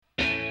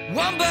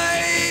One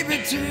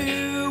baby,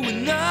 two,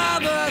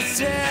 another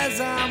says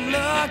I'm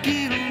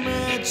lucky to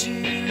meet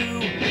you.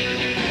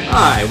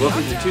 Hi,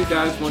 welcome to Two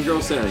Guys, One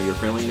Girl Center, your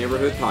friendly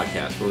neighborhood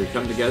podcast where we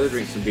come together,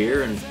 drink some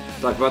beer, and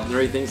talk about the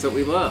nerdy things that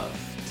we love.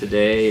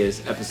 Today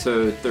is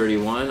episode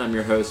 31. I'm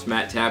your host,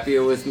 Matt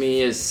Tapia. With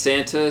me is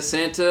Santa.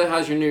 Santa,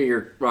 how's your New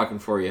Year rocking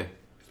for you?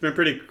 It's been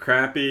pretty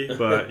crappy,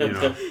 but, you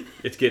know,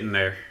 it's getting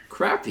there.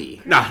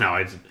 Crappy?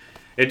 No,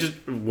 it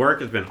just,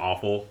 work has been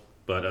awful,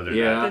 but other than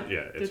that,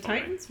 it's the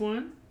fine. Titans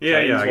won. Yeah,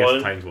 I Titans guess won.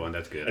 the Titans won,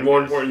 that's good. And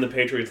more important, the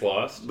Patriots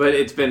lost. But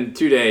it's been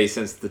 2 days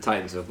since the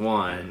Titans have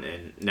won,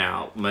 and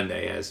now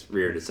Monday has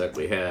reared its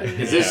ugly head.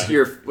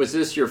 Was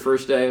this your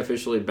first day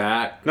officially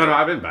back? No,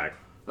 I've been back.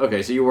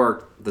 Okay, so you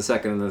worked the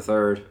 2nd and the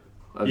 3rd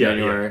of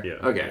January?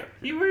 Yeah. Okay.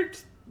 He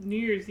worked New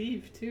Year's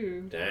Eve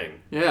too. Dang.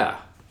 Yeah.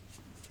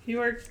 He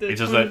worked the, It's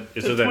just that-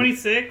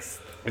 26th.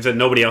 It's that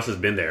nobody else has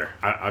been there.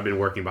 I've been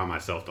working by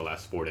myself the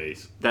last 4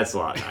 days. That's a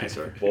lot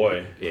nicer.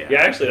 Boy. Yeah. Yeah,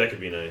 actually, that could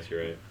be nice.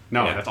 You're right.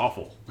 No, Yeah. that's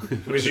awful.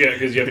 Because you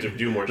have to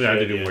do more shit. I have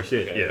to do more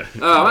shit, Okay. yeah.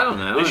 Oh, I don't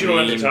know. At least you don't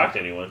have to talk to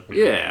anyone.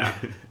 Yeah.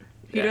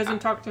 He doesn't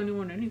talk to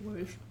anyone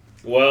anyways.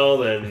 Well,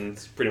 then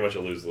it's pretty much a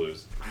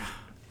lose-lose.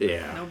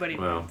 Yeah. Nobody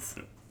well. wins.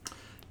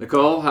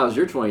 Nicole, how's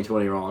your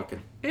 2020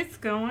 rocking? It's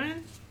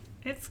going.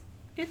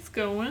 It's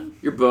going.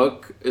 Your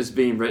book is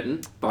being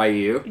written by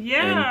you.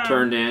 Yeah. And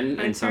turned in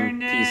I some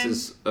turned in-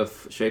 pieces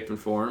of shape and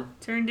form.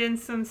 Turned in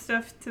some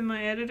stuff to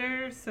my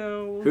editor,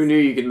 so Who knew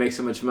you could make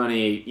so much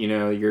money? You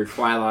know, your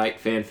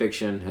Twilight fan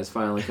fiction has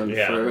finally come to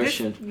Yeah.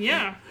 fruition.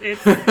 This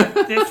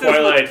is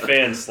Twilight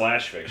fan /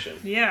 fiction.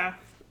 Yeah.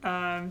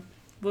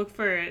 Look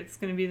for it. It's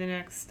gonna be the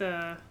next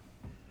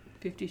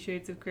 50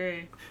 Shades of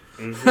Grey.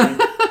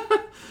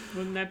 Mm-hmm.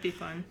 Wouldn't that be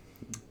fun?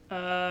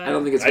 I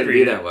don't think it's I'd going to be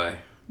read that it. way.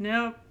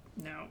 No.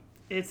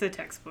 It's a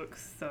textbook,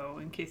 so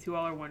in case you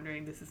all are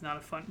wondering, this is not a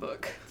fun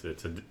book.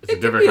 It's a It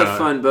could different be a kind of...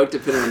 fun book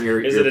depending on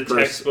your Is your it a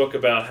textbook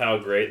about how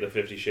great the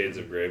 50 Shades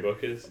of Grey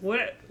book is?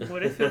 What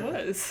if it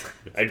was?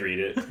 I'd read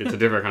it. It's a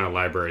different kind of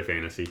library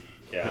fantasy.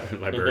 Yeah.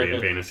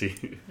 Librarian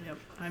fantasy. Yep.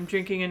 I'm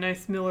drinking a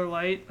nice Miller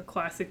Lite, a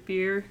classic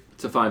beer,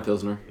 It's a fine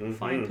Pilsner. Mhm.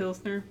 fine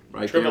Pilsner.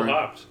 Right, Triple Cameron?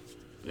 hopped.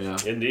 Yeah.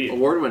 Indeed.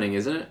 Award-winning,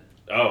 isn't it?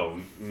 Oh,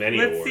 many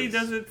Let's awards. see,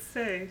 does it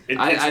say? It's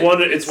I-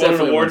 won it's an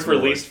definitely award won for an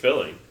award. least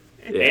filling.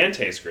 Yeah. And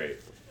tastes great.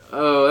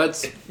 Oh,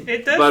 that's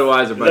It does.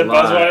 Budweiser, Is Bud that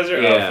Light. Budweiser? Oh,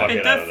 Yeah. fuck It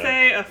I does don't know.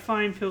 say a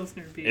fine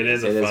Pilsner beer. It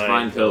is a It is fine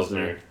fine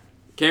Pilsner. Pilsner.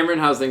 Cameron,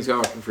 how's things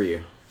going for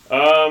you?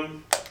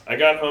 I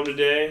got home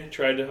today,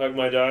 tried to hug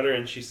my daughter,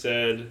 and she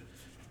said,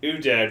 "Ooh,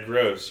 Dad,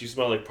 gross. You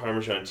smell like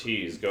Parmesan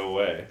cheese. Go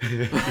away."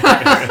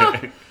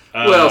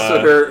 Well, so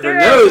her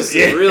nose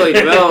is really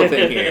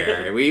developing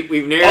here.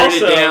 We've narrowed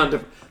Also- it down to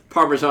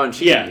Parmesan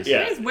cheese.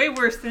 Yeah. There's way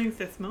worse things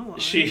to smell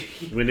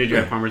like. When did you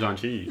have Parmesan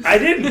cheese? I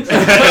didn't.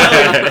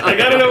 I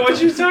gotta know what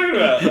she's talking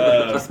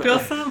about. Spill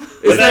some?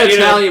 It's But that you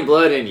know- Italian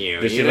blood in you.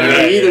 Did You she know, learn-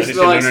 you either did she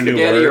smell like learn a new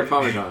spaghetti or word?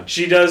 Parmesan.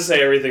 She does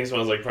say everything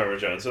smells like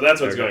Parmesan, so that's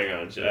what's Okay.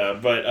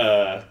 going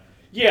on.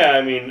 Yeah,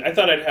 I mean, I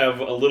thought I'd have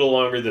a little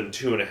longer than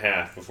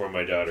 2.5 before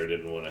my daughter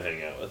didn't want to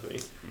hang out with me.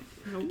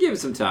 Give it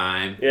some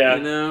time. Yeah.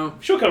 You know?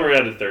 She'll come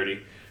around at 30.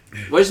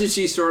 Wasn't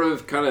she sort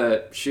of kind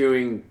of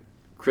shooing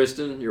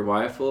Kristen, your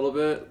wife, a little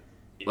bit?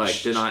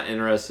 Like, they're not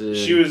interested.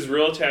 She was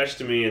real attached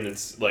to me, and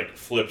it's like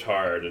flipped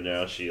hard, and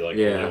now she like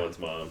Yeah. only wants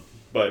mom.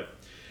 But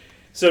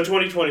so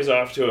 2020's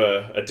off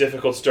to a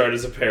difficult start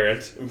as a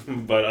parent,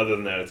 but other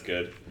than that, it's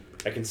good.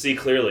 I can see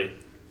clearly.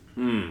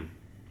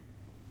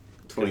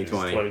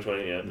 2020.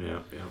 2020, yeah.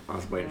 Yeah. I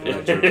was waiting for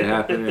that joke to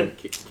happen. And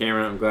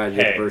Cameron, I'm glad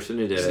you're Hey, the person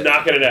who did Just it.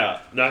 knocking it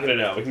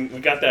out. We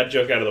got that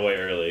joke out of the way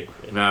early.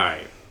 All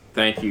right.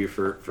 Thank you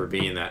for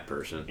being that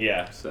person.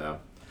 Yeah. So,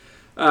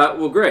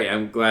 well, great.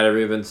 I'm glad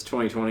everyone's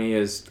 2020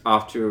 is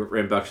off to a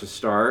rambunctious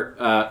start.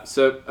 I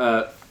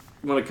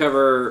want to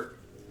cover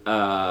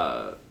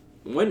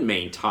one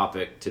main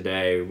topic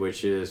today,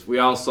 which is we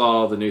all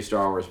saw the new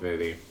Star Wars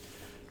movie,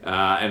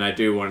 and I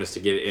do want us to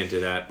get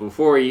into that.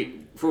 Before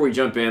we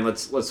jump in,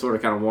 let's sort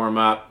of kind of warm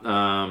up.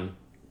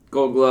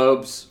 Gold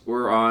Globes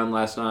were on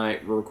last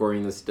night. We're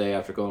recording this day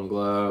after Golden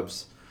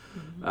Globes.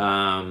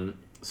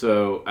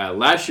 So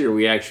last year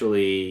we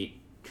actually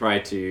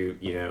tried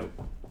to,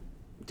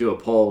 do a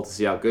poll to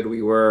see how good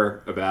we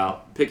were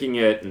about picking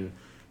it. And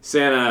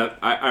Santa,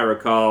 I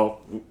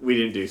recall, we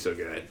didn't do so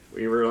good.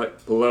 We were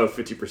like below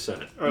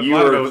 50%. A You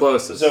lot of were it-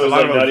 closest. So it was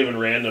lot like of not it- even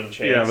random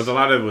chance. Yeah, a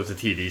lot of it was the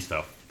TV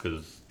stuff,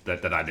 because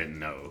that I didn't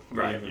know.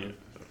 Right. Mhm.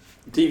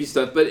 TV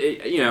stuff. But,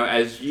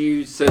 as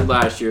you said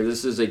last year,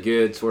 this is a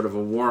good sort of a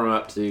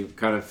warm-up to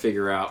kind of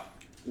figure out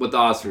what the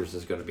Oscars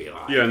is going to be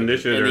like. Yeah, and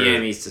this year and the they're-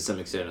 Emmys to some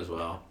extent as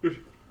well.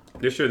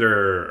 This year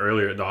they're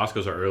earlier. The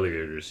Oscars are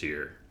earlier this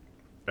year,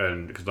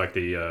 and because like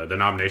the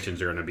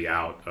nominations are going to be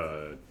out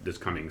this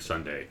coming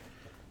Sunday,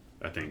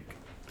 I think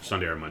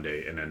Sunday or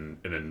Monday, and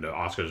then the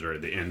Oscars are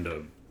at the end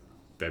of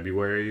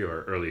February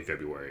or early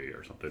February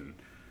or something.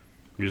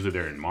 Usually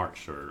they're in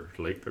March or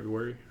late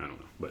February. I don't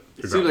know, but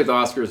It seems like the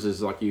Oscars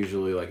is like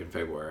usually like in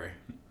February.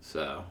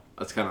 So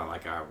that's kind of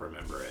like I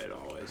remember it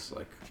always,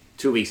 like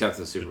 2 weeks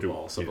after the Super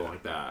Bowl, something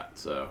like that.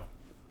 So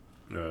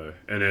and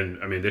then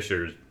I mean this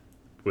year's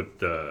with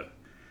the.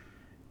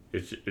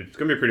 It's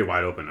gonna be pretty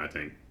wide open, I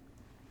think.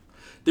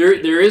 There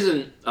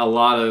isn't a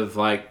lot of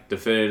like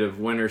definitive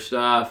winner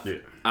stuff. Yeah.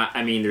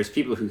 I mean, there's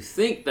people who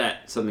think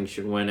that something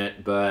should win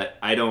it, but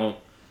I don't.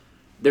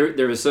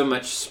 There was so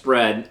much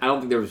spread. I don't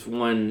think there was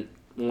one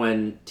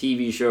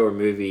TV show or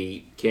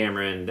movie,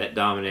 Cameron, that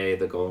dominated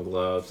the Golden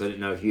Globes. I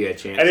didn't know if you had a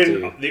chance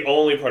to. The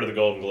only part of the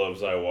Golden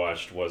Globes I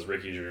watched was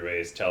Ricky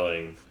Gervais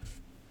telling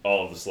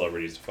all of the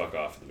celebrities to fuck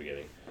off at the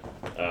beginning.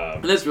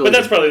 And that's really but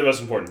that's probably the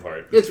most important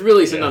part. It's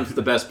really sometimes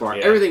the best part.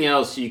 Yeah. Everything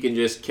else you can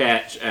just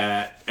catch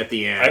at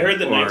the end. I heard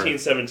that or-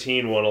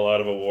 1917 won a lot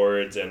of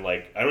awards, and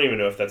like I don't even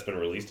know if that's been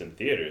released in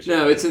theaters.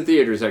 No, yet. it's in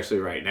theaters actually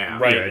right now.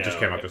 Right. Yeah, it just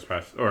now, came out this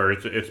past, or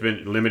it's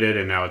been limited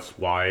and now it's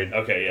wide.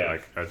 Okay, yeah.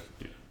 Like,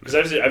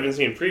 Because I've been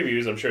seeing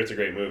previews. I'm sure it's a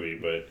great movie,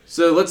 but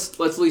So let's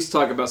at least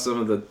talk about some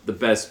of the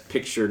best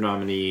picture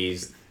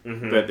nominees.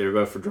 Mhm. But they're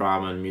both for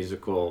drama and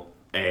musical.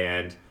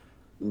 And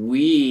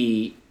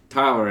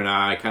Tyler and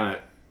I, kind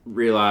of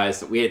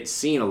realized that we hadn't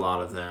seen a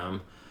lot of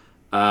them.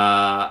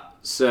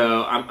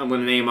 So I'm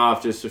going to name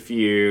off just a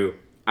few.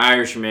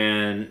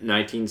 Irishman,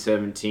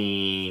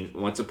 1917,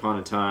 Once Upon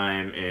a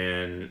Time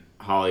in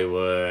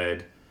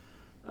Hollywood.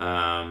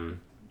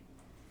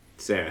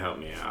 Santa, help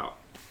me out.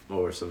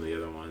 What were some of the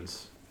other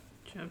ones?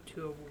 Jump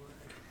to award.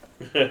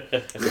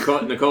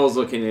 Nicole's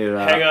looking it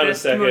up. hang on a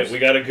Best second. motion- We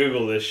got to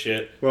Google this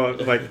shit. well,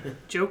 like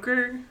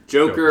Joker.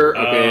 Joker,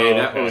 okay, Oh,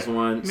 that okay. was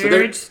one.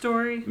 Marriage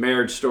Story.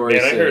 Marriage Story.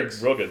 Man, I heard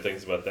 6. real good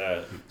things about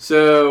that.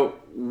 So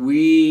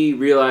we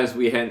realized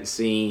we hadn't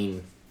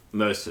seen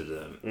most of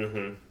them,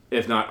 Mm-hmm.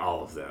 if not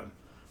all of them.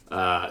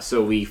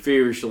 So we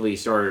feverishly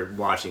started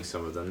watching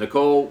some of them.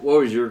 Nicole, what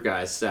was your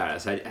guys'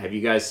 status? Have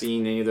you guys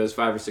seen any of those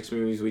 5 or 6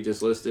 movies we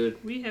just listed?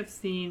 We have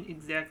seen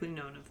exactly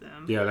none of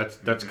them. yeah,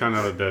 that's kind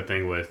of the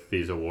thing with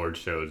these award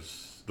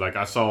shows. Like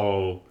I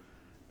saw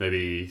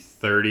maybe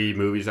 30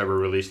 movies that were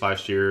released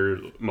last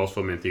year, most of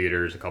them in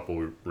theaters, a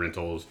couple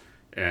rentals,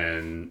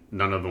 and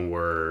none of them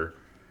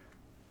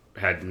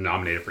had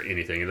nominated for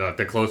anything.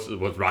 The closest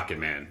was Rocket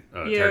Man.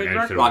 Taron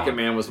Egerton Rocket won.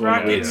 Man was the one I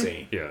Rocket- did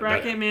see. Yeah,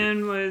 Rocket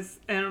Man was,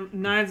 and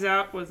Knives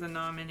Out was a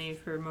nominee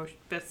for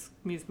best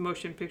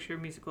motion picture,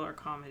 musical, or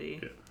comedy.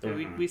 Yeah.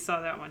 So we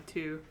saw that one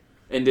too.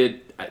 And no,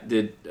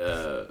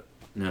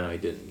 he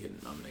didn't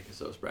get nominated because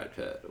that was Brad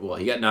Pitt. Well,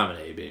 he got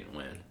nominated, but he didn't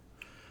win.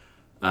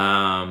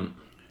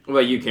 What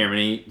about you, Cameron?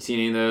 You seen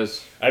any of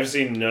those? I've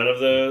seen none of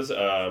those.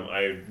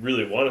 I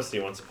really want to see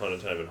Once Upon a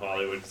Time in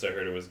Hollywood because I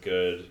heard it was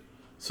good.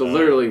 So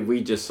literally,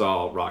 we just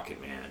saw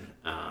Rocket Man.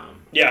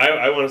 Yeah,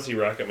 I want to see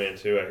Rocket Man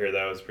too. I hear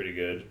that was pretty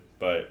good,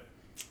 but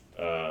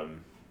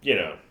you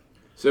know,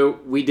 So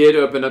we did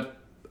open up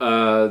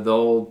the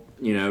old,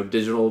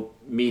 digital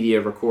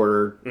media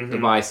recorder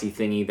devicey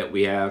thingy that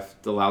we have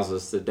that allows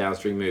us to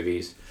downstream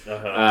movies.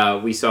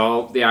 We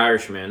saw The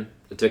Irishman.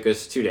 It took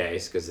us 2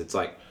 days because it's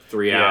like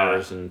 3 Yeah.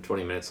 hours and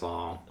 20 minutes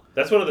long.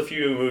 that's one of the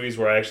few movies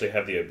where I actually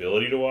have the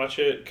ability to watch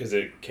it because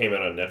it came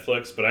out on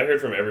Netflix. But I heard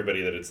from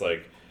everybody that it's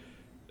like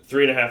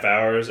 3.5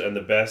 hours, and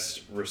the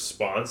best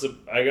response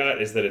I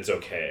got is that it's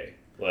okay.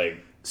 Like,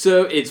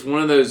 So it's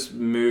one of those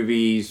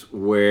movies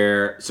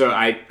where,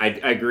 I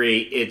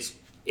agree,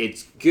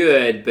 it's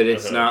good, but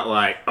it's not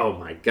like, oh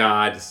my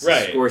god, it's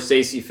Right. a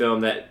Scorsese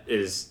film that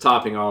is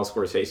topping all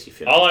Scorsese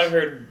films. all I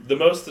heard, the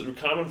most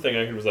common thing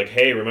I heard was like,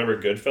 "Hey,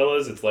 remember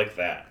Goodfellas? It's like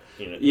that."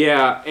 You know?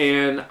 Yeah,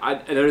 and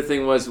another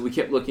thing was we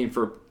kept looking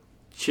for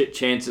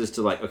chances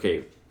to like,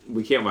 okay,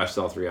 we can't watch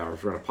all 3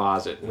 hours. We're gonna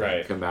pause it, and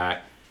Right. come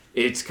back.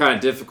 It's kind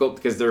of difficult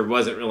because there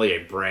wasn't really a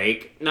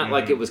break. Not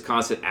like it was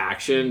constant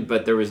action,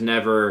 but there was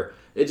never.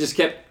 It just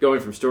kept going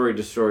from story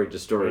to story to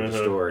story to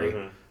story.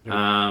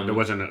 There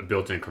wasn't a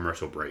built-in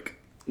commercial break.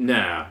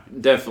 No,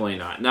 definitely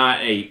not. Not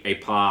a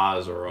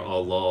pause or a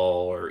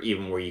lull, or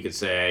even where you could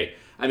say.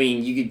 I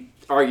mean, you could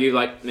argue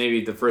like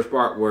maybe the first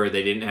part where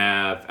they didn't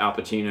have Al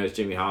Pacino as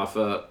Jimmy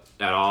Hoffa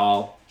at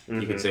all.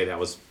 You could say that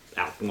was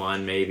Act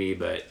 1 maybe,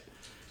 but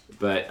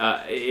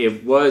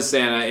it was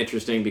Santa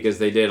interesting because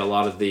they did a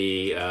lot of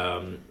the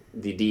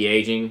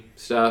de-aging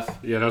stuff.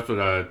 Yeah, that's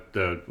what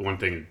the one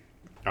thing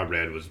I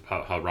read was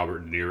how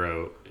Robert De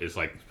Niro is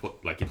like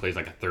he plays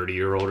like a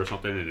 30-year-old or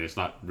something, and it's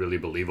not really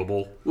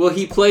believable. Well,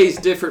 he plays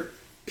different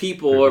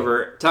people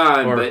over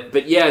time, Or-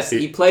 but yes,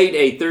 he played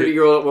a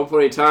 30-year-old at one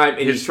point in time,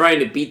 and he's trying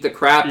to beat the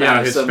crap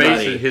out of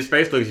somebody. His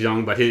face looks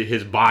young, but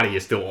his body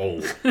is still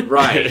old.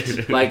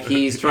 Right, like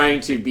he's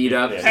trying to beat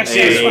up Yeah.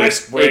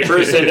 a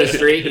person in the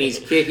street, and he's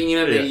kicking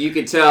him, Yeah. and you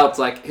can tell it's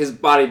like his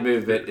body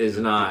movement is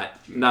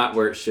not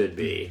where it should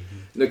be.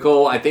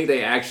 Nicole, I think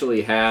they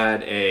actually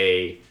had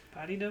a.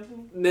 Body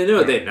double.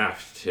 No, they no.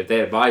 If they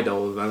had a body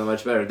double, not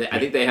much better. I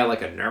think they had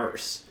like a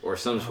nurse or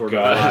some sort of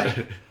God.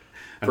 like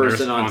A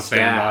person nurse on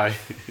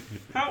staff.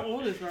 How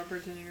old is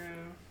Robert De Niro?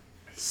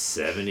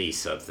 70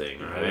 something,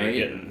 They're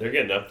right?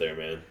 getting up there,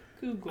 man.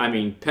 Google. I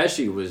mean,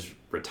 Pesci was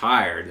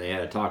retired. They had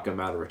to talk him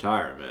out of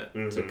retirement to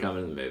Mhm. come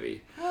in the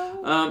movie.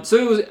 Oh. So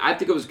it was. I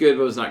think it was good,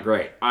 but it was not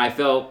great. I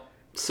felt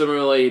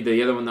similarly.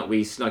 The other one that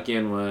we snuck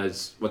in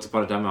was Once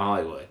Upon a Time in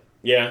Hollywood.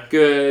 Yeah.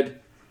 Good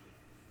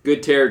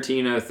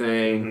Tarantino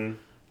thing.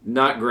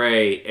 not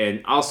great,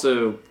 and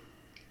also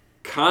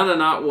kind of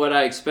not what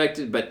I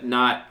expected, but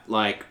not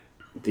like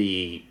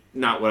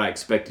not what I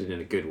expected in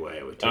a good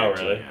way with Tarantino.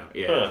 Oh, really?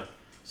 Yeah. Huh.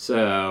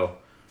 So,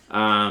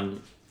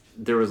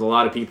 there was a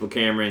lot of people,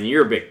 Cameron,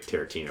 you're a big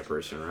Tarantino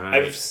person, right?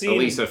 I've seen at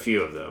least a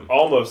few of them.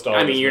 Almost all.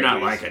 I of mean, his you're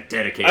not movies. like a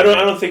dedicated. I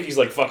don't think he's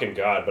like fucking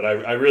God, but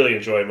I really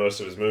enjoy most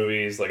of his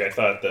movies. Like, I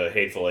thought the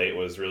Hateful Eight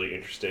was really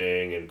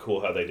interesting and cool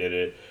how they did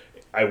it.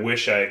 I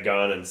wish I had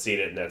gone and seen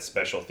it in that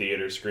special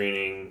theater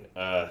screening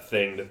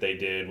thing that they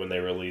did when they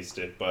released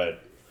it,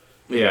 but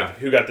Yeah.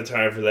 who got the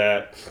time for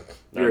that?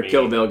 Not You're a me.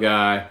 Kill Bill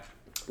guy.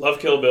 Love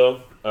Kill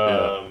Bill.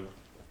 Yeah.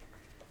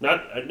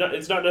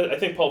 It's not. I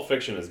think Pulp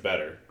Fiction is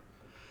better,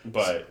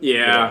 but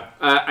Yeah.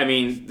 I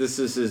mean, this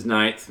is his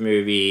 9th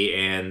movie,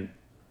 and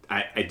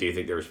I do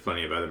think there was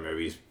plenty of other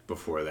movies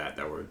before that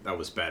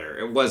was better.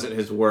 It wasn't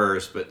his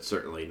worst, but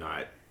certainly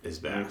not his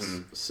best.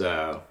 Mm-hmm.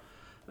 So,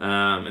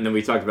 and then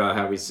we talked about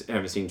how we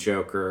haven't seen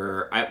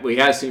Joker. We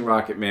have seen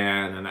Rocket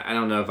Man, and I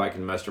don't know if I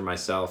can muster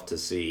myself to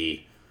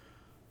see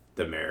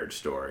The Marriage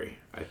Story.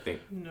 I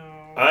think No.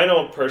 I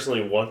don't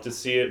personally want to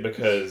see it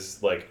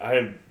because like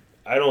I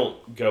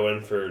don't go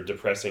in for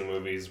depressing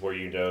movies where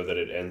you know that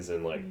it ends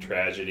in like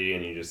tragedy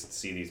and you just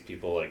see these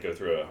people like go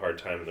through a hard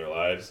time in their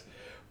lives.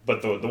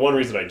 But the one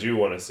reason I do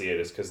want to see it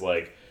is because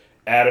like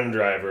Adam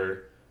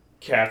Driver,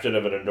 captain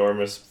of an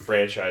enormous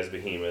franchise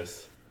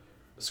behemoth,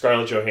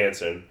 Scarlett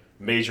Johansson,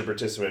 major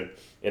participant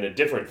in a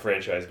different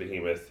franchise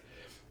behemoth,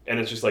 and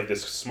it's just like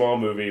this small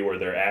movie where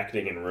they're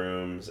acting in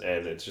rooms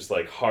and it's just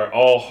like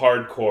all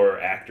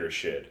hardcore actor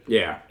shit.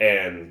 yeah.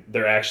 And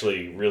they're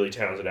actually really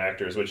talented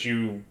actors, which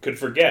you could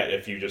forget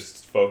if you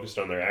just focused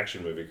on their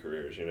action movie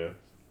careers, you know?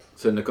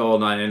 So Nicole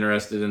not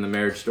interested in The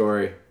Marriage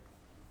Story.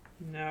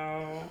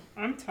 No.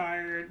 I'm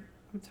tired.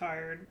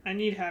 I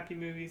need happy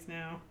movies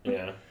now.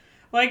 Yeah.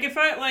 Like if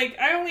I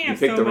only You have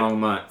picked so the much. wrong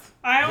month.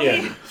 I only.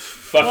 Yeah.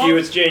 Fuck Well, you,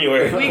 it's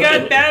January. We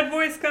got Bad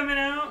Boys coming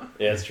out.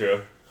 Yeah, it's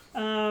true.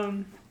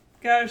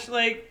 Gosh,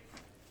 like,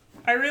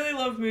 I really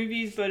love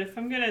movies, but if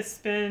I'm gonna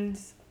spend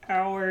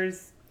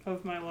hours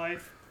of my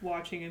life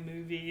watching a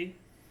movie,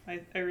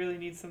 I really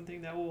need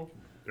something that will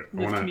lift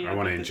me up. I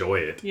want to at the- enjoy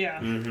it. Yeah,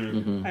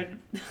 Mm-hmm.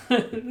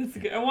 that's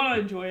good. I want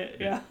to enjoy it.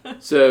 Yeah.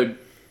 So,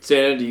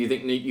 Santa, do you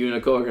think you and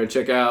Nicole are going to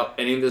check out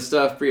any of this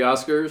stuff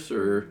pre-Oscars,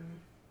 or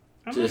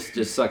I'm just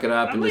suck it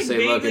up I'm and just like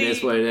say, look, it vaguely-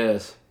 is what it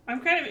is? I'm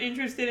kind of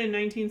interested in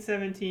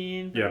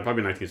 1917. Yeah,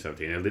 probably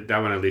 1917. That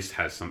one at least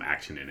has some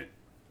action in it.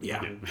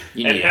 Yeah. Yeah.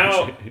 You And need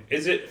how action.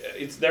 is it?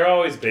 It's they're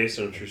always based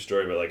on a true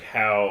story, but like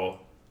how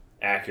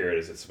accurate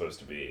is it supposed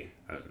to be?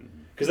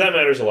 Because that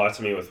matters a lot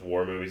to me with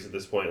war movies at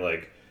this point.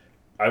 Like,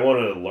 I want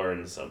to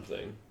learn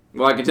something.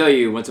 Well, I can tell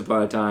you, Once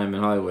Upon a Time in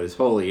Hollywood is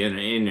wholly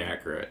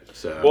inaccurate.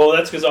 So. Well,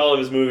 that's because all of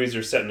his movies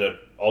are set in an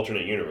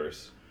alternate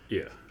universe.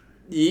 Yeah.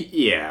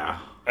 Yeah.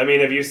 I mean,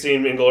 have you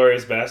seen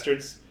Inglourious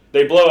Bastards?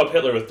 They blow up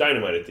Hitler with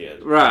dynamite at the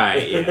end.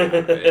 Right.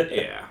 Yeah.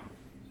 Yeah.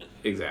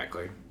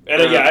 Exactly.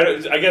 And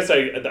I guess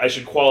I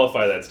should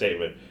qualify that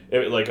statement.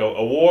 Like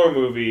a war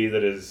movie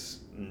that is,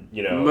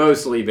 you know,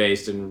 Mostly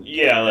based in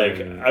yeah, like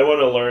I want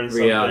to learn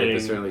reality, something.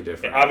 but certainly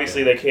different.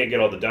 Obviously, yeah. they can't get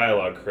all the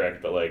dialogue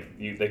correct, but like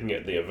they can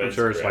get the I'm events.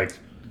 sure it's correct.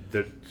 like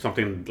that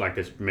something like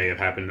this may have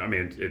happened. I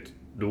mean, it's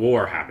the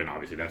war happened.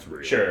 Obviously, that's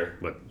real. Sure.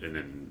 But and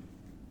then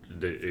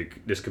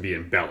this could be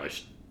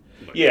embellished.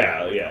 Like,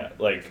 Yeah.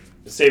 Like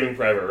Saving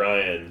Private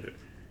Ryan,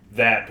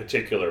 that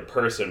particular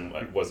person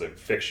was a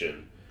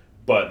fiction,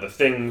 but the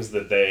things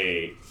that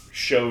they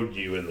showed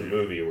you in the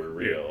movie were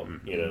real.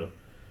 You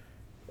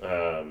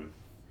know.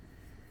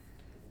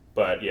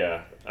 But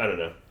yeah, I don't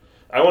know.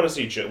 I want to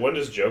see when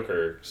does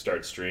Joker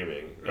start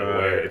streaming? And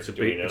where? It's Do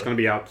we know? going to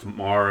be out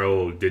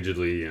tomorrow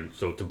digitally, and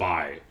so to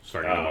buy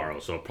starting tomorrow.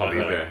 So probably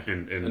Okay.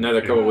 in Another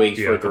couple weeks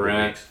yeah, for a it to couple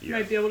rent. weeks, Yeah.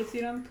 Might be able to see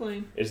it on the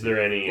plane. Is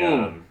there any?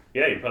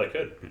 Yeah, you probably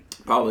could.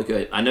 Probably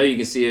could. I know you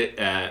can see it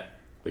at,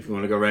 if you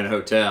want to go rent a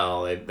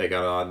hotel, they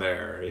got it on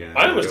there. You know,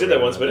 I almost go did that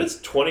rent once, but it. it's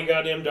 $20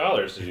 goddamn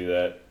to do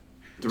that.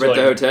 To rent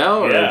the like-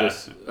 hotel, or yeah.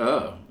 just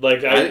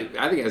Like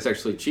I think that's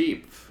actually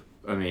cheap.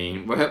 I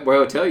mean, what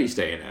hotel are you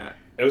staying at?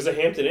 it was a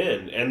Hampton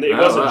Inn, and it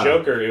Oh, wasn't wow.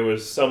 Joker. It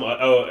was some.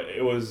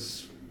 It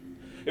was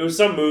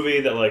some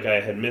movie that like I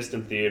had missed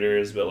in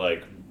theaters, but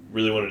like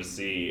really wanted to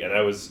see, and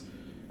I was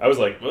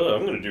like, oh,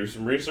 I'm going to do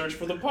some research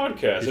for the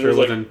podcast. You And sure it it was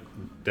like,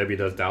 wasn't Debbie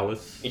Does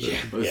Dallas?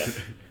 yeah.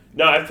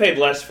 No, I've paid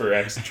less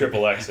for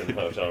triple X in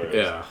hotel rooms.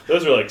 Yeah.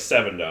 Those were like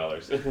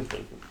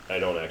 $7. I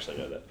don't actually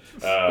know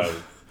that.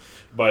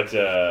 But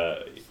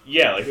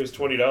yeah, like it was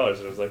 $20, and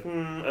I was like,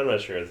 I'm not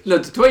sure. No,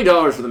 it's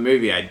 $20 for the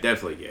movie. I'd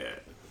definitely get.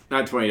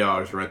 Not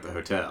 $20 to rent the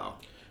hotel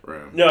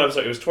room. No, I'm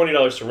sorry. It was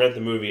 $20 to rent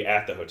the movie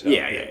at the hotel.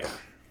 Yeah.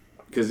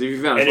 Because if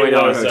you found a And it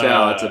 $20 was,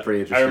 hotel, it's a pretty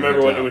interesting. I remember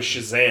when it hotel. was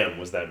Shazam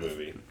was that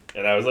movie,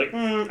 and I was like,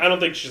 I don't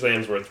think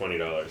Shazam's worth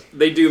 $20.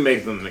 They do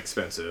make them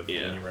expensive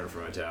Yeah. when you rent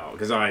from a hotel.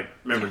 Because I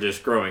remember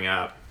just growing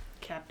up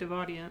Captive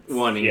audience.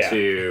 wanting Yeah.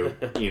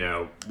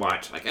 to,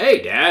 watch, like,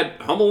 hey,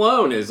 Dad, Home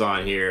Alone is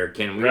on here.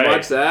 Can we Right.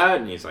 watch that?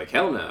 And he's like,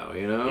 hell no,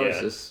 it's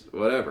Yeah. just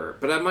whatever.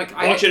 But I'm like,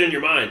 Watch it in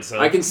your mind, son.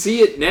 I can see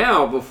it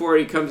now before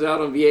he comes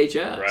out on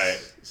VHS. Right.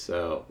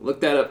 So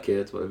look that up,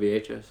 kids. What a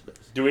VHS is.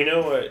 Do we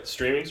know what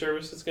streaming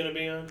service it's going to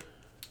be on?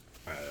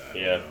 I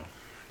Yeah. don't know.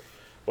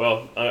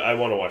 Well, I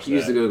want to watch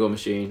Use the that. Google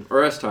machine,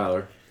 or ask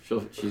Tyler.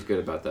 She's good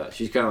about that.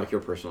 She's kind of like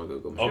your personal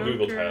Google machine. I'll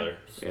Google Joker Tyler.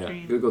 Yeah,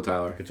 stream. Google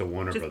Tyler. It's a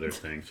Warner Just- Brothers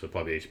thing, so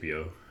probably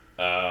HBO.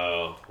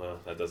 Oh, well,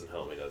 that doesn't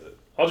help me, does it?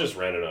 I'll just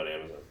rent it on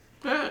Amazon.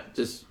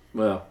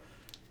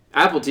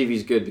 Apple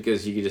TV's good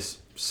because you can just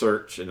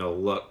search and it'll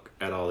look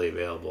at all the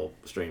available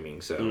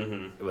streaming. So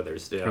Mhm. whether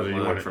it's the So you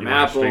download wanna- from you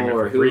wanna Apple stream it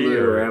or for free Hulu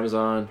or or-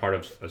 Amazon. Part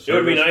of a service. It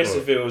would be nice or-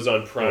 if it was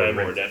on Prime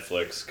or rent.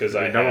 Netflix, because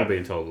I that won't have... be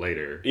until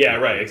later. Yeah,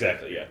 right,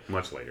 exactly, yeah.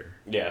 Much later.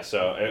 Yeah,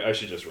 so I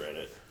should just rent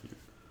it.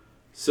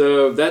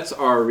 So that's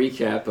our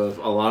recap of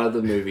a lot of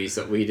the movies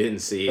that we didn't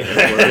see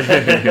that were That's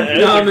a great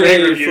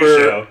nominated review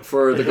show.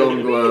 for the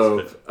Golden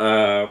Globe.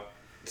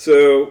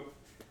 So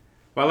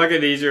Well, I like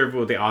it easier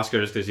with the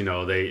Oscars because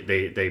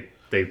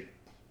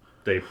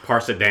they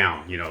parse it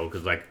down,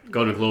 because like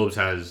Golden Globes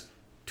has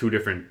two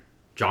different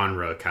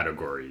genre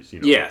categories,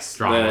 yes,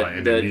 drama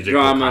and the music or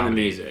drama and the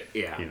comedy, music.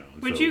 Yeah.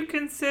 Would so- you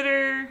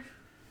consider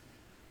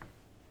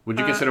Would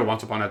you consider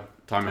Once Upon a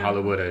Time in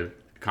Hollywood a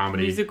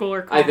comedy? musical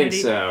or I comedy? think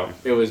so.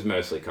 It was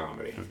mostly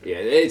comedy. Yeah,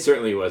 it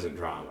certainly wasn't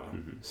drama.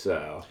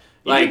 So,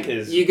 Even like,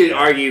 his- you could yeah.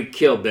 argue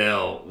Kill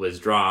Bill was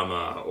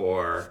drama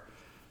or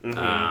Pulp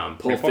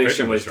Pulp Fiction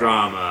Fiction was was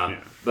drama, drama. yeah.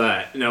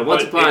 But,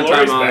 Once But Upon a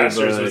Time in Inglourious Basterds was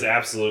Hollywood.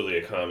 absolutely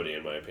a comedy,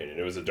 in my opinion.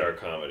 It was a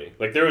dark comedy.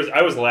 Like,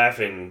 I was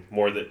laughing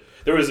more than...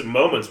 There was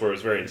moments where it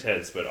was very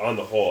intense, but on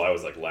the whole, I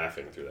was, like,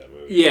 laughing through that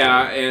movie.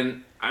 Yeah,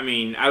 and, I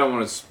mean, I don't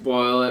want to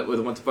spoil it with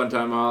Once Upon a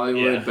Time in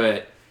Hollywood, Yeah.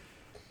 but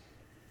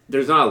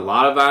there's not a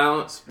lot of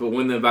violence, but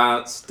when the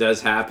violence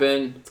does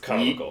happen, it's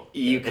comical.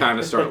 You kind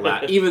of start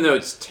laughing. Even though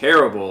it's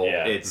terrible,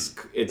 Yeah. it's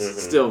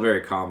still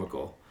very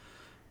comical.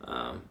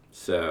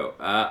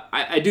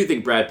 I do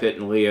think Brad Pitt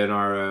and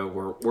Leonardo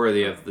were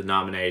worthy of the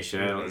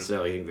nomination. I don't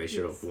necessarily think they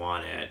should have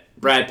won it.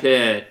 Brad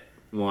Pitt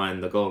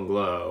won the Golden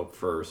Globe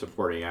for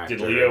supporting actor.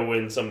 Did Leo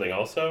win something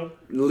also?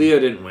 Leo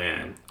didn't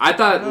win. I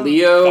thought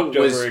Leo Fucked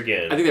was. over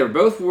again. I think they were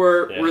both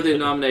Yeah. worthy of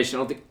nomination. I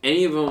don't think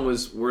any of them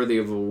was worthy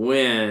of a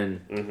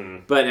win. Mm-hmm.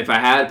 But if I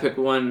had to pick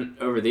one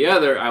over the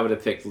other, I would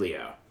have picked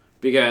Leo.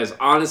 Because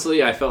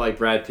honestly, I felt like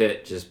Brad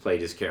Pitt just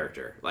played his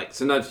character. Like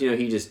sometimes,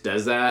 he just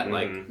does that. Mm-hmm.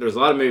 Like there's a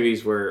lot of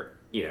movies where,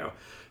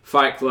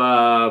 Fight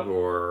Club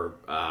or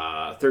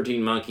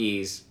 13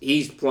 Monkeys,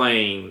 he's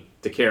playing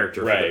the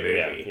character for the Right,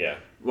 movie. yeah.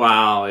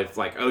 While if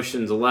like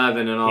Ocean's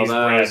 11 and all He's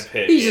those, Brad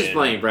Pitt he's just in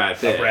playing Brad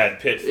Pitt. A Brad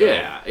Pitt film.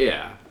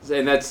 Yeah.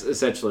 And that's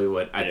essentially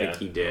what I Yeah. think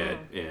he did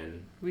Oh.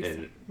 in We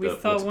the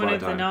saw Once one Upon a of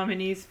the Time.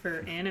 nominees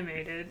for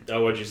animated.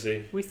 Oh, what'd you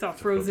see? We saw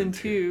Frozen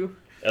 2.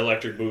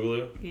 Electric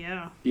Boogaloo?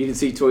 Yeah. You didn't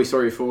see Toy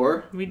Story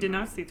 4? We did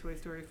not see Toy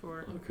Story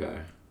 4. Okay.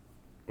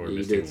 Or You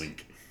Missing did.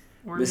 Link.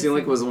 Or Missing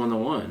Link was the one that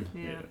won.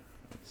 Yeah.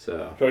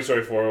 So Toy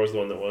Story 4 was the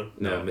one that won?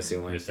 no,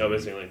 Missing Link. Oh,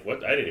 Missing Link.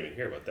 What? I didn't even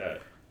hear about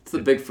that. It's the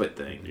Bigfoot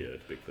thing. Yeah,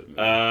 it's Bigfoot. movie.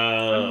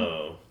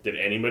 Oh. Did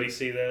anybody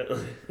see that?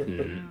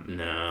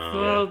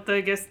 No. Well,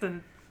 I guess the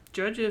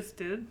judges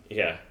did.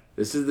 Yeah.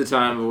 This is the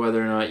time of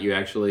whether or not you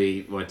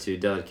actually want to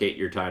dedicate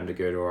your time to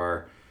go to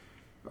our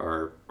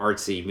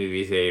artsy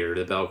movie theater,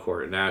 the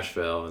Belcourt in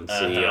Nashville, and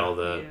see Uh-huh. all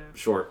the Yeah.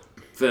 short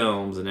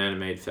films and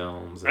animated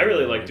films. I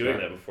really everything liked doing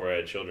that before I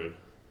had children.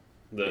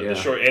 The Yeah.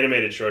 short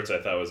animated shorts I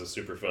thought was a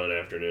super fun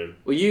afternoon.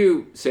 Well,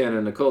 you, Santa,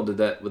 and Nicole did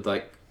that with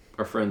like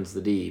our friends,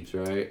 the Deebs,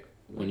 right?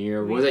 1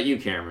 year. Was that you,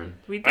 Cameron?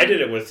 I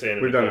did it with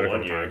Santa We've done it a Nicole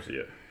couple 1 year. times,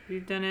 yeah.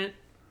 We've done it.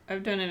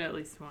 I've done it at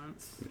least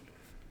once.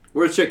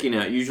 Worth checking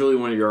out. Usually,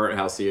 one of your art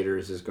house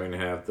theaters is going to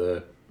have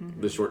the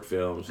short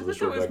films, I or the thought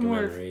short that was more-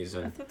 documentaries,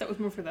 I and thought that was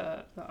more for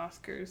the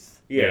Oscars.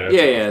 Yeah.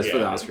 yeah, it's for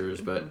the Yeah.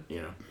 Oscars, but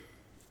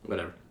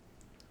whatever.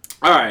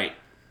 All right.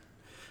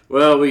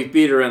 Well, we've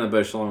beat around the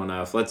bush long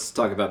enough. Let's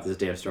talk about this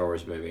damn Star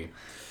Wars movie.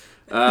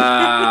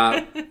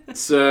 What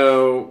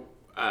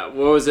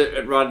was it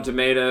at Rotten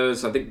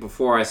Tomatoes? I think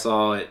before I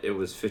saw it, it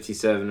was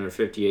 57 or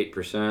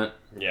 58%.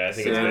 Yeah, I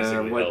think it's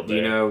basically held do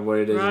you there. know what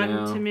it is Rotten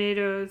now?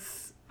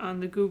 Tomatoes on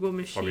the Google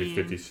machine Probably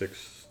 56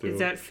 still.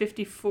 is at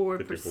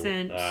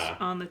 54% Ah.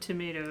 on the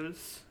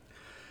Tomatoes.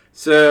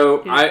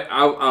 So Yeah.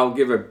 I'll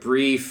give a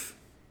brief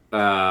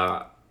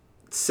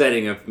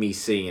setting of me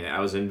seeing it. I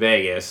was in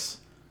Vegas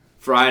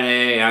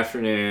Friday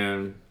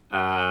afternoon.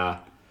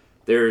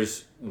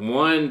 There's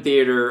one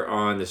theater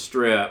on the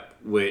Strip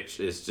which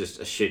is just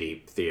a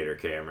shitty theater,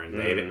 Cameron.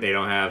 They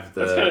don't have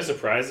the. That's kind of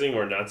surprising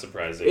or not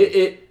surprising.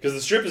 It Because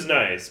the Strip is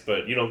nice,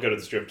 but you don't go to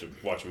the Strip to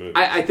watch a movie.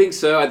 I think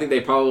so. I think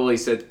they probably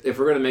said if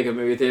we're gonna make a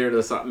movie theater,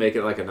 let's not make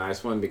it like a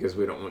nice one because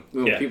we don't want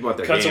people out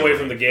there. Cuts gambling. away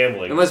from the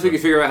gambling. Unless we can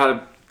figure out how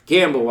to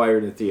gamble while you're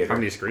in the theater. How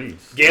many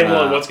screens? Gamble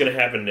on what's going to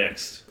happen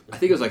next. I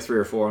think it was like 3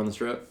 or 4 on the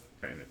Strip.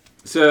 Damn it.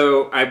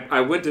 So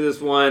I went to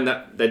this one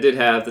that did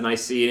have the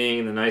nice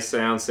seating, the nice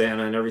sound,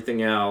 Santa, and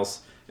everything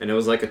else, and it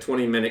was like a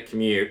 20-minute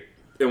commute.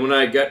 And when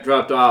I got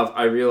dropped off,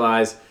 I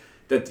realized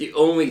that the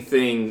only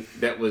thing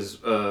that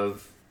was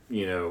of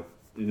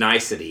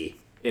nicety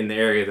in the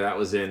area that I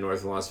was in, north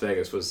of Las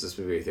Vegas, was this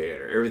movie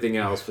theater. Everything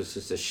else was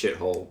just a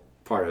shithole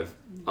part of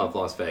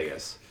Las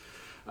Vegas.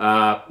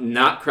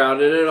 Not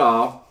crowded at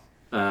all.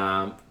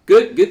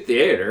 Good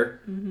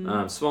theater.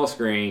 Small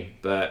screen,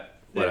 but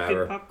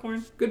whatever. Good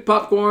popcorn. Good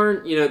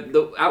popcorn. You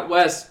know, out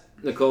west,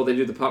 Nicole, they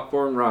do the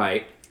popcorn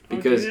right.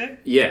 Because, do they?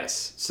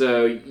 yes.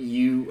 So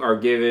you are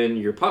given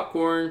your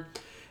popcorn,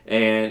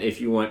 and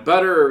if you want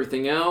butter or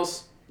everything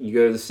else, you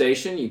go to the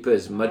station, you put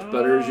as much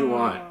butter as you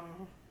want.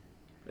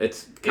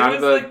 It's kind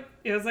of a...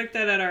 It was like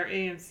that at our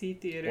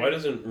AMC theater. Why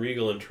doesn't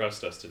Regal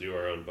entrust us to do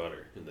our own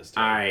butter in this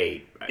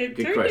time? It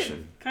good turned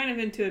question. it kind of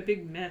into a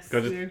big mess.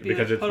 Because There'd be, it's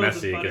like, puddles of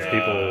messy. Because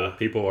butter.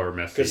 people are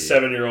messy. Because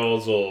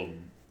 7-year-olds will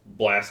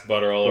blast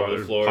butter all over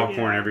the floor.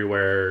 Popcorn Yeah.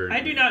 everywhere. I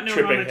do not know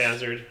Tripping how much.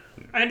 hazard.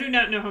 I do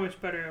not know how much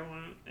butter I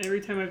want.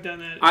 Every time I've done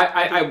that,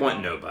 I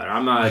want no butter.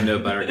 I'm not a no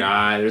butter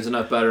guy. There's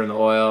enough butter in the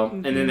oil.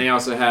 And then they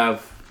also have,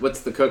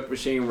 what's the Coke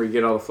machine where you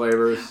get all the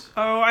flavors?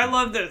 Oh, I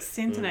love those.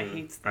 Santana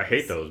hates those. I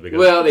hate those because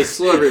Well, they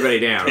slow everybody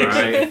down,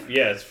 right?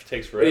 Yeah, it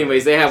takes But forever.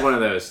 anyways, they have one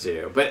of those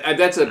too. But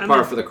that's a I'm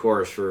par a- for the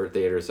course for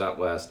theaters out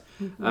west.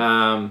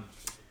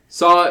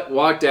 Saw it,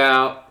 walked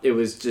out. It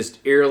was just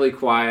eerily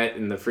quiet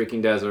in the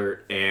freaking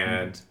desert,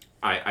 and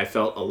I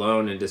felt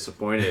alone and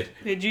disappointed.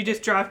 Did you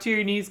just drop to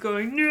your knees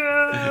going,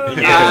 no?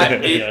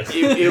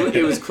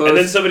 It was close. And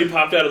then somebody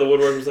popped out of the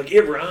woodwork and was like,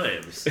 it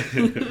rhymes.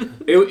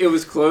 It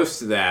was close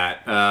to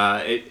that.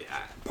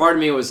 Part of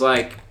me was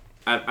like,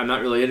 I'm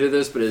not really into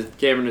this, but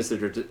Cameron, is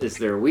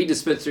there a weed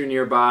dispensary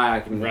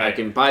nearby? I Right.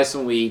 can buy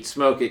some weed,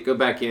 smoke it, go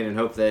back in, and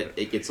hope that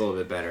it gets a little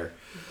bit better.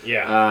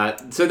 Yeah.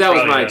 So that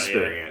was Probably my not,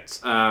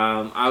 experience.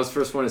 I was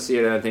first one to see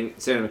it. I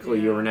think Santa Nicole,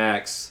 you were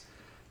next.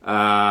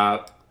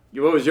 What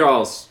was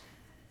y'all's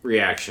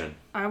reaction?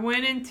 I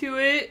went into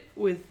it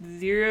with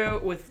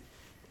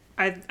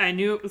I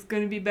knew it was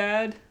going to be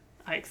bad.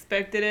 I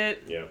expected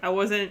it. Yeah. I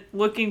wasn't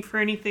looking for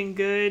anything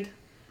good.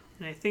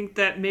 And I think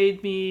that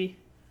made me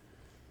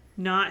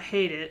not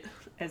hate it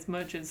as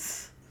much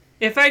as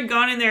if I'd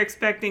gone in there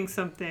expecting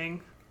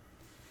something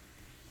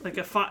like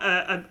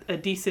a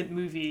decent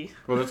movie.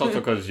 well, that's also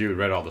because you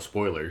read all the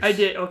spoilers. I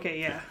did. Okay,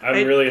 yeah.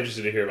 I'm really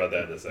interested to hear about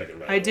that in a second.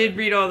 by the I way. did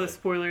read all the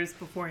spoilers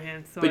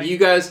beforehand. So But you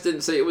guys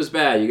didn't say it was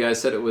bad. You guys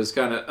said it was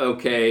kind of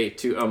okay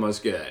to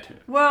almost good.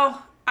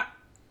 well,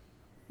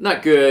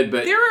 Not good,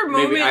 but There were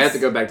maybe I moments- have to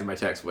go back to my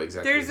text. What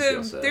exactly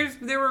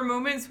there were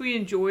moments we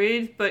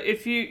enjoyed, but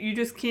if you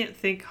just can't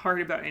think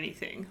hard about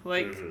anything.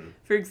 Like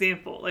for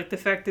example, like the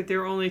fact that there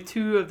were only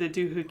 2 of the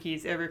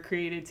doohickeys ever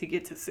created to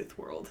get to Sith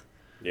World.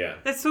 Yeah.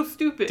 That's so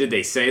stupid. Did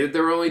they say that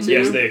there were only 2?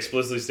 Yes, they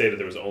explicitly stated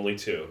there was only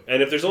 2.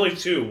 And if there's only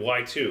 2,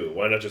 why 2?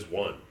 Why not just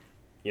 1?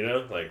 You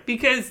know? Like.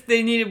 Because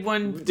they needed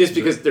one. Just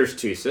because there's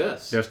 2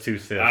 Siths. There's 2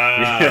 Sith.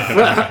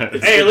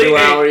 It's Hey, the Lee,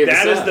 duality of the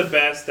that is Sith. the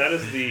best. That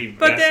is the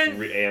But best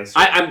then- answer.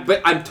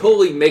 I'm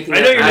totally making I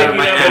that know you're out of making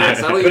my it up, ass.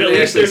 I don't but even at think they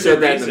least actually there's a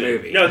said that in reason. the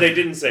movie. No, they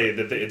didn't say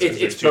that. It's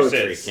It's 2 poetry,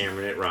 Siths.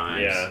 Cameron. It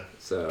rhymes. Yeah.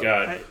 So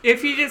God.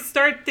 If you just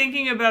start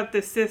thinking about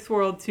the Sith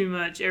World too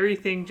much,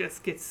 everything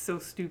just gets so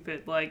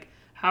stupid. Like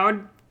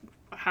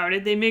how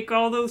did they make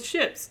all those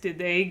ships? Did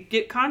they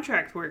get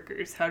contract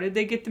workers? How did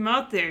they get them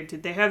out there?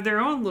 Did they have their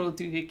own little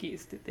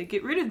doohickeys? Did they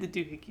get rid of the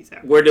doohickeys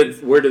out? where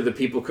did the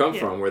people come Yeah.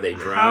 from? Were they How-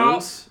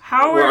 drones?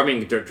 how Or, are- I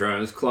mean,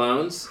 drones,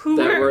 clones Who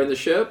that were- were in the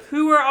ship?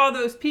 Who were all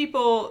those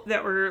people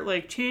that were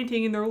like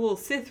chanting in their little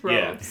Sith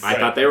Yeah. robes? I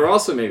thought they were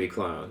also maybe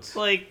clones.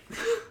 Like,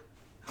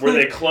 Were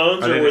they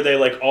clones I or think- were they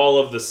like all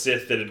of the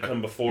Sith that had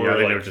come before, Yeah, I think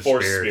they like were just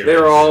Force spirits. spirits? They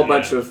were all a Yeah.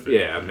 bunch of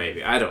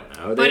maybe I don't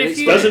know. But They if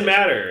you- Doesn't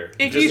matter.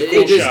 If just you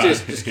cool think- shot.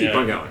 just keep Yeah.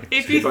 on going.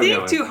 if Just you keep on think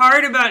going. too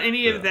hard about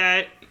any Yeah. of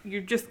that,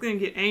 you're just gonna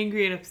get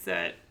angry and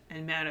upset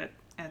and mad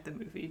at the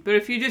movie. But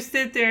if you just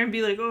sit there and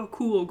be like, "Oh,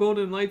 cool,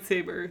 golden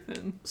lightsaber,"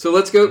 then So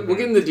let's go. We'll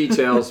get into the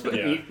details, but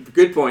Yeah.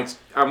 good points.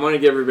 I want to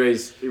get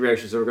everybody's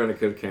reactions. So we're going to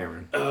go to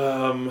Cameron.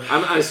 I'm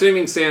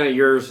assuming Santa,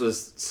 yours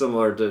was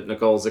similar to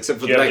Nicole's, except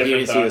for Do the you have fact you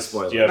didn't see the different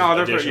spoilers. thoughts? Do you have No,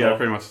 they're pretty, additional-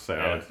 pretty much the same.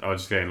 Yeah. I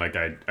was just saying, like,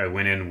 I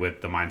went in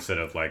with the mindset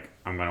of, like,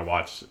 I'm going to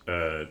watch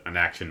an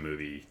action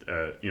movie,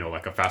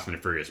 like a Fast and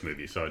the Furious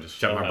movie. So I just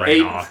shut my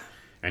brain Hey. off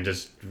and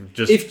just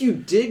If you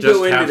did just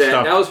go into have that,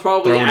 stuff that was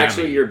probably thrown at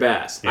actually me. your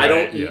best. Yeah, I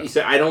don't. yeah. You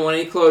said I don't want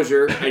any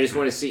closure. I just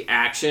want to see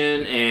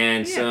action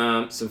and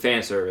Yeah. some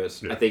fan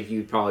service. Yeah. I think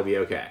you'd probably be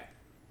okay.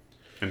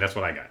 and that's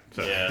what I got.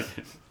 So. Yeah.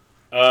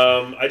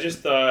 I just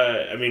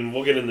thought, I mean,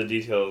 we'll get into the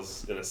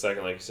details in a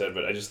second, like you said,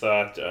 but I just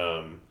thought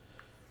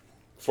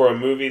for a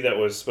movie that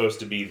was supposed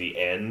to be the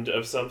end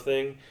of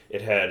something,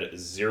 it had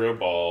 0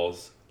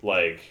 balls.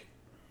 Like,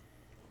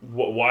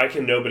 why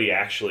can nobody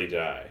actually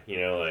die? You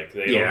know, like,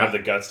 they don't Yeah. have the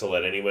guts to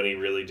let anybody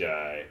really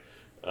die.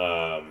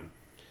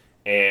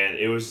 And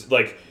it was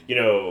like,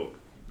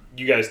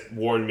 you guys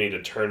warned me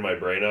to turn my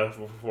brain off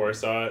before I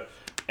saw it.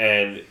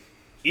 And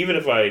even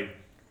if I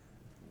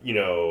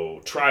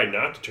try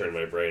not to turn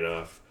my brain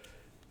off,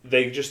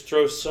 they just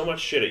throw so much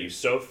shit at you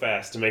so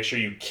fast to make sure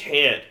you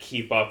can't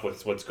keep up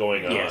with what's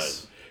going on.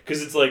 Yes.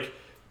 Because it's like,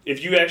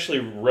 if you actually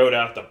wrote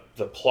out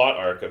the plot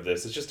arc of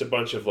this, it's just a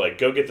bunch of, like,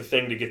 go get the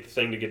thing to get the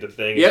thing to get the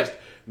thing. Yep. It's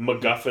just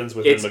MacGuffins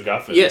within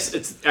MacGuffins.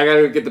 Yes, I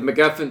gotta get the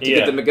MacGuffin to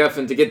Yeah. get the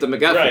MacGuffin to get the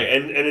MacGuffin. Right,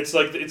 and it's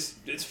like,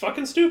 it's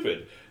fucking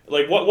stupid.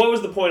 Like, what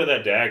was the point of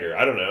that dagger?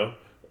 I don't know.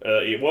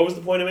 What was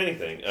the point of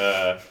anything?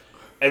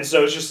 And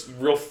so it's just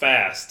real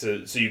fast,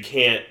 so you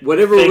can't.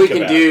 Whatever think we can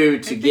about do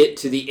it. to get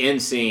to the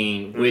end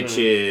scene, which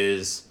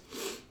is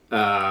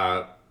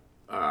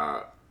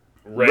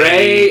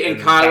Rey and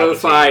Kylo Palpatine.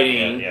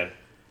 fighting.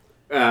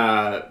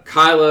 Yeah.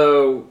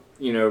 Kylo,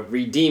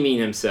 redeeming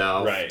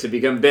himself Right. to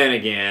become Ben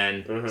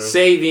again,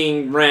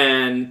 saving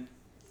Ren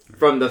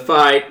from the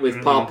fight with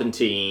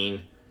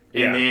Palpatine,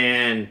 and Yeah.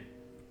 then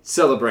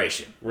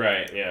celebration.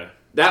 Right. Yeah.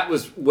 That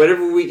was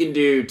whatever we can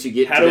do to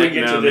get How to do we that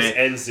get to moment. this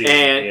end scene?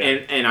 And,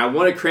 Yeah. and I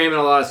want to cram in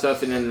a lot of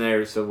stuff in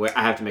there, so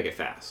I have to make it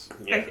fast.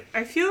 Yeah.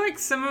 I feel like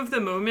some of the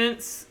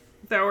moments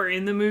that were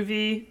in the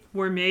movie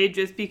were made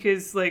just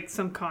because like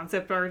some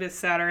concept artist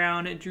sat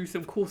around and drew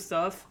some cool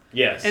stuff.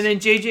 Yes. And then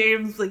J.J.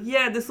 Abrams was like,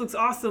 yeah, this looks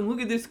awesome.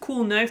 Look at this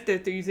cool knife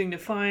that they're using to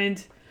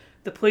find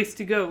the place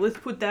to go. Let's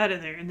put that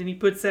in there. And then he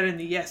puts that in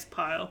the yes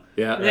pile.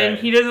 Yeah. And then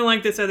Right. he doesn't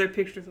like this other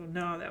picture. So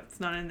no, that's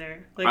not in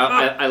there. Like,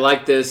 I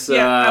like this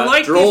Yeah, I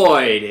like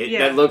droid yeah.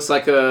 that looks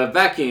like a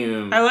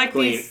vacuum I like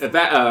clean, these or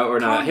not,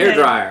 cone hair head.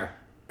 dryer.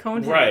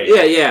 Conehead. Right.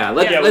 Yeah. Yeah,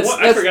 Let's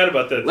I forgot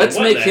about that. let's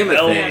What make the him a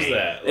hell thing. was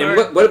that? And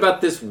Or- what about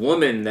this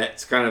woman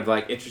that's kind of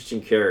like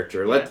interesting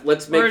character?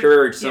 Let's make Or-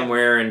 her yeah.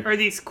 somewhere and Or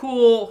these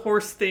cool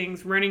horse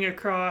things running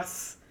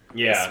across a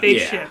Yeah.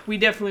 spaceship. Yeah. We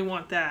definitely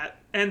want that.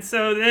 And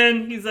so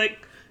then he's like,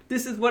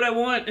 this is what I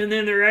want. And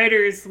then the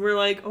writers were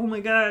like, oh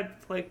my God,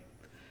 like,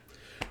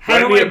 how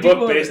Write do me I a do book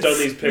all based this?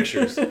 on these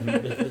pictures.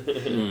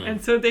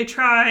 And so they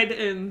tried,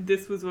 and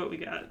this was what we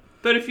got.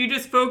 But if you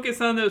just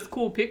focus on those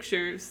cool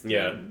pictures,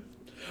 Yeah. then-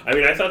 I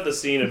mean, I thought the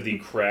scene of the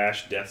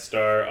crashed Death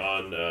Star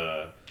on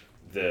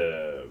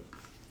the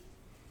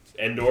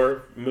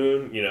Endor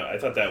moon, I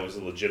thought that was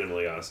a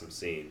legitimately awesome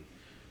scene.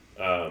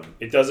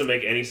 It doesn't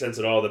make any sense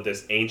at all that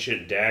this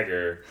ancient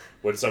dagger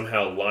would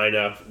somehow line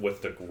up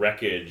with the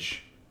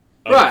wreckage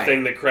of Right. the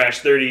thing that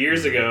crashed 30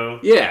 years ago.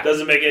 Yeah.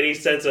 Doesn't make any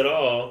sense at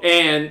all.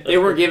 and they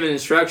were given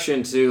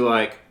instruction to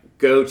like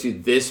go to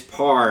this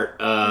part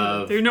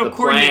of There are no the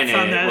coordinates planet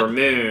on that. or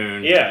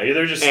moon. Yeah,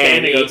 they're just And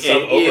standing on some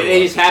overlook.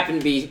 they just happen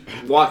to be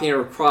walking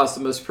across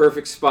the most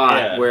perfect spot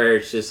Yeah. where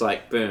it's just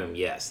like, boom,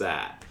 yes,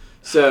 that.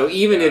 So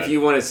even if God. you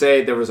want to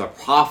say there was a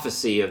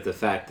prophecy of the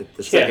fact that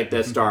the second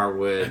Death Star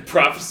would...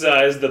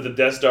 Prophesized that the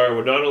Death Star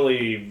would not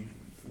only,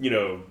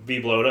 be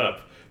blown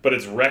up, but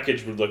its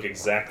wreckage would look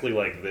exactly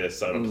like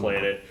this on a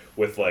planet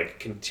with like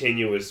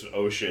continuous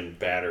ocean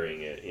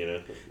battering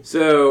it.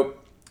 So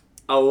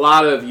a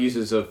lot of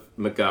uses of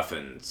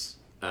MacGuffins,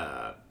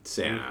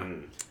 Santa.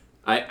 Mhm.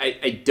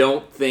 I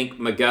don't think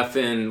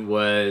MacGuffin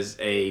was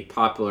a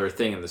popular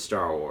thing in the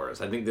Star Wars.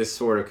 I think this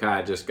sort of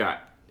kind of just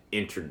got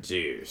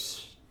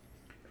introduced.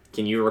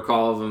 Can you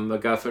recall of a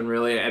MacGuffin,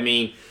 really? I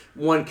mean,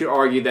 one could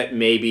argue that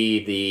maybe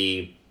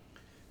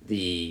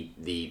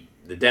the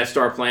Death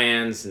Star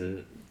plans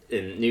and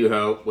New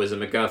Hope was a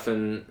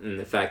MacGuffin, and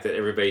the fact that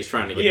everybody's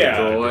trying to get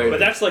Yeah, the droid. but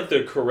that's like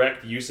the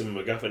correct use of a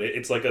MacGuffin.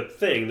 It's like a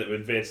thing that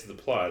advances the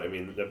plot. I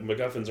mean, the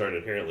MacGuffins aren't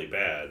inherently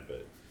bad,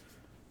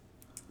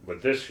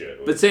 but this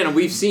shit. But Santa,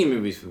 we've seen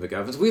movies with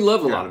MacGuffins. We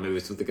love a lot of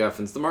movies with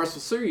MacGuffins. The Marvel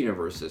Cinematic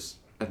Universes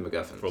have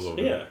MacGuffins. For a little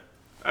bit. yeah,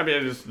 I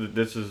mean,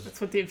 this is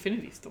that's what the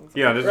Infinity Stones are.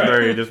 yeah. This Right. is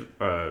very just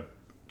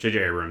J.J.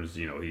 Abrams.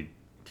 He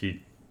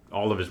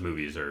all of his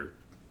movies are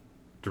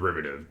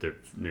derivative. They're,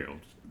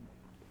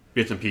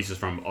 bits and pieces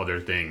from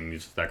other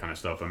things, that kind of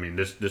stuff. I mean,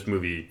 this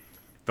movie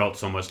felt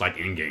so much like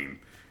Endgame.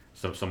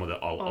 Some of a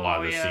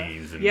lot of the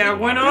scenes. And Yeah, a lot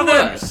when of all the-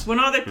 the when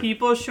all the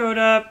people showed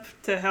up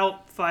to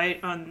help fight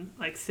on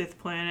like Sith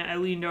planet, I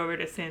leaned over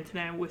to Santa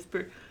and I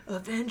whispered,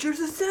 "Avengers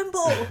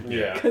Assemble!"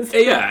 yeah. 'Cause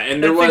Yeah,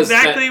 and there that's was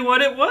exactly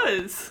what it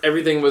was.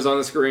 everything was on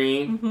the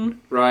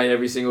screen, right?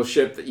 Every single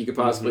ship that you could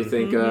possibly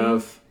think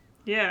of.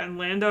 Yeah, and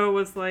Lando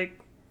was like,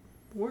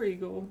 War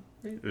Eagle.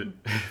 Right?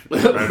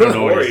 I don't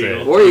know what War he Eagle.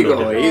 said. War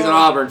Eagle, he's an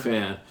Auburn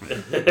fan.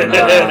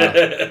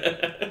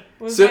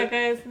 What's So- that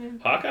guy's name?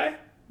 Hawkeye,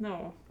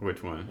 No,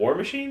 Which one? War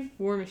Machine.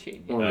 War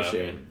Machine. War Yeah,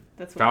 Machine.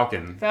 that's what.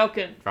 Falcon.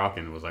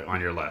 Falcon. Was like on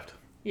your left.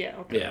 Yeah.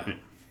 Okay. Yeah.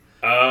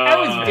 I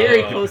was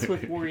very close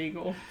with War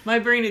Eagle. My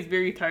brain is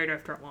very tired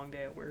after a long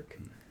day at work.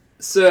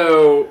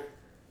 So,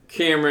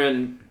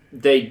 Cameron,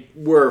 they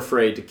were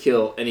afraid to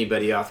kill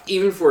anybody off,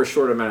 even for a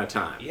short amount of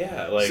time.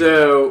 Yeah, like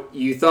So,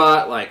 you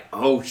thought, like,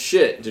 oh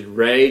shit, did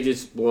Rey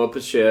just blow up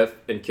a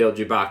ship and kill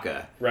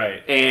Chewbacca?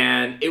 right.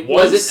 And it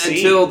One wasn't scene.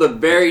 until the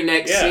very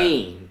next Yeah.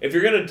 scene. If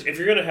you're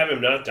gonna have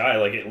him not die,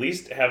 like at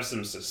least have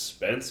some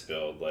suspense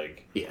build.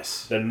 Like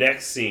Yes. the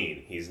next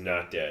scene, he's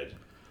not dead.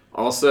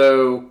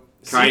 Also,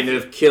 kind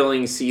of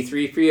killing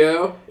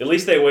C-3PO At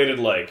least they waited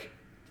like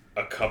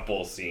a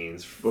couple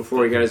scenes.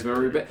 before he got his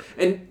memory back.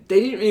 And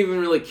they didn't even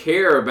really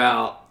care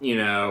about,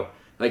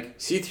 like,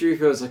 C-3PO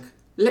was like,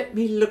 let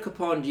me look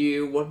upon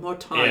you one more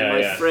time, Yeah, my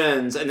yeah.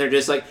 friends. And they're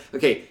just like,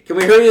 okay, can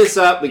we hurry this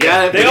up? We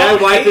gotta, They we gotta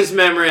all wipe hate- his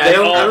memory. They I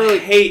don't really...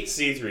 hate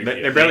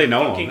C-3PO. They barely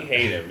know fucking him.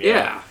 hate him.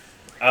 Yeah.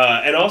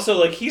 And also,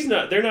 like,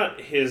 they're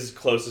not his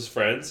closest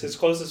friends. His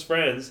closest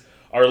friends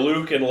are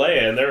Luke and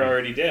Leia, and they're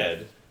already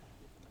dead.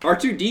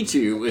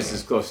 R2-D2 was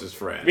his closest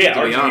friend. Yeah,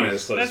 to be R2-D2 is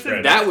honest. close That's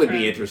friend. That would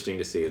friend. be interesting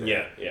to see. There.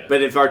 Yeah, yeah.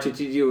 But if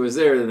R2-D2 was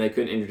there, then they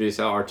couldn't introduce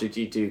how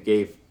R2-D2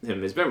 gave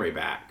him his memory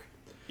back.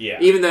 Yeah.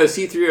 Even though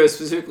C-3PO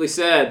specifically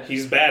said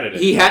He's bad at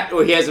it. he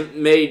hasn't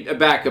made a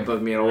backup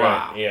of me in a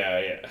while. Right.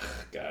 Yeah. Ugh,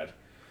 God.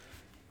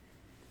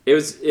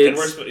 It's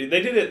They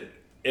did it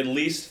at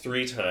least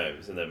 3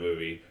 times in that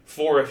movie.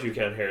 4 if you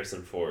count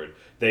Harrison Ford.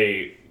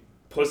 They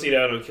pussied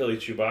out on killing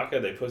Chewbacca.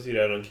 They pussied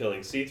out on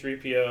killing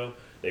C-3PO.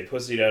 They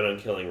pussied out on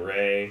killing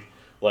Rey.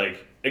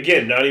 Like,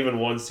 again, not even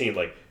one scene.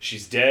 Like,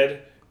 she's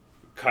dead.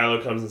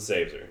 Kylo comes and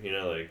saves her. You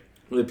know, like...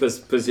 they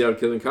pussy out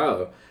killing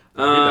Kylo.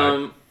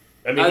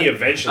 I mean, he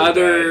eventually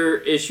Other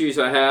issues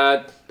I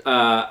had,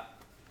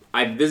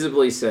 I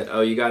visibly said,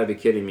 "Oh, you got to be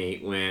kidding me!"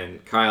 when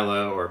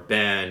Kylo or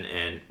Ben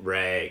and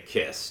Rey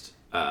kissed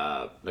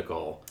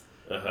Nicole.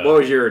 Uh-huh. What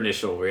was your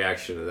initial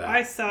reaction to that?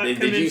 I saw it Did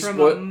coming you from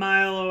spoil- a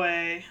mile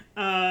away.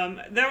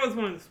 That was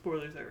one of the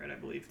spoilers I read, I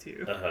believe,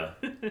 too. Uh-huh.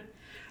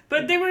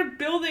 But they were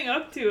building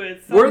up to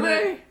it. Were somewhat.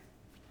 they?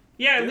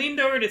 Yeah, I leaned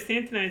over to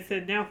Santa and I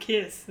said, "Now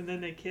kiss," and then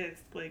they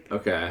kissed. Like,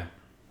 Okay.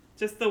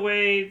 just the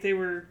way they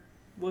were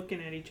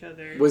looking at each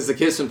other. Was the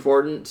kiss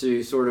important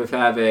to sort of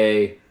have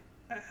a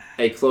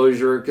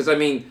closure? Because I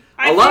mean,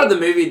 I a lot of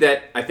think- the movie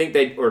that I think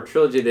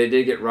trilogy they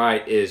did get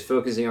right is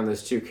focusing on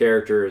those two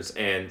characters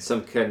and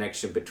some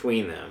connection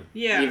between them.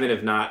 Yeah. Even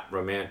if not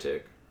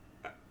romantic.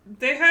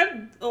 They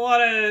had a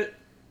lot of,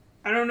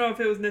 I don't know if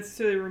it was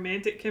necessarily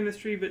romantic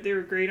chemistry, but they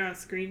were great on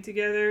screen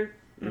together.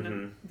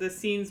 And the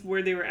scenes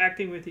where they were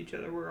acting with each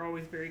other were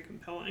always very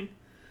compelling.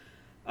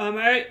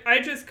 I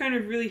just kind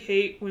of really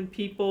hate when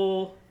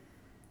people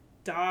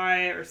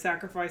die or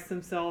sacrifice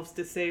themselves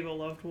to save a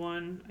loved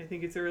one. I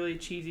think it's a really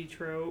cheesy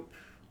trope.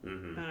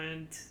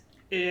 And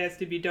it has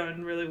to be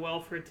done really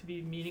well for it to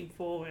be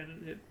meaningful,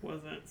 and it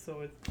wasn't.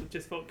 So it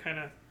just felt kind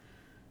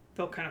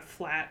of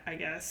flat, I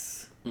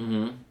guess.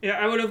 Mm-hmm. Yeah,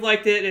 I would have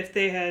liked it if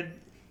they had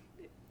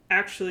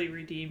actually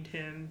redeemed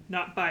him,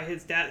 not by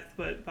his death,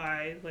 but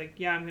by, like,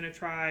 yeah, I'm going to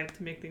try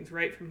to make things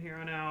right from here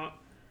on out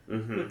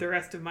with the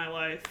rest of my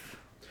life.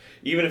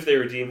 Even if they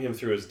redeem him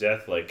through his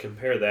death, like,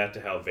 compare that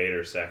to how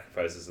Vader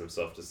sacrifices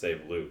himself to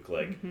save Luke.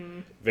 Like,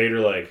 Vader,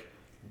 like,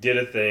 did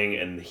a thing,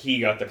 and he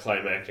got the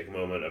climactic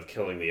moment of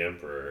killing the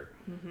Emperor.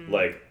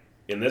 Like,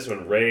 in this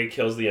one, Rey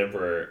kills the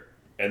Emperor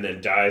and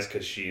then dies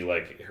because she,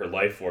 like, her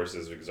life force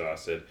is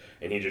exhausted,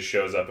 and he just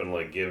shows up and,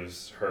 like,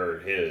 gives her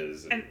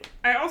his. And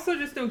I also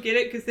just don't get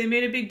it, because they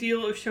made a big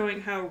deal of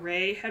showing how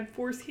Rey had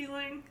force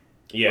healing,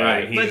 Yeah,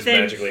 Right. he but just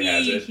then magically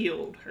has he it.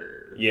 healed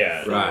her.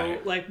 Yeah. So,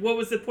 Right. like, what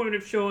was the point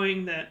of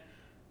showing that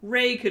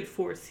Rey could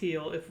force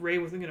heal if Rey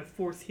wasn't going to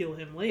force heal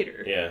him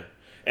later? Yeah.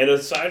 And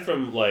aside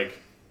from, like,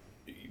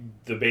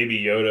 the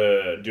Baby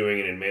Yoda doing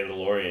it in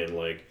Mandalorian,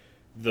 like,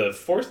 the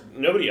force,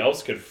 nobody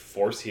else could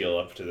force heal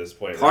up to this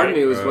point. Part of right?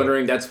 me was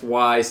wondering that's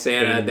why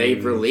Santa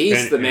they've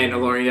released the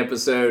Mandalorian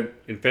episode.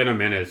 In Phantom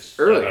Menace,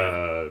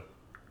 Earlier.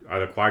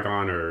 either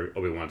Qui-Gon or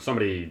Obi-Wan,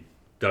 somebody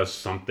does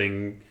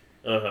something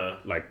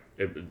like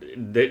they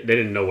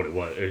didn't know what it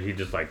was. He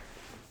just like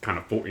kind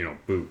of boop,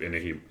 and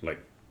then he like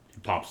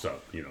pops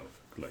up.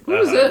 Like What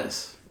was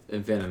this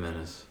in Phantom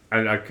Menace?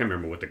 I can't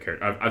remember what the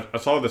character. I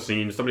saw the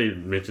scene. Somebody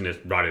mentioned this,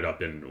 brought it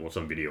up in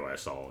some video I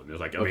saw, and it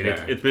was like, I mean,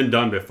 Okay. it's been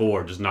done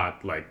before, just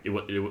not like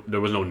there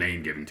was no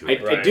name given to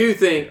it. I do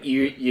think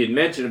you'd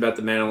mentioned about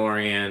the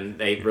Mandalorian.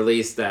 They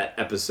released that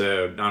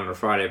episode not on a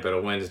Friday but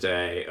a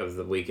Wednesday of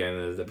the weekend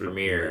of the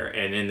premiere,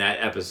 and in that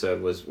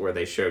episode was where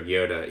they showed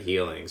Yoda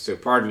healing. So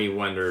part of me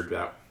wondered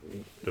about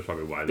That's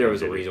probably why there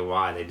was a did it. reason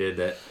why they did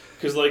that.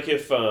 Because, like,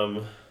 if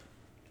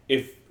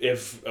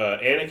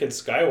Anakin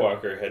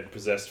Skywalker had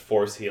possessed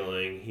Force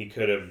healing, he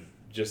could have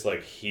just,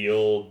 like,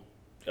 healed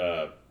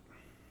what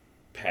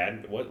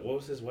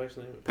was his wife's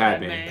name?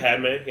 Padme.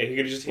 Padme? Yeah, he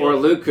could have just healed. Or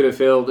Luke could have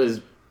healed his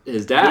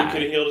dad. Luke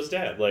could have healed his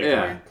dad. Like,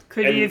 Yeah.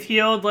 Could And- he have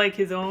healed, like,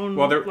 his own,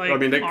 Well, like, I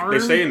mean, they arm?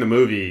 say in the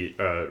movie,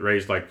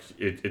 Rey's like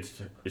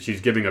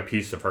she's giving a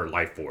piece of her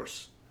life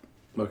force.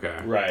 Okay.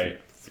 Right.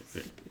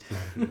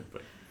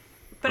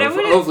 But I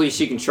would have, Hopefully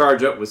she can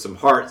charge up with some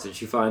hearts that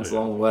she finds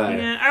along the way.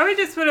 yeah, I would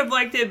just would have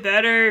liked it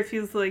better if he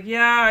was like,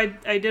 yeah,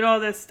 I did all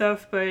this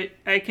stuff, but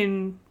I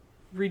can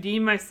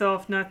redeem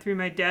myself not through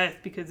my death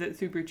because it's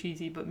super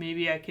cheesy, but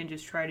maybe I can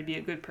just try to be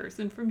a good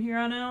person from here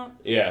on out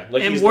Yeah.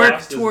 Like, and he's work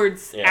lost his-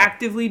 towards yeah.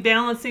 actively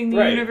balancing the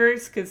Right.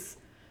 universe, because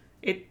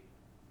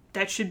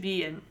that should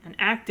be an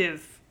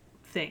active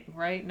thing,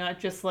 right? Not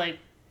just like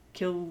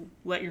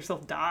let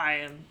yourself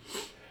die and.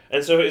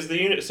 And so is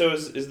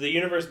the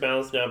universe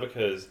balanced now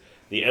because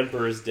the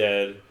Emperor's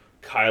dead,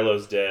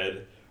 Kylo's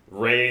dead,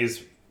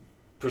 Rey's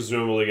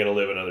presumably going to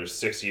live another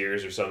 6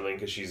 years or something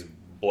because she's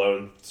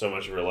blown so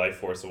much of her life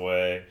force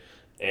away,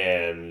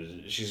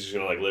 and she's just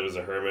going to, like, live as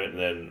a hermit, and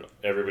then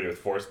everybody with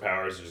force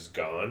powers is just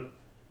gone.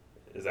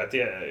 Is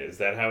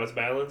that how it's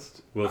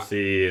balanced? We'll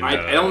see.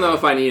 I don't know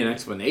if I need an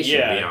explanation,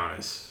 to be Yeah.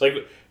 honest. Like,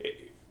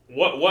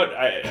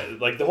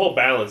 like, the whole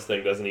balance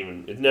thing doesn't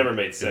even, it never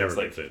made sense. never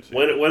Like, made sense,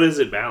 when is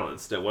it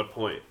balanced? At what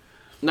point?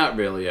 Not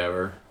really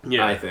ever.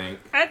 Yeah. I think.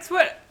 That's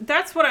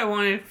what I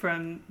wanted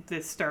from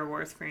this Star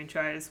Wars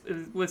franchise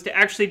was to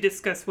actually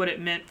discuss what it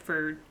meant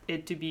for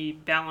it to be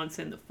balance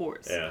in the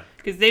Force. Yeah.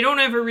 Because they don't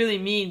ever really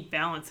mean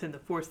balance in the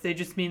Force. They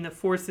just mean the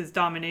Force's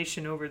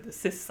domination over the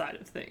Sith side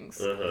of things.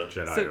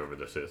 Jedi So- over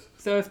the Sith.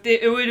 So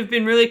it would have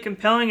been really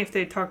compelling if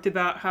they talked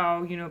about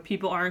how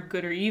people aren't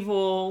good or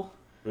evil,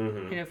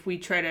 and if we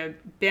try to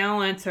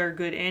balance our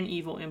good and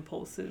evil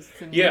impulses.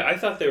 And Yeah, I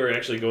thought they were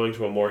actually going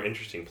to a more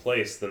interesting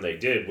place than they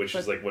did, which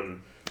is like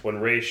when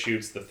Rey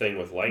shoots the thing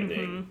with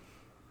lightning.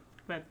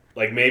 But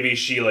Like maybe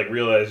she like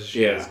realizes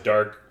she Yeah. has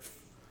dark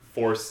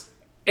force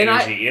And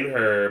energy in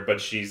her,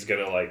 but she's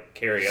gonna like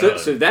carry So, on.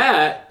 so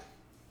that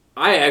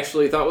I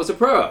actually thought was a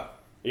pro.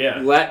 yeah,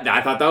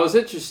 I thought that was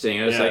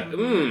interesting. I was Yeah.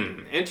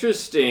 like,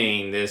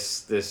 interesting.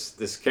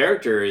 This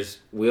character is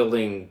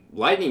wielding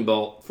lightning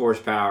bolt force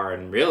power,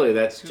 and really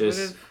that's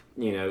just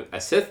a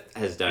Sith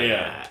has done yeah,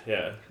 that.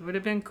 yeah, it would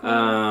have been cool.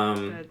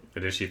 Um,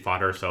 And then she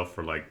fought herself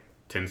for like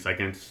 10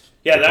 seconds.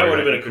 yeah. That before would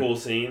have I- been a cool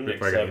scene.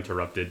 Before I got Except,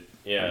 interrupted.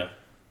 yeah,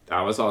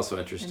 That was also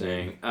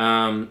interesting.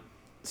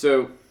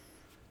 So,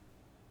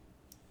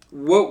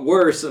 what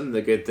were some of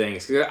the good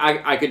things? 'Cause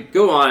I could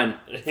go on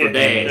for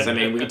days. I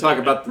mean, we can talk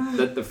about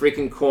the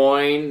freaking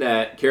coin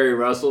that Kerry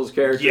Russell's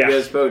character Yeah.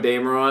 gives Poe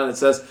Dameron that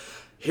says,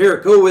 "Here,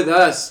 go with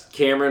us,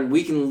 Cameron.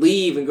 We can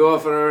leave and go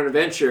off on our own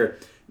adventure."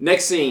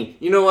 Next scene,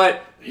 you know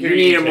what? You Here,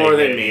 need you it more take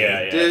than it. me.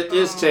 Yeah, yeah.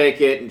 Just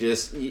take it and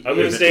just. I'm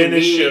gonna stay in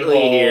this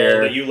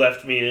shithole that you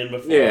left me in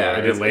before. Yeah,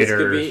 And then it's later-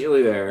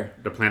 conveniently there.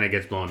 The planet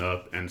gets blown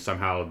up, and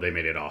somehow they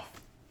made it off.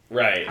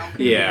 Right.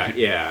 Yeah,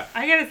 yeah.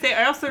 I gotta say,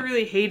 I also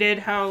really hated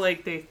how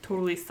they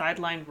totally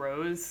sidelined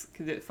Rose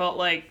because it felt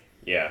like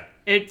Yeah.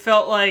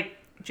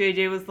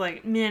 JJ was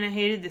like, man, I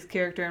hated this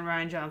character in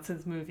Ryan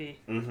Johnson's movie.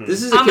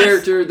 This is a I'm a-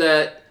 character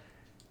that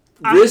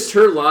risked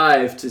her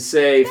life to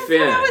save That's Finn.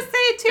 what I would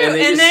say too. And,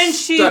 they just then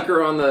she, stuck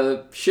her on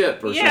the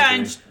ship or yeah,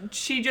 something. and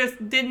she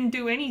just didn't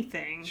do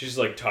anything. She's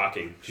like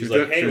talking. She's She's like,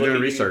 doing, hey, she was look doing at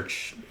you."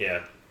 research.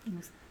 Yeah.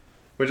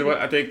 Which is what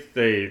I think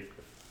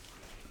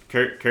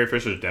Carrie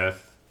Fisher's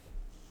death,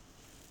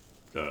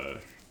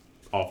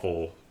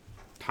 awful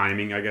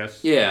timing, I guess.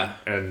 Yeah.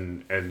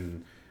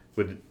 And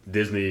with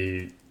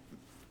Disney,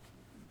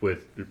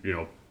 with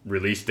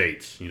release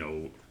dates,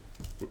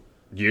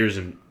 years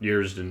and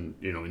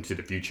into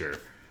the future,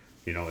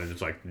 and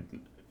it's like,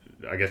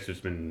 I guess it's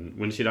been,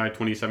 when did she die?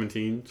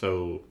 2017.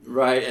 So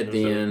Right at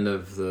the end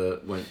of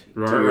 2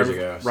 years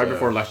ago. right so-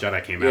 before Last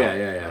Jedi came Yeah, out.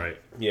 yeah, yeah. Right.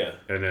 Yeah.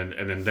 And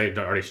then they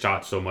already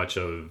shot so much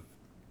of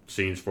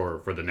scenes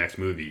for the next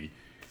movie,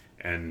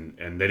 and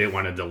they didn't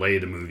want to delay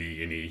the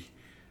movie any.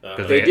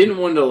 Because They didn't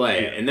want to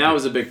delay it, and that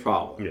was a big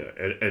problem. Yeah,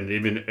 and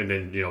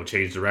then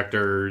change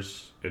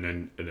directors,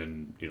 and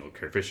then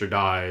Carrie Fisher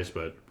dies,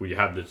 but we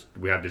have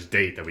this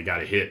date that we got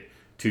to hit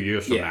 2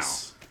 years from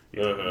Yes.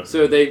 Uh-huh.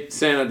 So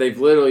they've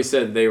literally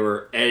said they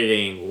were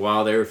editing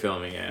while they were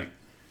filming it,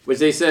 which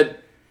they said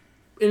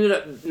ended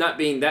up not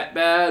being that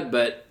bad,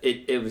 but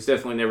it was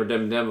definitely never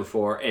done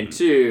before. And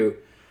two,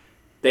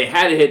 they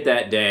had to hit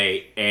that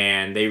date,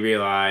 and they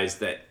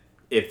realized that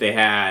if they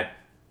had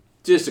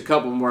just a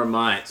couple more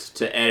months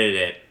to edit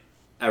it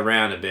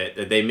around a bit,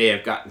 that they may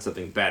have gotten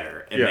something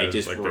better, and they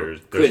just didn't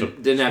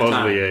have time.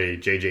 supposedly a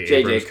J.J. J.J.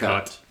 Abrams cut.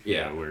 cut.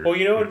 Yeah. Where, Well,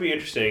 you know what would be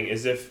interesting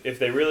is if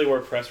they really were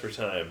pressed for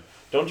time,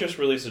 don't just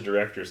release a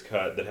director's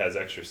cut that has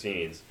extra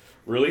scenes.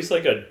 Release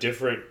like a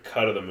different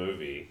cut of the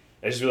movie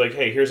and just be like,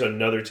 hey, here's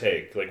another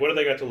take. Like, what do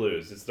they got to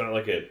lose? It's not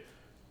like it.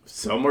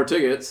 Sell more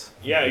tickets.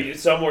 Yeah, you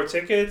sell more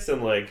tickets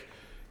and like,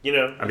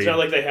 it's not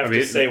like they have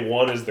to say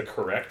one is the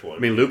correct one. I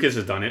mean, Lucas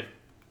has done it.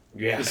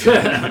 Yeah.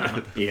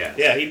 Yeah.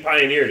 Yeah, he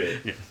pioneered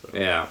it.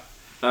 Yeah,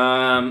 so.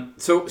 Yeah.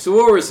 So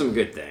what were some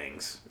good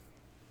things?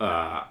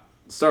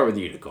 Start with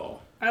you,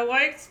 Nicole. I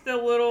liked the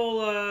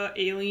little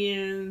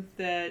alien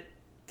that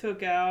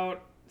took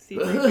out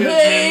Secret Good's memory.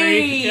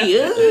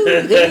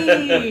 Hey!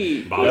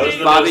 Hey! Bob- That was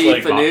the Bobby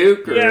most, like,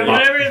 Fanuc? Or, Yeah,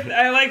 whatever.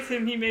 I liked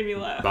him. He made me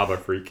laugh. Baba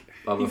Freak.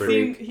 Baba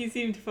He Freak.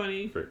 seemed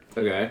funny.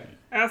 Okay.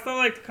 I also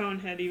liked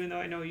Conehead, even though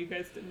I know you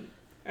guys didn't.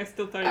 I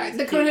still thought he was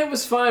The cute. Conehead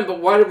was fine, but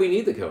why did we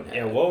need the Conehead?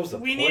 Yeah, what was the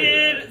We point of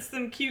needed that?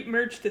 some cute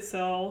merch to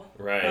sell.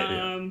 Right.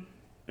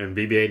 And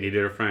BB-8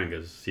 needed a friend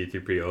because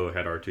C-3PO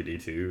had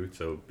R2-D2,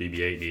 so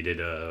BB-8 needed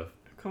a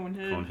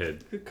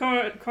Conehead.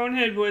 Conehead.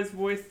 Conehead was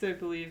voiced, I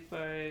believe,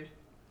 by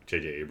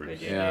J.J.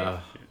 Abrams. Yeah.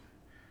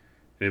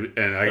 And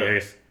I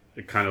guess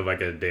kind of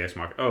like a Deus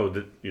Ex.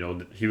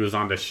 He was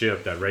on the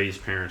ship that Rey's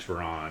parents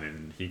were on,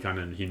 and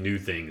he knew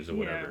things or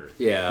whatever.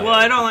 Yeah. Well,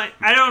 I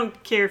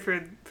don't care for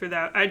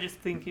that. I just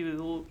think he was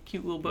a little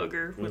cute little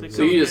bugger with a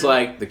So you just Conehead.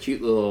 like the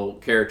cute little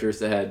characters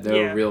that had no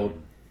Yeah. real...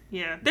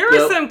 Yeah, there were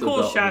some cool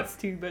development. shots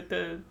too, but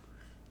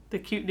the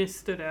cuteness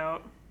stood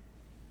out.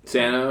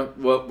 Santa,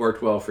 what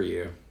worked well for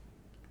you?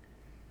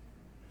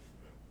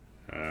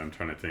 I'm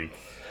trying to think.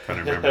 Trying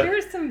to There remember.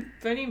 were some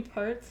funny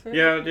parts. Right?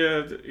 Yeah.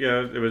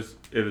 It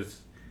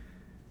was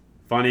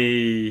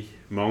funny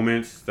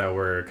moments that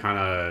were kind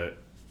of.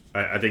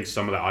 I think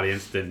some of the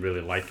audience didn't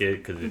really like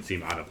it because it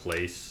seemed out of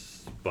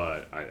place,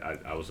 but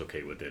I was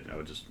okay with it. I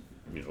was just,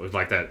 it was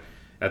like that.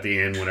 at the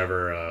end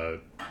whenever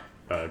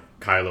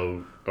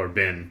Kylo or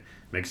Ben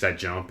makes that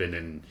jump and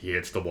then he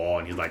hits the wall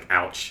and he's like,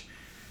 ouch.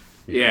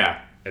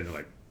 Yeah. And they're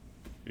like,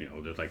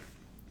 just like,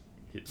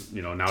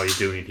 now he's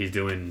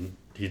doing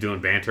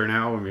banter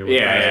now. I mean,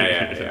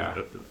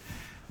 Yeah.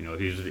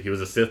 He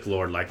was a Sith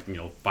Lord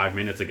 5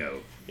 minutes ago.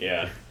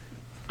 Yeah.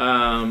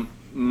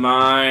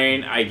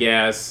 Mine, I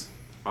guess,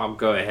 I'll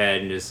go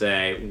ahead and just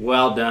say,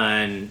 well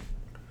done,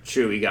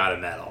 Chewie got a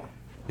medal.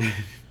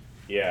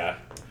 Yeah.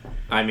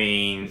 I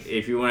mean,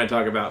 if you want to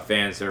talk about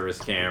fan service,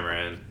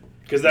 Cameron.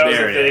 Because that was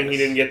there the it thing. is. He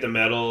didn't get the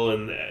medal at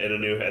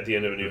the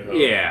end of A New Hope.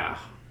 Yeah.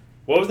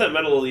 What was that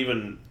medal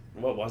even?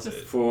 What was it?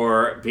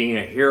 For being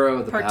a hero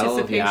of the Battle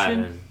of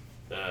Participation.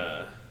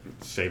 Yavin.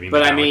 Saving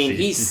But the I mean,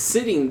 galaxy. he's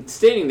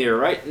standing there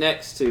right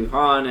next to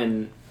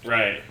Han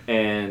Right.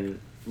 and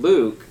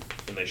Luke.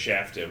 And they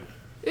shaft him.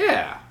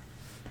 Yeah.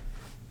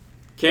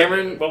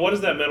 Cameron, But what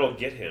does that medal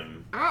get him?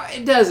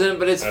 it doesn't,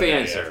 but it's Okay,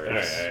 fan yeah.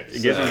 service. All right.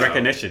 It gives him So-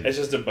 recognition. It's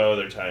just a bow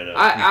they're tying up.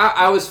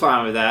 I was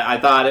fine with that. I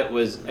thought it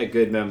was a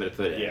good moment to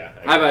put in. Yeah,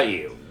 I How agree. about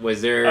you?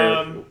 Was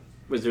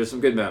there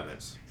some good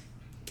moments?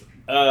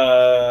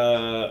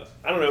 I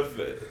don't know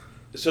if...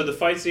 So the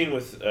fight scene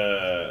with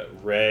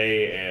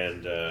Rey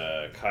and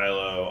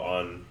Kylo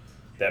on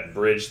that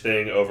bridge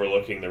thing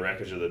overlooking the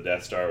wreckage of the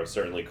Death Star was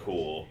certainly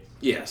cool.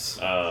 Yes.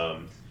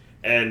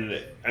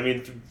 And, I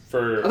mean,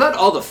 I thought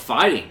all the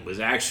fighting was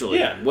actually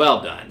Yeah.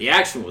 well done. The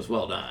action was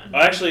well done.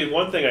 Actually,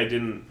 one thing I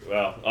didn't.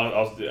 Well,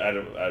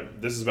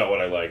 this is about what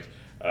I liked.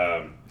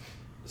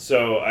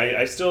 So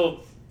I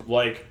still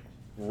like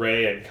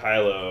Rey and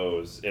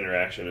Kylo's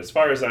interaction. As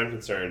far as I'm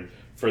concerned,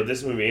 for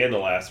this movie and the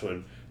last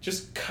one,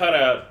 just cut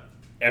out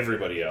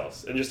everybody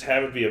else and just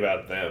have it be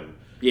about them.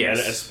 Yes.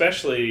 And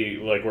especially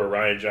like where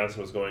Ryan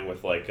Johnson was going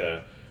with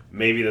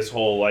maybe this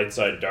whole light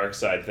side dark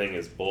side thing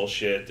is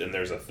bullshit and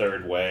there's a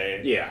third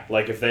way. Yeah.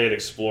 Like if they had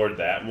explored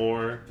that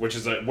more, which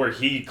is where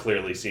he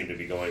clearly seemed to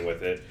be going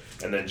with it,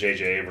 and then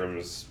J.J.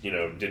 Abrams,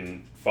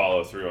 didn't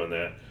follow through on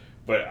that.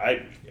 But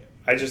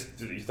I just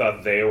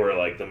thought they were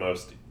like the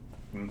most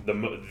and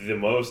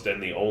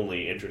the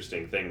only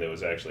interesting thing that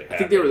was actually happening. I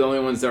think they were the only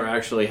ones that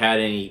actually had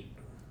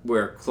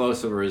anywhere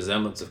close of a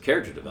resemblance of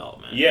character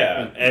development.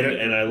 Yeah,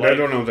 and I I like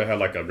don't know if they had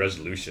like a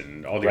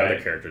resolution. All the Right.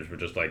 other characters were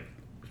just like,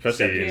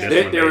 especially in Yeah.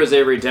 this one. There was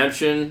a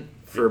redemption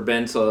for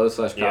Ben Solo /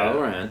 Kylo Yeah.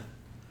 Ren,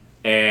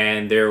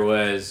 and there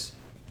was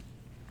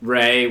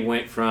Rey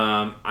went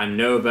from I'm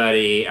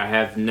nobody, I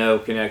have no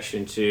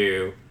connection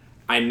to,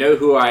 I know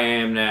who I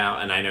am now,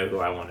 and I know who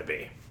I want to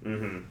be.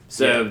 Mm-hmm.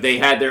 So they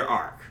had their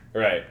arc.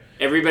 Right.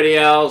 Everybody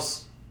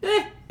else,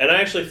 And I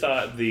actually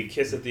thought the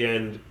kiss at the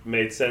end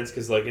made sense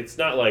because, it's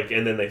not like,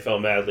 and then they fell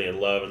madly in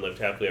love and lived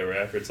happily ever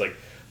after. It's like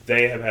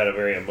they have had a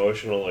very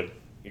emotional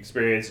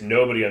experience.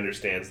 Nobody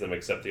understands them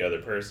except the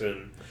other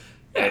person.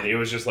 And it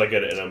was just like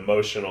an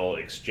emotional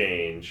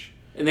exchange.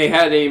 and they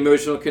had an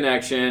emotional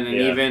connection, and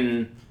Yeah.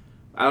 even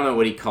I don't know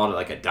what he called it,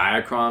 like a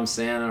diachrome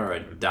Santa or a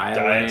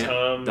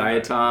Diatom.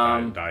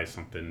 diatom. Die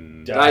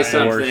something. Die Force-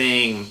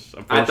 something. A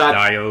force I thought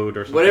diode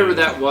or something. whatever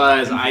that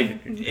was.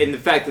 And the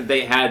fact that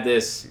they had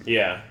this,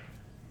 Yeah.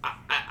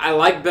 I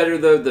like better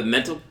though the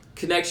mental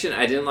connection.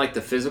 I didn't like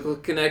the physical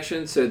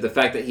connection. So the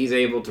fact that he's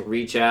able to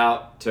reach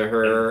out to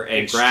her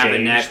and grab a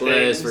exchange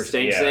necklace things. or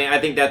exchange Yeah. thing, I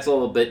think that's a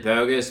little bit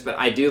bogus. But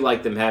I do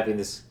like them having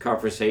this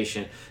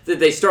conversation that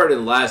they started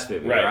in the last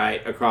movie, Right.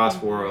 right?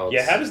 Across worlds.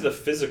 Yeah, how does the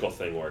physical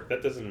thing work?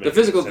 That doesn't make the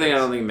physical any thing? I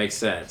sense. don't think makes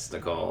sense,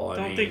 Nicole.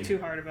 Don't think too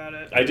hard about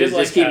it. I did Just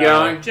like keep how-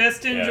 going.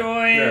 Just Yeah.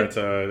 enjoy Yeah,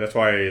 it. that's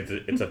why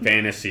it's a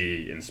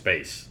fantasy in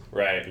space.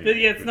 Right. But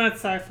yeah, it's not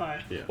sci-fi.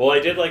 Well, I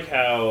did like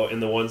how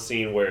in the one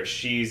scene where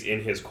she's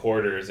in his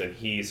quarters and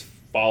he's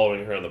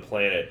following her on the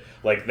planet,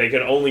 they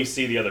can only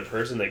see the other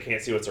person, they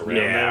can't see what's around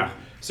Yeah. them.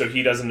 So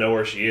he doesn't know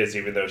where she is,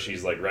 even though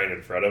she's right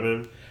in front of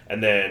him.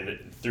 And then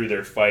through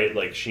their fight,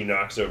 she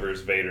knocks over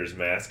Vader's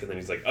mask, and then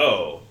he's like,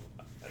 "Oh,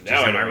 now She's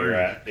I in know my where you're room.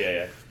 at."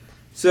 Yeah.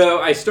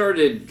 So I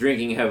started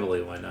drinking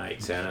heavily one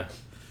night, Santa,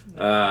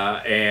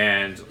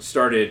 and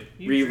started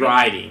You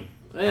rewriting.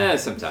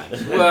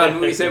 Sometimes. Well,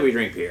 we say we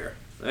drink beer.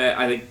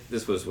 I think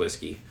this was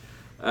whiskey.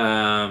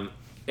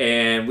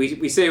 And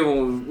we say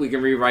when we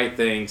can rewrite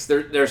things,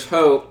 there's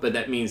hope, but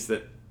that means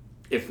that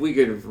if we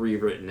could have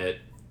rewritten it,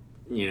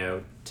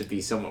 to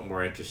be somewhat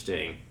more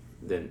interesting,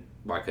 then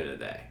why couldn't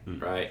they,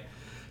 right?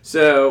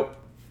 So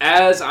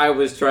as I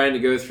was trying to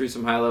go through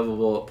some high-level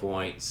bullet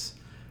points,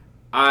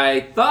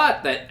 I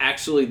thought that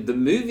actually the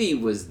movie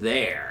was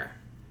there.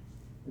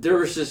 There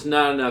was just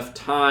not enough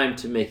time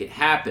to make it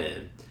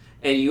happen.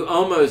 And you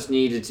almost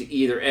needed to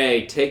either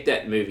A, take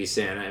that movie,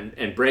 Santa,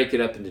 and break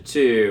it up into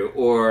two,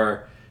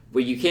 or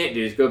what you can't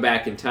do is go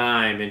back in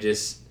time and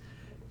just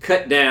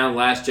cut down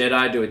Last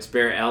Jedi to its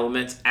bare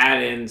elements,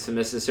 add in some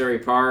necessary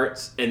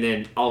parts, and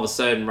then all of a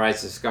sudden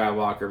Rise of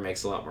Skywalker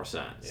makes a lot more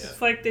sense. Yeah.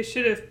 It's like they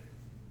should have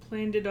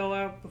planned it all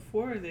out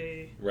before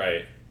they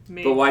Right.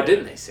 made But why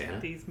didn't they,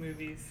 Santa? these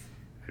movies.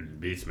 It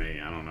beats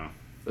me. I don't know.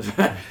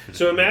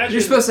 So imagine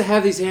You're supposed to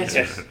have these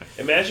answers.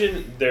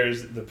 Imagine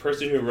there's the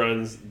person who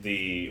runs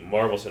the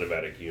Marvel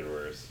Cinematic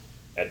Universe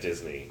at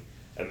Disney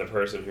and the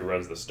person who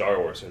runs the Star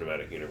Wars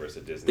cinematic universe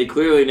at Disney. They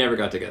clearly never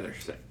got together.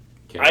 So.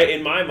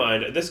 In my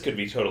mind, this could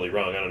be totally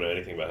wrong. I don't know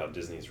anything about how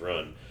Disney's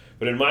run,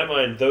 but in my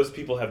mind, those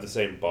people have the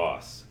same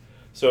boss.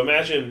 So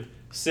imagine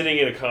sitting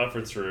in a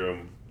conference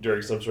room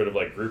during some sort of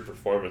like group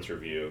performance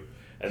review,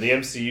 and the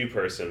MCU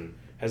person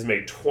has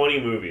made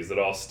 20 movies that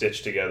all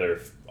stitch together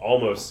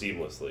almost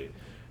seamlessly,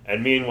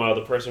 and meanwhile,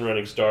 the person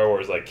running Star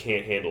Wars like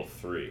can't handle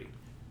 3.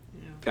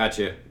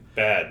 Gotcha.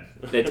 Bad.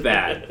 It's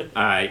bad.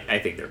 I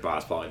think their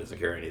boss probably doesn't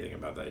care anything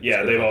about that.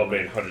 Yeah, they've all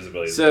made hundreds of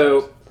billions.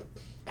 So,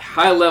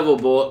 high-level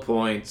bullet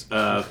points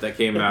that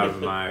came out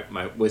of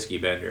my whiskey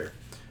bender.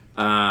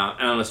 And I'm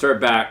going to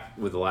start back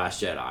with The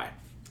Last Jedi.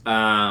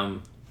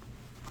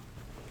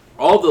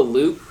 All the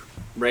Luke,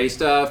 Rey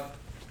stuff,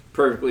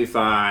 perfectly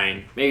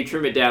fine. Maybe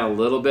trim it down a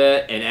little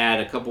bit and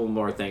add a couple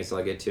more things that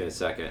I'll get to in a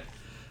second.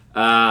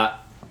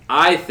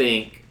 I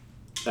think,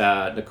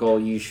 Nicole,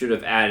 you should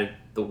have added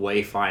the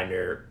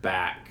Wayfinder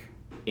back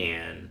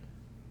in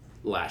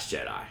Last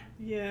Jedi.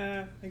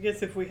 Yeah, I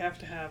guess if we have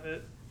to have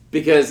it.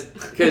 Because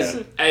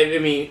I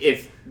mean,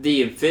 if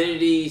the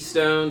Infinity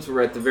Stones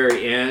were at the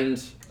very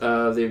end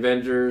of the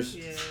Avengers,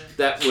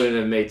 that wouldn't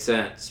have made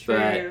sense. True.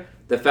 But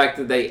the fact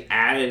that they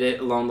added it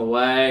along the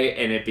way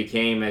and it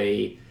became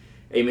a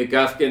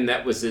MacGuffin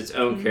that was its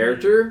own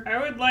character. I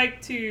would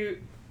like to,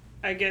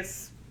 I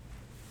guess,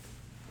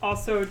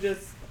 also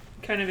just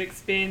kind of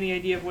expand the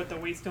idea of what the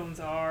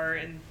Waystones are,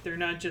 and they're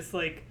not just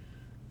like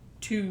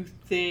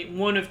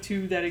one of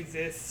two that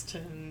exist.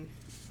 And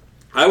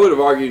I would have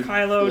argued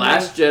Kylo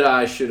Last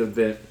Jedi should have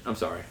been. I'm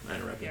sorry, I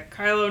interrupted. Yeah,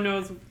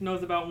 Kylo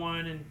knows about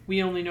one, and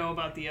we only know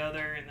about the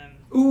other, and then.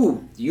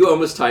 Ooh, you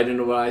almost tied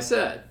into what I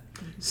said.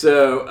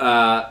 So,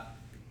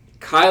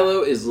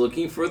 Kylo is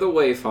looking for the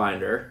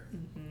Wayfinder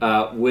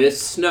with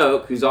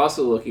Snoke, who's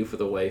also looking for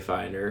the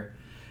Wayfinder,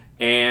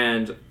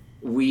 and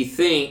we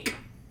think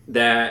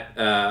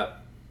that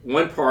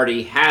one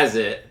party has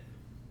it,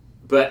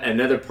 but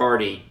another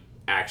party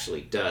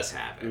actually does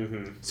have it.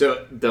 Mm-hmm.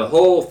 So the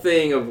whole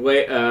thing of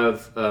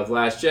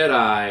Last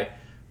Jedi,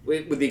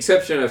 with the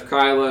exception of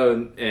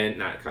Kylo and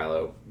not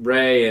Kylo,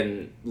 Rey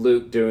and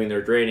Luke doing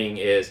their training,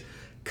 is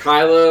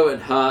Kylo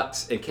and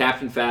Hux and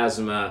Captain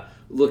Phasma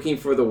looking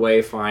for the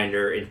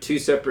Wayfinder in two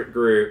separate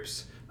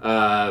groups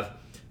of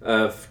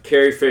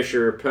Carrie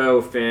Fisher,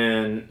 Poe,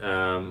 Finn,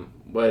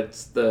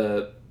 what's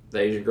the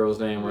Asian girl's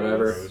name,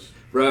 whatever,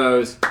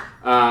 Rose,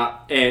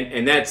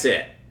 and that's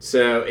it.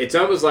 So it's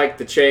almost like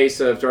the chase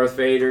of Darth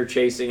Vader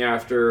chasing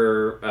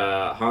after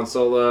Han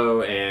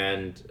Solo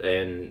and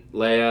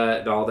Leia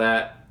and all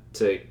that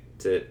to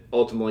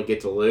ultimately get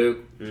to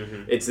Luke.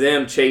 Mm-hmm. It's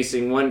them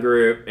chasing one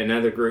group,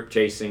 another group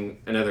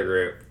chasing another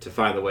group to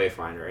find the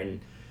Wayfinder. And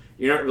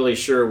you're not really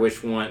sure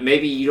which one.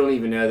 Maybe you don't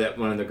even know that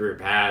one of the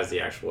group has the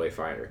actual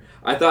Wayfinder.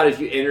 I thought if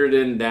you entered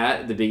in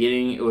that at the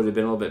beginning, it would have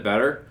been a little bit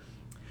better.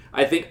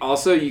 I think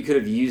also you could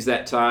have used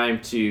that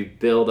time to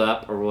build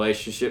up a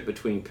relationship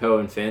between Poe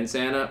and Finn,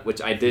 Santa,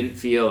 which I didn't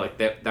feel like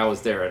that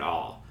was there at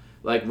all.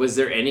 Like, was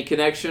there any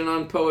connection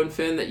on Poe and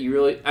Finn that you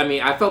really... I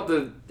mean, I felt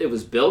that it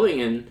was building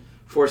in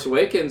Force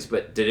Awakens,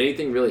 but did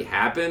anything really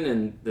happen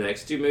in the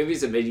next two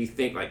movies that made you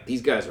think, like,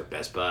 these guys are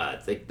best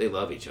buds? They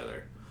love each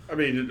other. I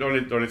mean, the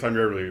only time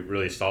you ever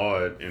really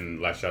saw it in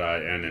Last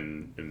Jedi and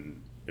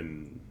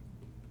in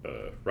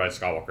Rise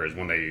of Skywalker is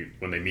when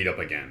they meet up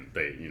again.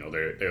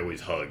 They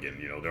always hug and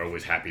they're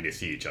always happy to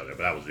see each other. But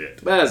that was it.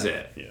 That's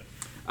it. Yeah.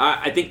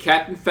 I think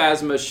Captain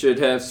Phasma should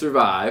have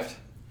survived.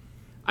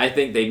 I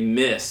think they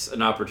miss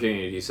an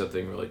opportunity to do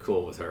something really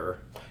cool with her.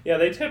 Yeah,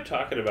 they kept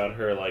talking about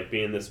her like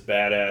being this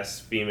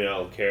badass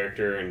female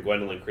character, and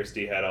Gwendolyn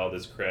Christie had all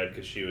this cred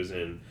because she was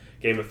in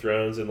Game of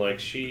Thrones, and like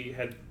she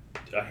had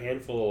a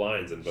handful of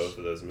lines in both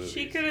of those movies.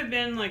 She could have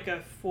been like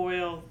a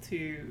foil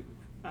to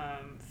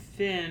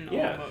Finn,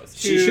 almost.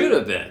 She should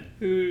have been.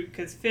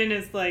 Because Finn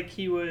is like,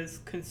 he was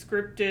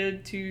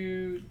conscripted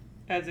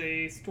as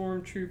a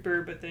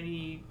stormtrooper, but then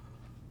he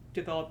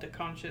developed a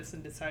conscience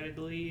and decided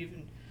to leave,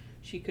 and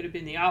she could have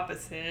been the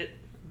opposite.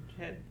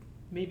 Had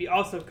maybe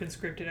also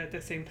conscripted at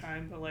the same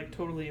time, but like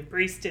totally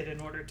embraced it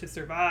in order to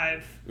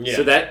survive. Yeah.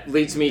 So that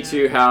leads me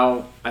to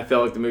how I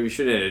felt like the movie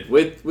should have ended.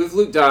 With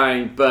Luke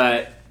dying,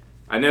 but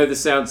I know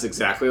this sounds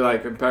exactly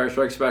like Empire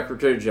Strikes Back for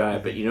Return of the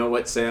Jedi, but you know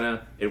what,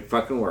 Santa? It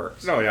fucking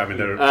works. No, yeah, I mean,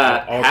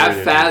 have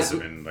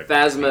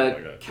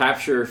Phasma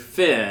capture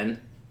Finn,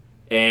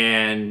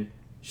 and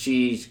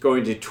she's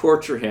going to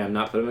torture him,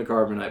 not put him in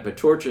carbonite, but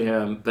torture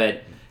him.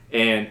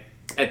 And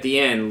at the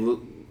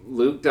end,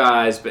 Luke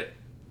dies, but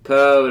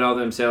Poe and all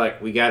them say,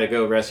 like, we got to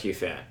go rescue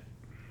Finn.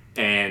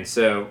 And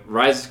so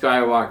Rise of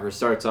Skywalker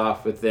starts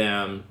off with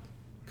them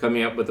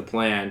coming up with a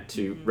plan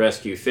to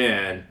rescue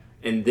Finn,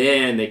 and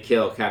then they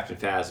kill Captain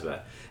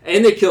Phasma.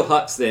 And they kill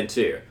Hux then,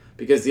 too.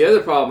 Because the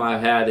other problem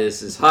I've had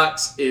is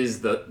Hux is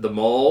the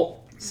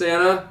mole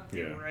Santa.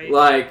 Yeah. Right.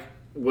 Like,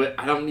 what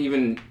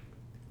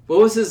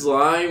was his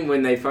line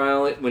when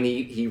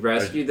he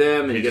rescued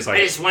them and he goes, I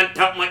just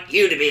don't want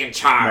you to be in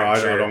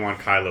charge. No, I don't want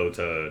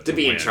Kylo to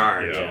be win, in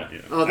charge. Yeah.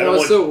 Oh, that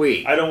was so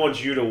weak. I don't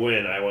want you to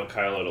win. I want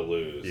Kylo to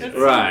lose. That's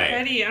right. so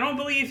petty. I don't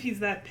believe he's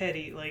that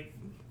petty. Like,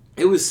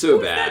 It was so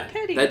Who's bad. that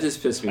petty? That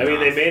just pissed me I off. mean,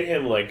 they made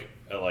him like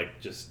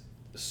just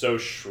so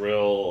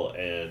shrill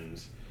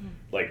and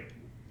like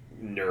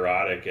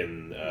neurotic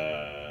in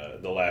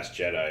The Last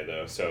Jedi,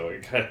 though. So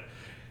it kind of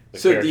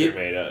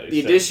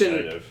the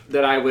addition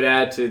that I would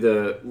add to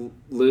the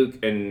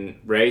Luke and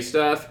Rey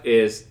stuff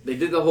is they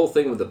did the whole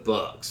thing with the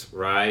books,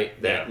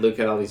 right? That Yeah. Luke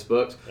had all these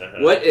books. Uh-huh.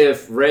 What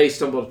if Rey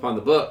stumbled upon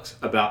the books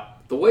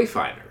about the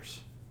Wayfinders?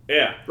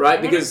 Yeah. Right?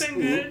 Would've Because been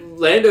good.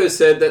 Lando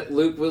said that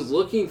Luke was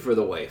looking for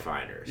the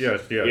Wayfinders.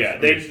 Yes, yes. Yeah, I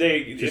mean,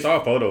 they she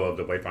saw a photo of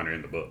the Wayfinder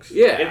in the books.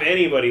 Yeah. If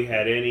anybody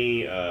had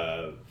any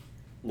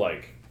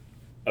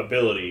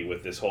ability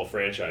with this whole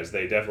franchise,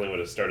 they definitely would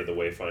have started the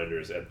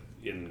Wayfinders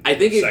I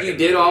think the if second you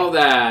did movie. all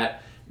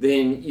that,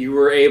 then you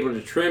were able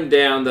to trim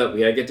down we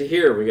gotta get to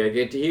here, we gotta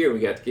get to here, we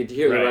got to get to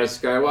here, Right. the Rise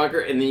of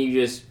Skywalker, and then you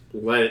just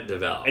let it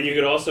develop. And you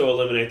could also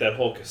eliminate that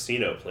whole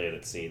casino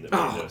planet scene that made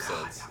no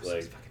sense. that was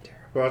Like, fucking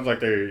terrible. Well, it's like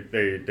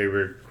they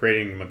were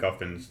creating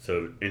MacGuffins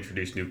to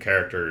introduce new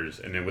characters,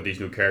 and then with these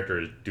new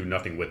characters, do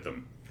nothing with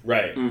them.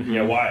 right. Mhm.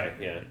 Yeah, why?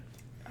 Yeah.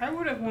 I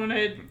would have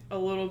wanted a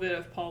little bit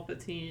of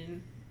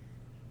Palpatine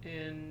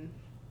in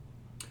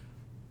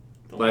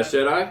the Last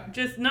Jedi?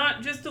 Just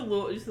not just a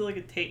little, just like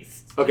a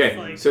taste. Okay, Just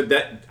like so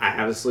that I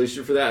have a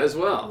solution for that as a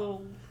well.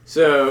 little.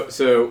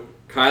 So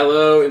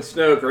Kylo and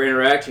Snoke are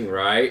interacting,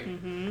 right?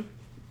 Mm-hmm.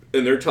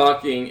 And they're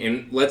talking,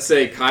 and let's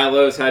say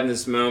Kylo's having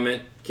this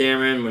moment,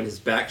 Cameron, when his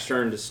back's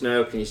turned to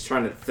Snoke, and he's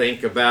trying to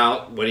think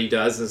about what he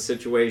does in the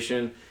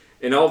situation,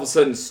 and all of a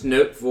sudden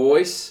Snoke's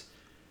voice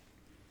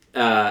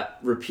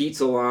repeats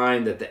a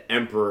line that the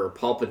Emperor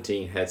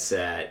Palpatine had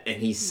said, and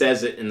he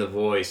says it in the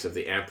voice of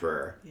the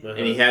Emperor, Uh-huh.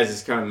 and he has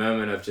this kind of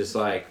moment of just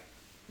like,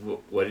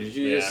 what did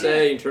you just Yeah.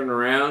 say? And turn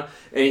around,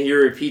 and he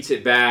repeats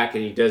it back,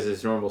 and he does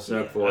his normal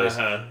Snoke voice.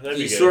 Uh-huh. That'd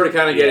be You good. sort of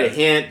kind of get Yeah. a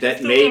hint that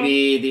Still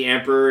maybe the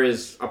Emperor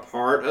is a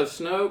part of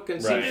Snoke in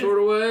some Right. sort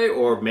of way,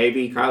 or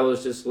maybe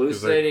Kylo's just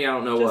hallucinating. I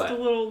don't know Just what.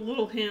 a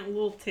little hint, a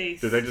little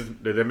taste.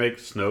 Did they make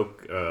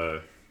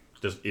Snoke?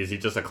 Is he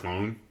just a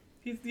clone?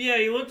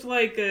 He looked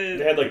like They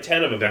a had like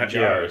 10 of them in That-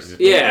 jars.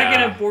 Yeah. like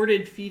an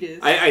aborted fetus.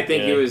 I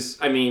think Yeah. it was.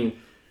 I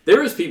mean, there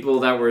was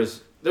people that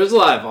was. There's a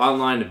lot of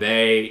online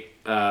debate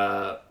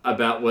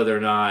about whether or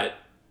not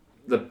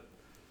the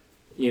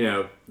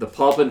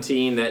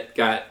Palpatine that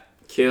got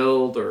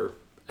killed or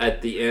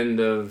at the end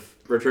of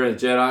Return of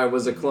the Jedi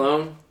was a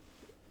clone.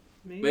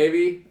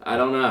 Maybe I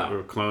don't know. Or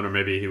a clone, or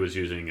maybe he was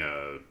using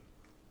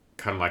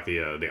kind of like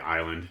the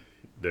island.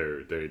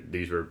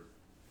 These were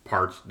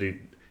parts.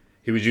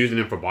 He was using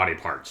them for body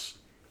parts,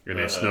 and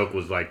then Uh-huh. Snoke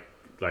was like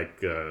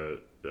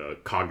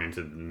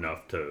cognitive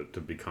enough to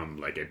become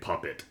like a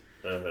puppet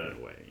Uh-huh. in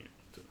a way.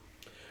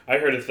 I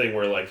heard a thing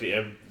where like the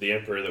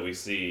Emperor that we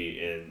see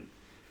in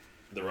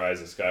The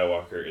Rise of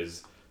Skywalker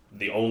is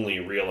the only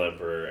real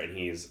Emperor, and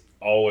he's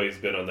always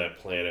been on that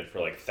planet for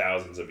like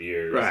thousands of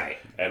years. Right.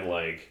 And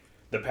like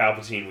the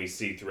Palpatine we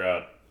see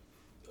throughout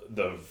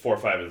the 4,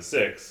 5, and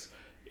 6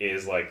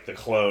 is like the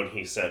clone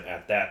he sent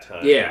at that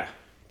time. Yeah.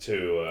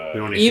 To We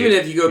only Even see-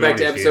 if you go we back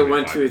to only see episode him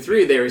in 1, 2, or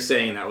 3, they were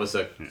saying that was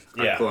a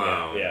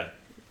clone. Yeah.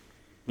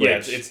 Which, Yeah,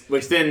 it's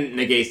which then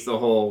negates the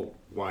whole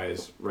why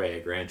is Rey a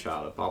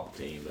grandchild of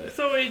Palpatine? But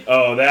So it.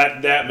 oh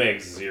that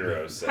makes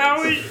zero sense.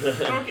 How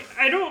okay,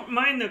 I don't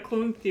mind the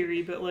clone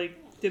theory, but like,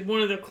 did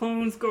one of the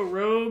clones go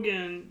rogue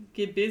and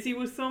get busy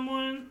with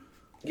someone?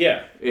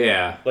 Yeah.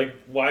 yeah, Like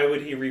why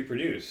would he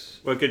reproduce?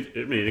 Well,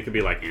 it could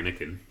be like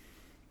Anakin.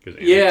 'Cause Anakin-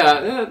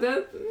 yeah.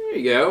 There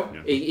you go.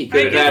 Yeah. He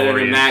could have I had an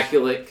guess-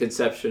 immaculate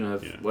conception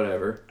of Yeah.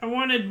 whatever. I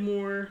wanted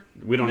more.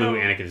 We don't know who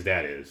No. Anakin's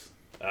dad is.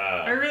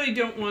 I really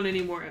don't want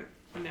any more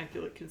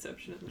immaculate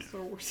conception in the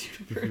Star Wars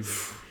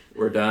universe.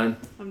 We're done.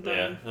 I'm yeah,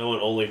 done. I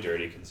want only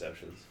dirty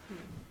conceptions.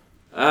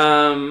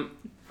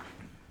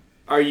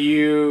 Are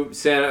you,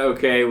 Santa,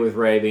 okay with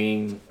Rey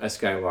being a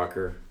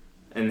Skywalker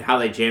and how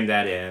they jammed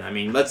that in? I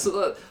mean, let's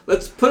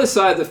put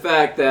aside the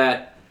fact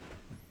that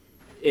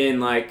in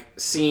like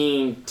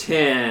scene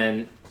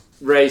 10,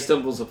 Rey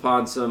stumbles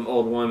upon some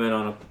old woman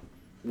on a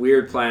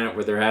weird planet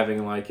where they're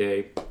having like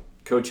a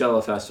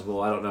Coachella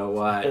festival, I don't know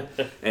what,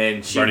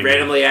 and she Burning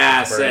randomly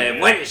asks, Burning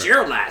Man. "What is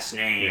your last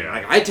name?" Yeah.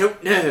 Like, I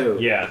don't know.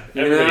 Yeah,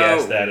 You everybody know,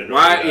 asked that. In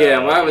why? order Yeah,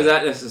 to- why was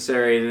that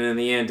necessary? And then in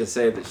the end, to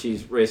say that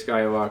she's Rey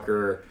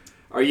Skywalker,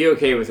 are you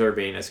okay with her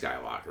being a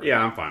Skywalker?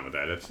 Yeah, I'm fine with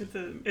that.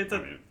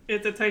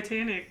 It's a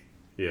Titanic.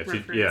 Yeah,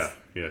 reference.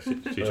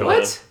 she told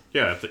What?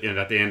 Yeah,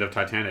 at the end of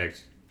Titanic,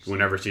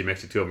 whenever she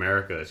makes it to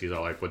America, she's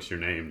all like, "What's your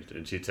name?"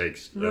 And she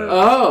takes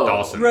Oh.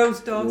 Dawson. Rose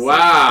Dawson.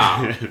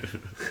 Wow.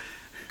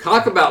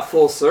 Talk about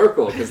full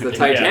circle, because the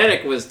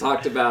Titanic was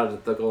talked about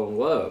at the Golden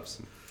Globes.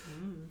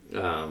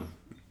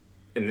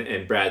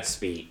 In Brad's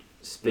speech,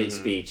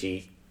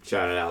 he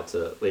shouted out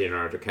to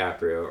Leonardo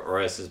DiCaprio, or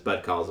as his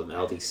bud calls him,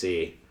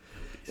 LDC,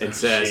 and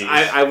says, Jeez.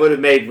 I would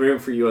have made room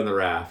for you on the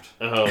raft.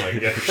 Oh my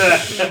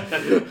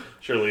god.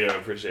 Sure, Leo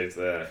appreciates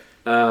that.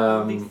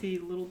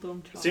 DC, little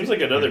dumb child. Seems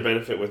like another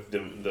benefit with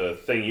the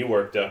thing you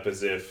worked up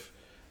is if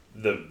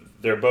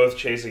they're both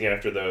chasing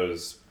after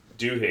those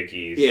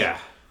doohickeys. Yeah.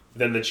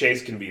 then the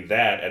chase can be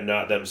that and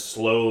not them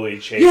slowly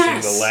chasing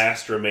the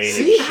last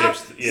remaining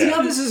ships. See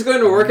how this is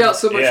going to work out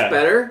so much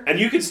better? And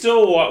you could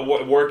still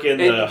work in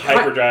the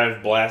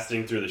hyperdrive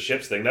blasting through the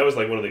ships thing. That was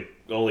like one of the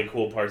only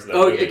cool parts of that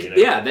movie.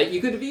 That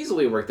you could have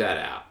easily worked that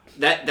out.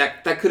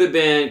 That could have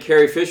been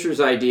Carrie Fisher's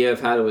idea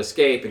of how to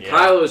escape, and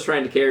Kylo was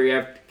trying to carry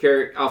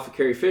off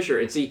Carrie Fisher.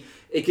 And see,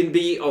 it can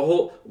be a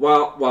whole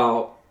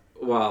while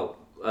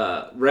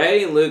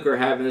Rey and Luke are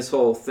having this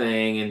whole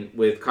thing, and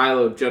with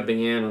Kylo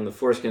jumping in on the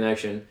Force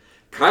connection,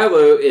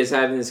 Kylo is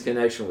having this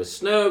connection with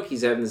Snoke.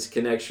 He's having this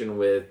connection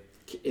with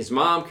his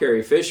mom,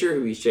 Carrie Fisher,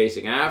 who he's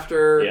chasing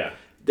after. Yeah,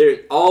 there's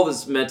all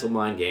this mental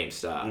mind game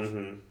stuff.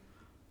 Mm-hmm.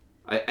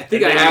 I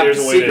think I have the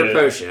secret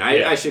potion.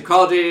 I should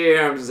call J.J.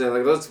 Abrams and say,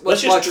 like, let's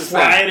watch just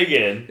try it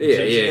again.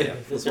 Yeah.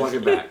 Let's walk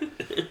it back.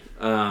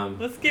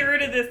 Let's get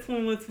rid of this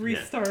one. Let's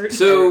restart.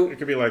 So it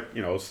could be like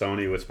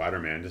Sony with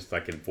Spider-Man, just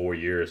like in 4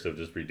 years they'll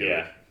just redo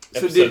it.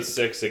 Episode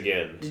 6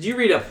 again. Did you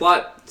read a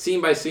plot scene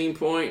by scene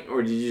point,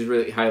 or did you just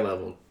really high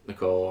level,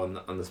 Nicole,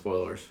 on the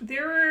spoilers?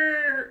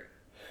 There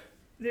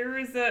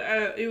was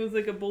it was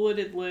like a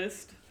bulleted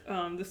list.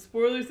 The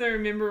spoilers I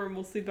remember are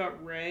mostly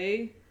about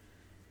Rey,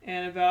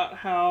 and about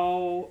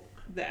how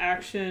the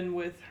action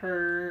with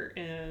her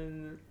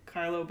and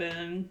Kylo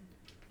Ben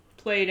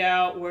played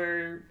out,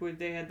 where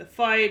they had the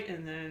fight,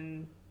 and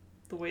then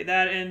the way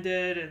that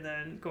ended, and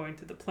then going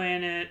to the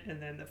planet,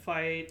 and then the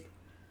fight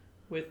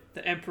with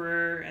the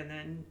Emperor, and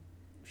then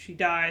she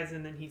dies,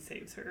 and then he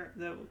saves her.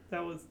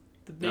 That was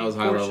the big portion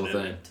high level of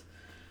thing. it.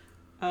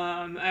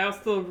 I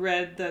also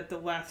read that the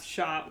last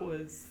shot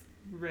was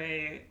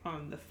Rey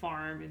on the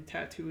farm in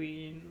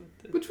Tatooine,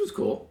 which was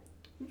cool.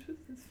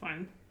 It's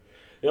fine.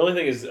 The only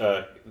thing is,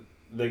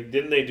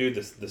 didn't they do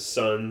the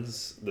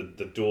suns,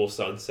 the dual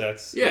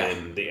sunsets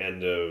in the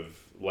end of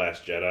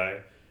Last Jedi,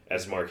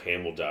 as Mark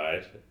Hamill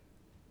died?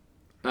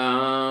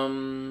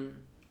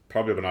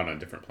 Probably, but not on a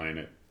different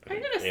planet.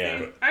 I'm gonna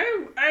say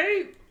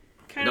I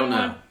kind of don't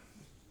know.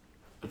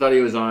 I thought he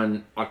was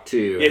on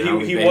Octu. Yeah,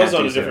 he was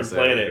on a different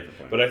planet,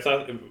 but I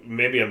thought,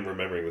 maybe I'm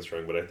remembering this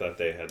wrong, but I thought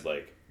they had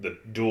like the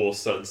dual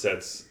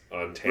sunsets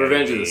on Tatooine.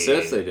 Revenge of the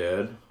Sith, they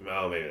did.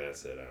 Oh, maybe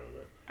that's it. I don't know.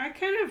 I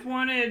kind of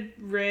wanted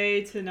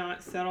Rey to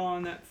not settle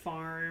on that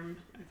farm.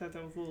 I thought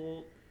that was a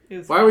little.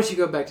 Why would she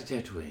go back to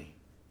Tatooine?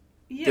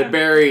 Yeah. To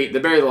bury the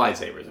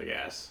lightsabers, I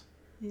guess.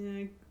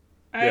 Yeah.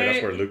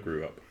 That's where Luke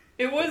grew up.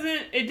 It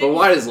wasn't. It didn't. But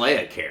why does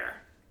Leia care?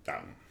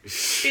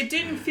 It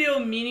didn't feel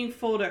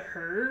meaningful to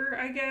her,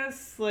 I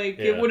guess. Like,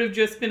 it would have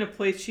just been a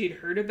place she'd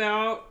heard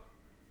about.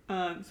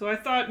 So I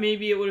thought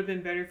maybe it would have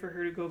been better for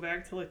her to go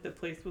back to, like, the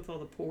place with all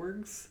the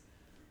porgs.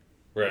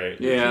 Right.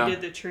 Yeah. She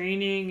did the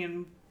training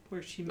and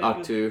where she met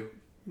Octu.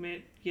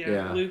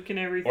 Luke and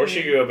everything. Or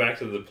she could go back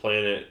to the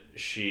planet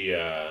she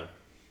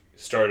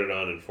started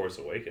on in Force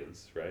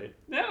Awakens, right?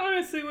 That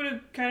honestly would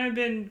have kind of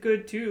been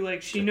good, too.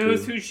 Like, she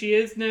knows who she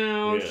is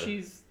now. Yeah.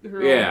 She's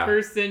her own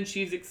person.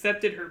 She's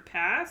accepted her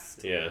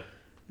past. Yeah.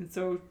 And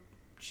so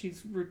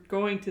she's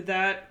going to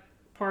that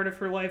part of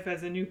her life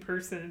as a new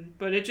person.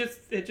 But it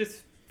just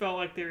felt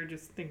like they were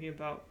just thinking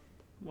about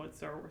what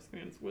Star Wars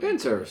fans would. Fan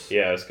service.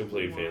 Yeah, it's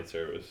complete fan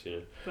service. Yeah.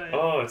 But,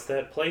 it's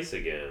that place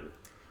again.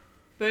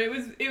 But it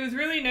was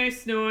really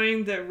nice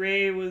knowing that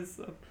Rey was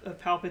a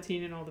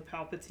Palpatine and all the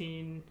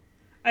Palpatine.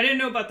 I didn't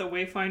know about the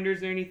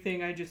Wayfinders or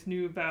anything. I just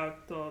knew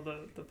about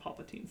the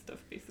Palpatine stuff,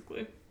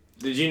 basically.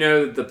 Did you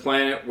know that the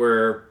planet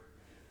where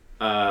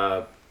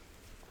Kylo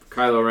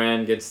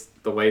Ren gets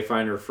the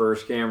Wayfinder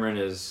first, Cameron,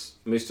 is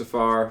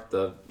Mustafar,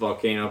 the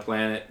volcano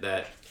planet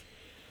that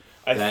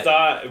I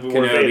thought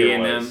where Vader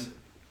was.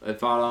 I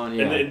fought on,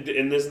 yeah. And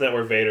isn't that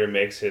where Vader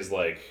makes his,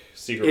 like,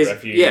 secret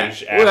refuge? Yeah,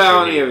 well,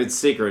 I don't know if it's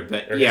secret,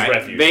 but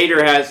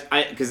Vader has,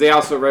 because they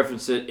also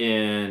reference it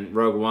in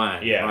Rogue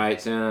One, right?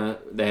 So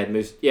they had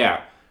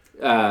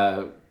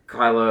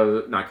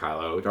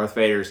Darth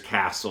Vader's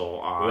castle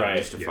on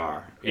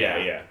Mustafar.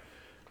 Yeah.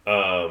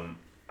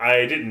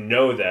 I didn't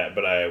know that,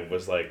 but I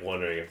was, like,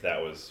 wondering if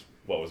that was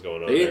what was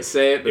going on. They didn't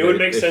say it, but it would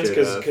make sense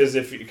because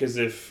if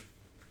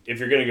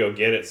you're gonna go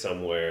get it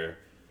somewhere,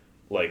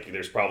 like,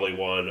 there's probably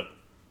one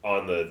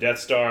on the Death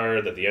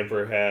Star that the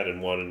Emperor had,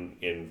 and one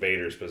in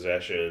Vader's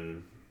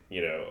possession,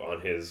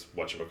 on his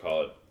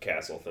whatchamacallit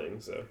castle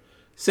thing. So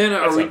Santa,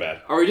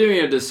 that's are we doing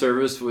a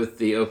disservice with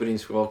the opening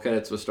scroll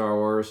credits with Star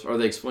Wars? Are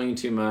they explaining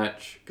too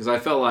much? Because I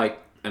felt like,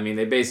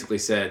 they basically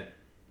said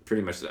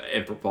pretty much that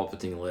Emperor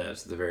Palpatine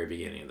lives at the very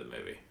beginning of the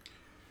movie.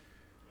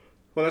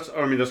 Well,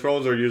 the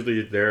scrolls are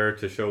usually there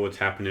to show what's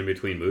happening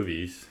between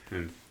movies,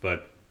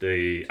 but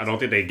I don't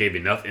think they gave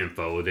enough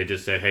info. They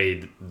just said,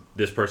 "Hey,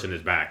 this person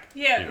is back."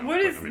 Yeah.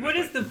 What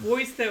is the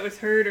voice that was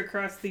heard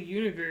across the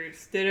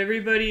universe? Did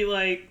everybody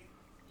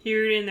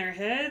hear it in their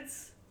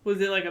heads?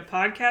 Was it like a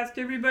podcast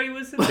everybody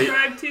was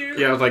subscribed to?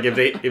 Yeah, it was like if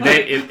they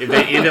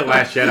ended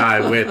Last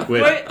Jedi with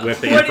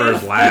the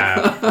Emperor's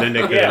lab, then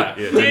they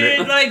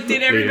could.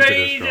 Did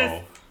everybody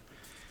just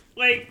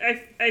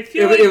I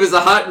feel it was a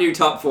hot new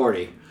top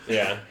 40.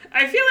 Yeah.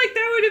 I feel like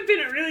that would have been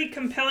a really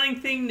compelling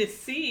thing to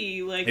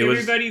see, like It was-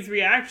 everybody's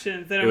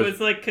reactions. That it was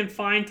like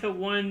confined to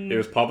one. It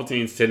was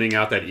Palpatine sending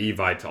out that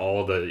Evite to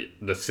all the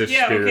Sith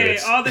yeah,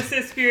 spirits. okay, all the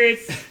Sith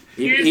spirits.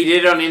 He Here's, did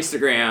it on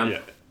Instagram. Yeah.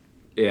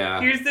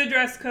 Yeah. here's the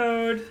dress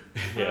code.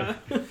 Yeah.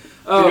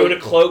 Oh, We're doing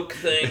a cloak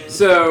thing.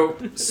 so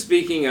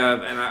speaking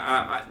of,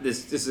 and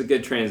this is a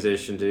good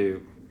transition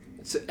to.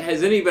 So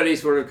has anybody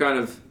sort of kind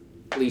of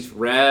at least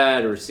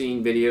read or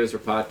seen videos or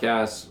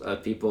podcasts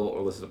of people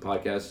or listened to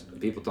podcasts of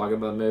people talking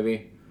about the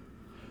movie?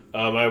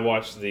 I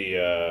watched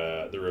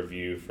the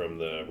review from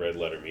the Red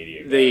Letter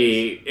Media guys.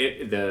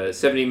 The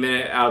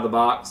 70-minute out of the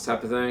box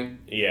type of thing.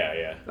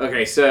 Yeah.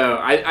 Okay, so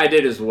I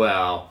did as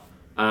well.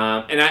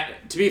 And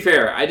to be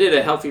fair, I did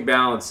a healthy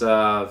balance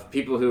of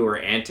people who were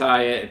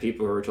anti it and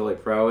people who were totally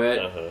pro it.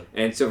 Uh-huh.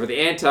 And so for the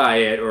anti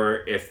it,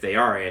 or if they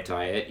are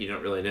anti it, you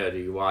don't really know till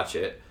you watch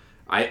it.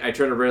 I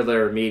turned to Red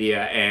Letter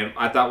Media, and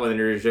I thought one of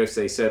the jokes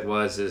they said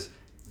is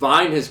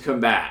Vine has come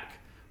back.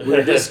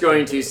 We're just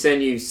going to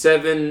send you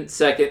 7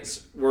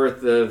 seconds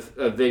worth of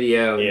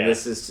video, and Yeah.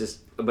 this is just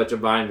a bunch of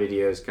Vine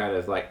videos kind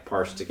of like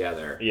parsed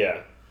together.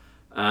 Yeah.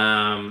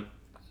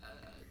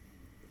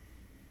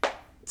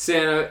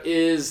 Santa,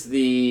 is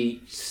the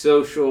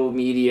social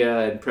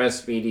media and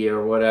press media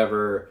or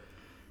whatever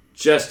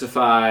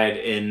justified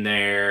in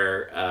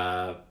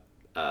their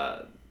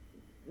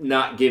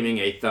not giving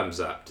a thumbs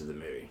up to the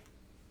movie?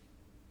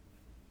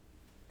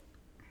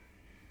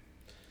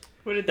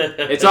 What did that?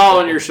 It's all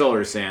on your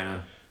shoulders,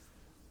 Santa.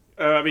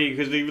 I mean,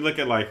 because if you look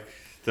at like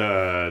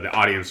the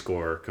audience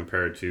score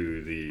compared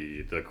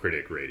to the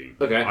critic rating.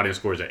 Okay. Audience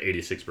score is at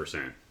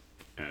 86%,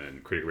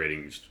 and critic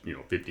ratings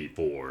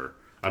 54.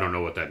 I don't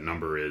know what that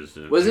number is.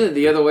 Wasn't it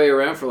the other way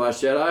around for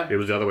Last Jedi? It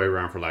was the other way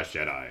around for Last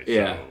Jedi.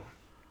 Yeah.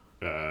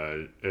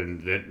 So,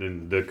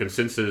 and the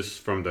consensus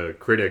from the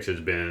critics has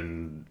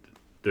been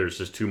there's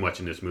just too much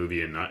in this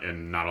movie and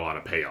not a lot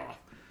of payoff.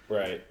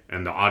 Right.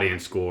 And the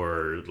audience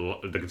score,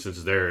 the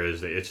consensus there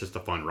is that it's just a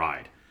fun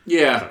ride.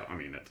 Yeah. So, I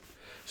mean,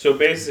 So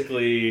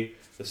basically,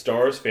 the Star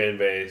Wars fan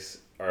base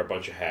are a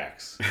bunch of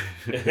hacks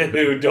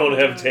who don't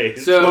have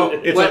taste. So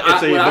it's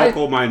a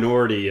vocal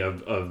minority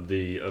of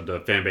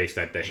the fan base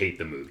that they hate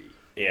the movie.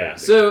 yeah.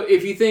 So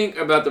if you think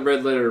about the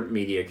Red Letter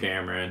Media,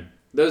 Cameron,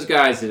 those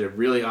guys did a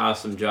really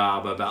awesome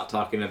job about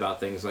talking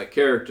about things like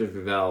character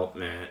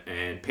development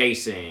and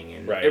pacing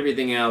and Right.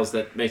 everything else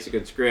that makes a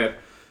good script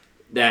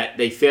that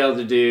they failed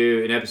to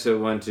do in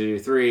episode 1, 2,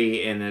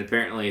 3, and then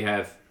apparently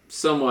have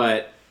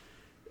somewhat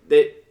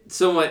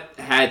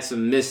had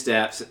some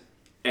missteps.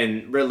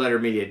 And Red Letter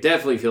Media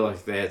definitely feel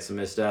like they had some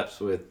missteps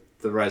with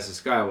the Rise of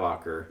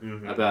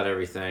Skywalker about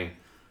everything.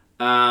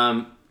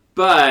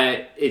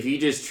 But if you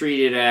just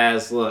treat it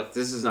as, look,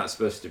 this is not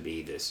supposed to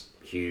be this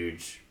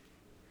huge,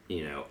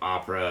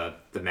 opera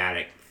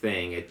thematic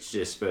thing. It's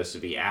just supposed to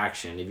be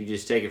action. If you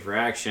just take it for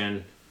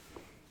action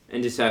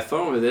and just have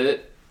fun with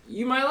it,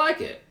 you might like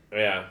it.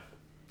 Yeah.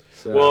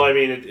 So, Well, I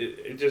mean,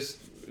 it just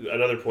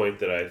another point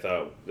that I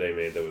thought they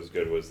made that was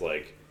good was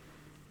like,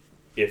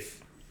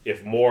 if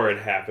more had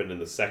happened in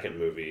the second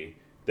movie,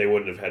 they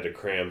wouldn't have had to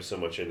cram so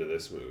much into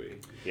this movie.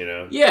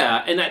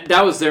 yeah, and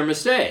that was their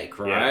mistake,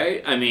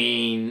 right? I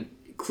mean,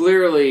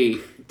 clearly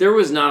there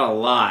was not a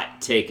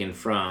lot taken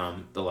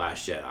from The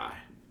Last Jedi.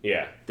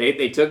 Yeah.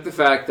 They took the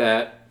fact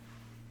that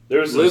There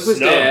was Luke some was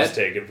snubs dead.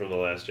 taken from The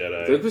Last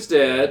Jedi. Luke was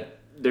dead.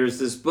 There's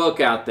this book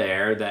out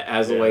there that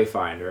as a Yeah.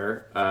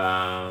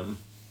 Wayfinder,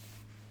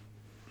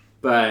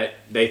 but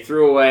they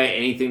threw away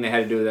anything that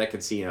had to do with that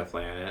casino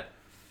planet.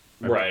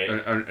 Right.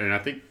 And I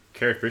think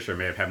Carrie Fisher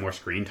may have had more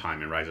screen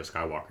time in Rise of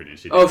Skywalker than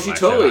she did. Oh, in she Last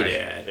totally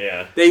Jedi. did.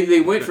 Yeah.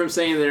 They went from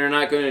saying they're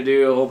not going to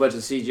do a whole bunch of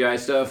CGI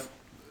stuff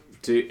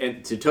to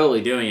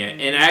totally doing it.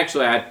 And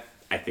actually,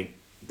 I think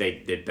they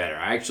did better.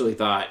 I actually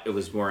thought it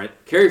was more.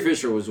 Carrie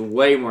Fisher was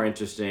way more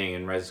interesting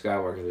in Rise of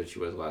Skywalker than she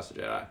was in Last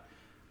Jedi,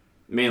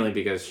 mainly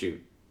because she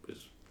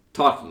was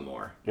talking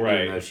more,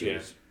 Right, even though she yeah.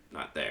 was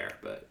not there.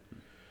 But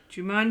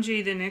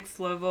Jumanji: The Next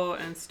Level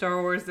and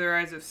Star Wars: The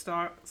Rise of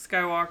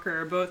Skywalker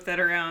are both at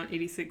around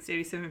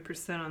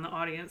 86-87% on the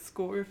audience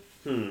score,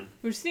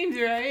 which seems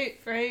right.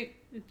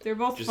 They're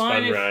both Just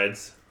fun. fun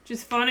rides. Don't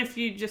Fun if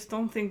you just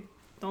don't think,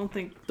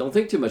 think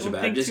too much Don't about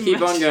it. think Just too keep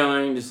much. on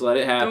going. Just let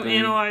it happen. don't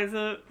analyze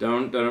it.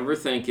 Don't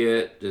overthink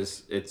it.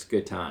 Just it's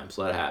good times.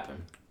 Let it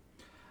happen.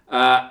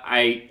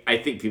 I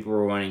think people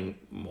were wanting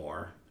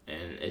more,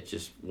 and it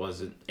just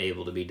wasn't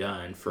able to be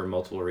done for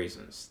multiple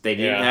reasons. They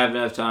didn't Yeah. have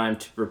enough time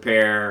to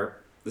prepare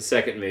the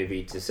second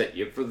movie to set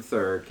you up for the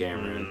third,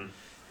 Cameron.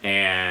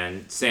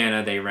 And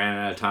Santa, they ran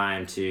out of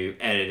time to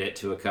edit it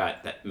to a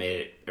cut that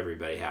made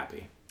everybody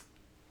happy.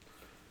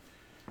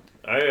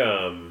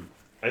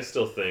 I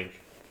still think,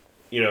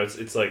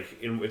 it's like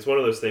it's one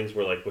of those things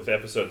where like with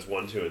episodes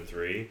 1, 2, and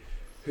 3,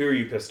 who are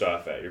you pissed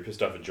off at? You're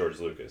pissed off at George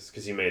Lucas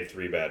because he made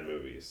 3 bad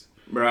movies,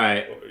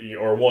 Right.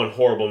 or 1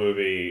 horrible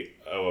movie,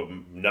 a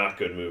not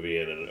good movie,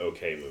 and an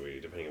okay movie,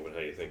 depending on how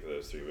you think of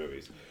those 3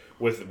 movies.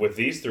 With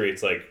these 3,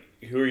 it's like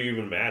who are you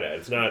even mad at?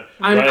 It's not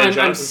I'm Ryan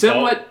Johnson's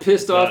somewhat fault.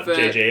 pissed off Not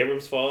at J.J.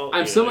 Abrams' fault.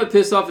 I'm somewhat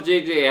pissed off at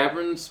J.J.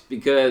 Abrams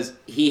because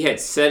he had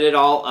set it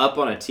all up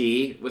on a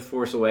tee with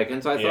Force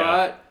Awakens, I Yeah.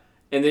 thought.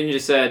 And then you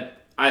just said,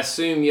 I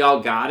assume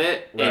y'all got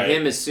it. Right. And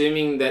him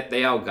assuming that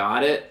they all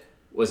got it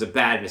was a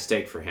bad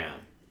mistake for him.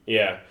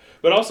 Yeah,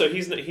 but also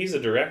he's a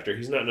director.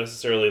 He's not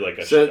necessarily like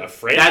a So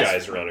franchise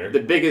that's runner. The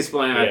biggest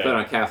blame I Yeah. put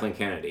on Kathleen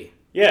Kennedy.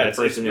 Yeah, the it's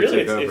person who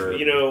really took over.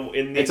 you know,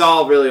 in these, It's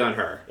all really on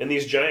her. in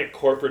these giant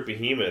corporate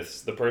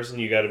behemoths, the person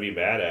you got to be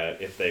mad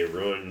at if they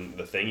ruin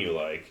the thing you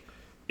like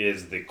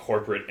is the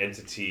corporate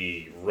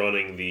entity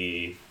running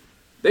the.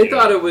 They you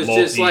thought know, it was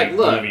just like,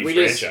 look, multi-movie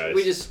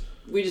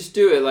we just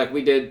do it like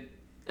we did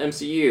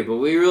MCU, but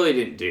we really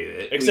didn't do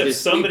it.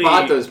 Except we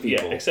bought those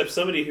people. Yeah, except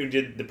somebody who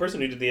did the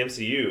person who did the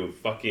MCU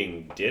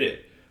fucking did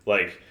it.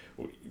 Like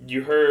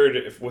you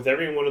heard with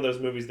every one of those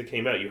movies that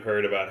came out, you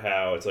heard about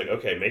how it's like,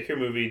 okay, make your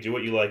movie, do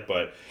what you like,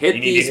 but Hit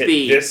you need these to hit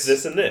beats.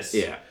 this, and this.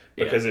 Yeah.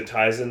 Because it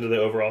ties into the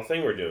overall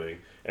thing we're doing.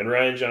 And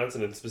Ryan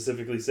Johnson had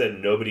specifically said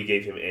nobody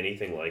gave him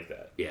anything like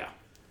that. Yeah.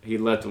 He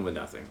left them with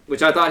nothing.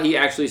 Which I thought he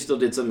actually still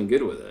did something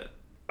good with it.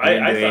 I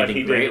didn't do thought anything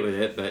he great did. with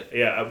it, but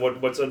Yeah,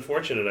 what's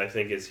unfortunate, I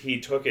think, is he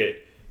took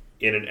it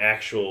in an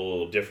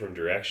actual different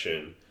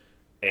direction,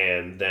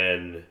 and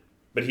then,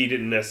 but he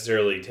didn't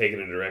necessarily take it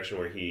in a direction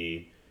where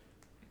he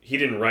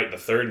didn't write the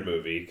third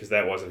movie because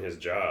that wasn't his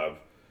job.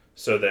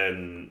 So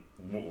then,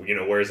 you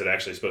know, where is it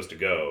actually supposed to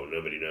go?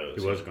 Nobody knows.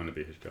 It was going to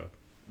be his job.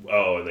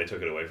 Oh, and they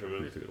took it away from They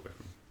him. took it away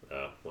from him.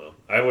 Oh well,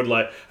 I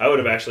would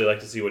have actually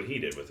liked to see what he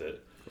did with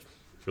it.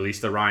 Release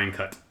the Ryan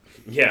cut.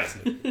 Yeah,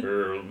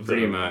 or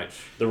pretty much.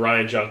 the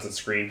Ryan Johnson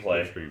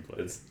screenplay. The screenplay.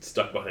 It's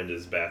stuck behind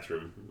his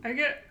bathroom.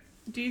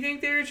 Do you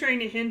think they were trying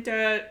to hint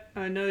at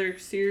another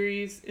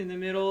series in the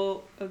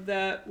middle of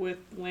that with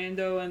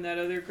Lando and that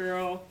other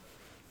girl?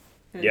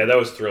 And Yeah, that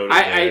was thrown. in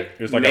there. It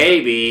was like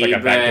Maybe, a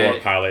backdoor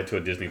but- pilot to a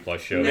Disney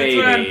Plus show. That's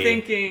what I'm Maybe.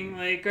 thinking.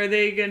 Like, are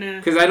they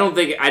gonna? Because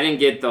I didn't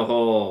get the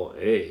whole,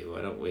 hey,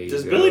 why don't we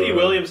Does go- Billy D.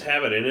 Williams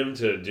have it in him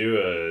to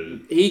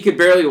do He could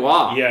barely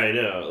walk. a? Yeah, I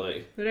know.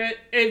 Like, But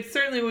it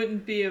certainly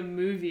wouldn't be a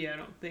movie. I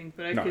don't think.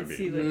 But I No, could it'd be-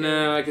 see like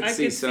No, I could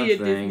see a Disney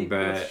something,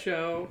 Plus but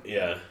show.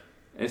 yeah,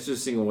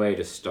 interesting way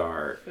to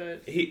start.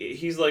 But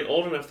he's like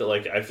old enough that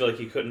like I feel like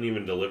he couldn't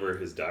even deliver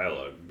his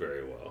dialogue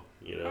very well.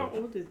 You know. how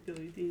old is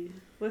Billy D?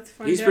 Let's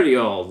find out. He's pretty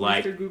old. Mr.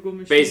 Like, Google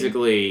machine.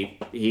 basically,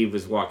 he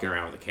was walking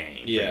around with a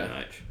cane. Yeah. Pretty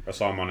much. I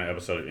saw him on an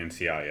episode of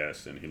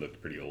NCIS, and he looked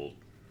pretty old.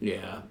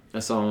 Yeah. I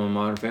saw him on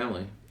Modern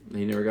Family.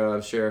 He never got out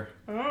of share.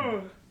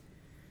 Oh,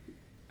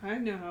 I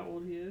know how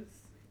old he is.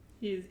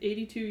 He is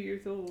 82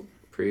 years old.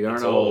 Pretty darn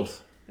That's old.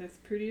 old. That's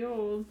pretty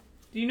old.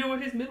 Do you know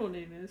what his middle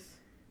name is?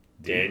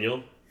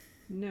 Daniel,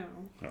 No.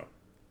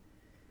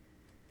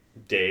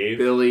 Dave,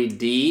 Billy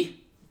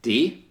D.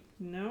 D?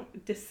 No.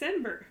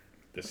 December.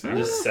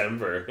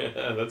 December.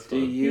 That's Do fun.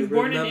 He you was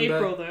born in remember?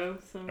 April, though,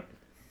 so.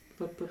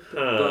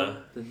 Huh.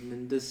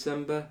 In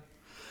December.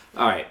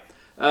 All right.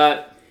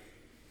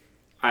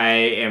 I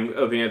am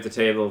opening up the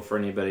table for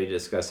anybody to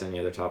discuss any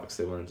other topics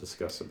they want to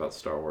discuss about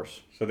Star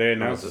Wars. So they Rise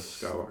announced, of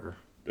Skywalker.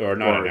 or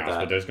not or announced, that.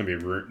 but there's going to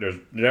be there's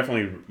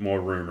definitely more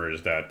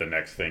rumors that the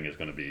next thing is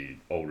going to be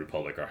Old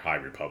Republic or High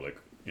Republic.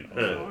 You know, Oh,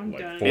 so I'm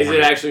like done. Is 400,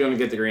 it actually going to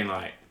get the green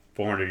light?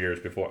 400 years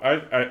before.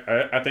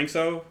 I think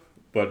so,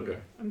 but Okay.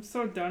 I'm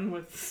so done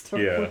with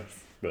Star yeah, Wars.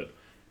 but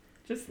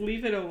Just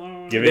leave it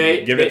alone. give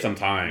They- it some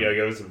time. Yeah,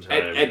 give it some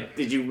time.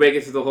 Did you make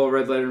it through the whole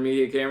Red Letter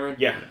Media, Cameron?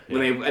 yeah.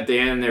 When they at the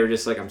end they were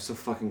just like, I'm so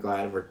fucking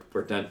glad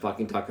we're done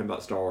fucking talking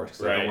about Star Wars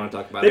because I Right. don't want to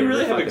talk about They it.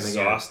 really ever have fucking again.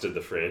 exhausted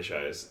the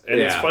franchise, and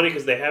it's Yeah. funny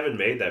because they haven't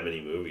made that many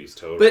movies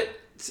total. But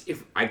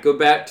if I go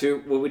back to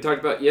what we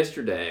talked about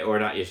yesterday, or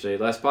not yesterday,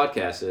 last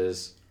podcast,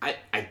 is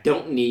I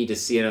don't need to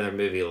see another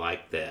movie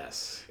like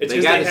this. It's they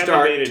 'cause got they to haven't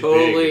start made it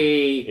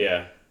totally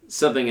yeah,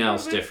 something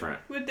else But different.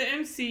 With the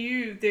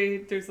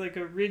MCU, there's like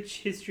a rich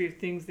history of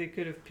things they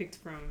could have picked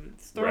from.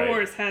 Star Right.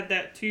 Wars had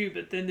that too,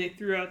 but then they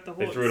threw out the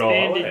whole They threw it all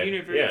expanded away.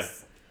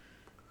 universe.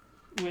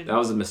 When, That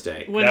was a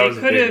mistake. when that they was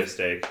a could big have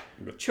mistake.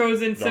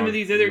 chosen some of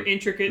these other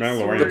intricate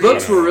Mandalorian The stories.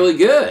 books were really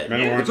good.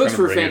 Mandalorian's The books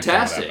gonna were bring some of that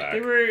fantastic.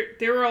 back.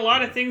 There were a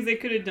lot of things they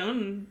could have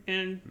done,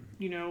 and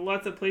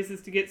lots of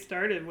places to get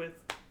started with.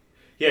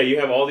 Yeah, you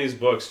have all these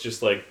books.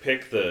 Just like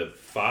pick the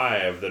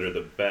 5 that are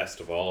the best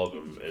of all of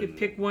them, You could and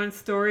pick one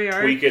story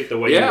arc, tweak it the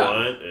way Yeah. you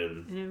want.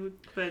 And and it would,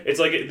 but it's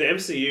like the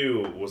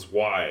MCU was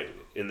wide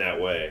in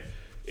that way.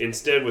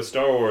 Instead, with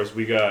Star Wars,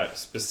 we got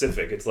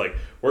specific. It's like,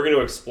 we're going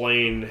to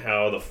explain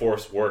how the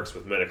Force works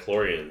with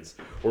midichlorians.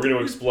 We're going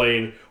to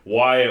explain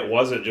why it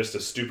wasn't just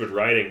a stupid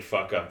writing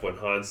fuck-up when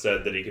Han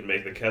said that he could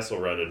make the Kessel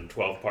Run in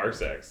 12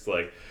 parsecs.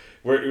 Like,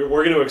 we're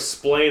going to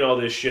explain all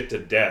this shit to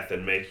death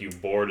and make you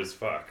bored as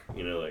fuck.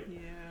 You know, like... yeah,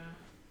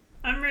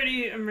 I'm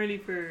ready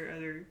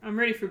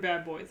for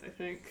Bad Boys. I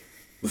think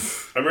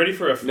I'm ready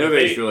for a...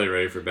 Nobody's if they- really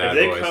ready for If Bad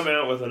they Boys. come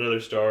out with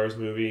another Star Wars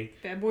movie,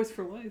 Bad Boys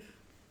for life.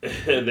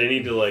 they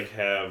need to, like,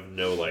 have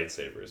no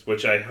lightsabers.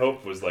 Which I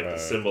hope was, like, the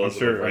symbolism I'm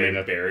sure- of I mean, Rey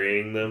that-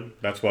 burying them.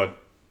 That's what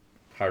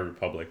High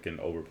Republic and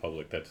Old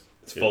Republic.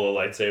 It's full of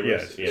lightsabers.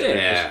 Yes.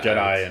 Yeah. It's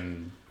Jedi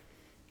and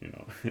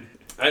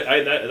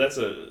That's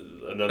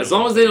another. As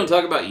long as they don't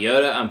talk about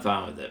Yoda, I'm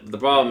fine with it. But the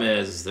problem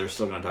is they're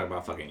still going to talk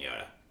about fucking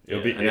Yoda.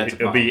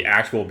 It'll be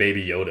actual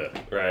baby Yoda.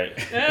 Right.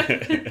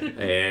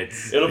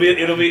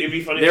 It'd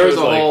be funny. There if was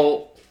it a was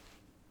whole.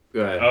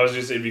 Go ahead. I was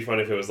just it'd be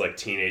funny if it was like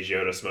teenage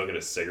Yoda smoking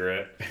a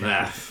cigarette.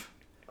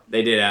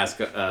 They did ask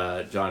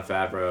Jon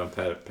Favreau and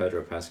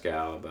Pedro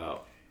Pascal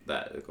about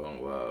that at Golden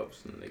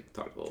Globes, and they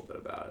talked a little bit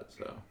about it.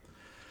 So,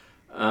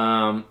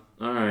 all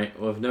right.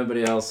 Well, if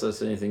nobody else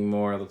says anything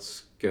more,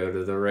 let's go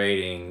to the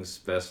ratings.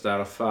 Best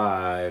out of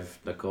 5.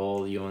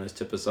 Nicole, you want to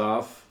tip us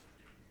off?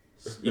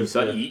 You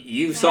saw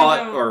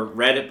it or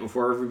read it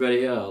before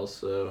everybody else,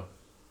 so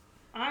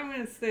I'm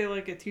gonna say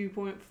like a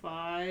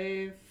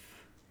 2.5.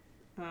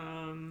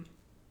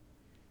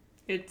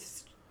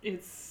 It's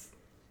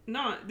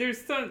not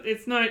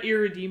it's not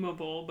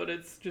irredeemable, but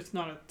it's just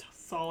not a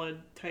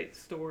solid tight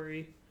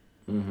story.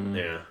 Mm-hmm.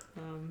 Yeah.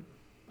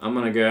 I'm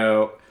gonna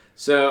go.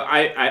 So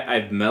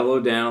I've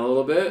mellowed down a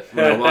little bit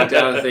when I walked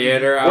out of the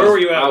theater. Where were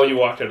you at when you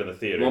walked out of the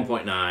theater?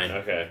 1.9.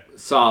 Okay.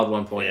 Solid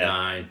 1.9.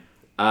 Yeah.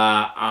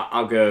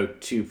 I'll go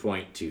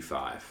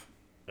 2.25.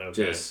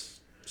 Okay.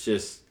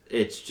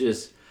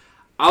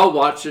 I'll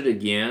watch it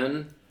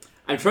again.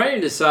 I'm trying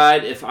to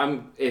decide if I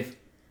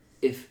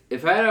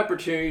had an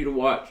opportunity to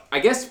watch. I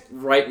guess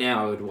right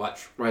now I would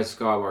watch Rise of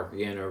Skywalker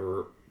again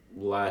over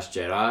Last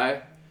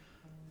Jedi.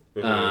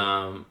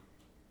 Mm-hmm.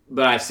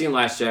 But I've seen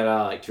Last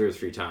Jedi like 2 or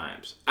 3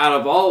 times. Out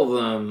of all of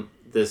them,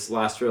 this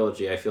last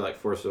trilogy, I feel like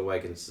Force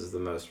Awakens is the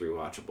most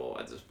rewatchable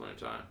at this point in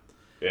time.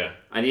 Yeah.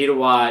 I need to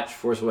watch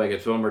Force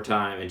Awakens one more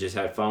time and just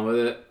have fun with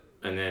it,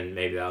 and then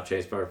maybe that'll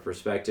change my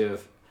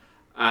perspective.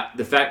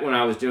 The fact when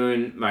I was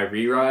doing my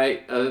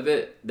rewrite of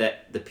it,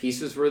 that the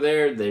pieces were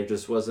there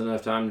just wasn't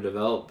enough time to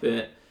develop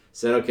it.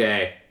 Said,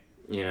 okay,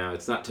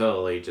 it's not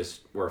totally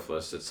just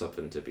worthless. It's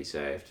something to be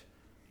saved.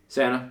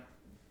 Santa?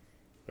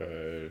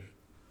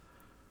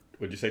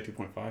 Would you say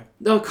 2.5?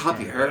 No,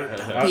 copy her.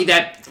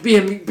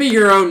 Be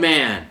your own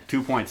man.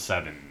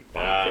 2.7. Okay.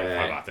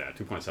 How about that?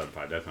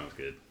 2.75. That sounds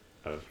good.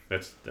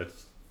 That's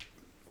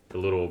a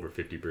little over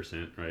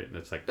 50%, right?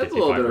 That's like 55%. That's a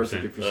little bit over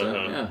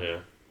 50%. Yeah.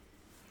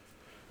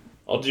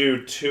 I'll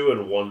do 2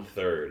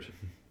 1/3.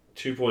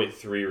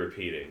 2.3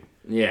 repeating.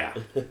 Yeah.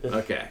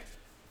 Okay.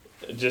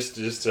 Just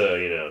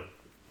to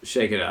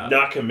shake it up.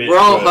 Not commit. We're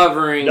all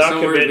hovering not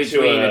somewhere commit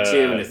between to a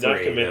 2 and a 3.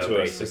 Not commit to a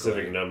basically.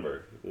 specific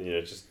number.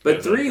 Just.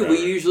 But 3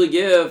 we usually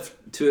give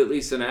to at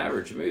least an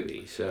average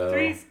movie. So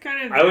 3's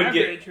kind of I would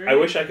average, get. right? I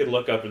wish I could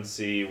look up and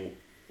see.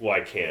 Well,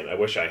 I can't. I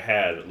wish I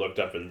had looked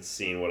up and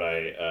seen what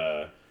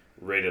I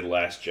rated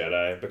Last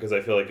Jedi, because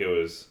I feel like it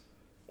was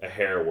a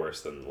hair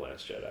worse than The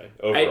Last Jedi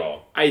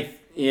overall.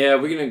 We're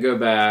gonna go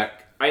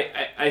back.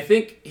 I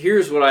think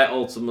here's what I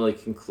ultimately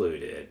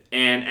concluded,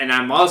 and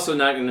I'm also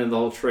not gonna do the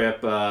whole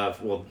trip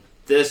of, well,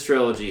 this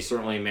trilogy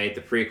certainly made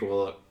the prequel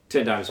look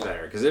 10 times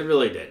better, because it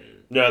really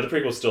didn't. No, the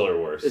prequels still are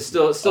worse. It's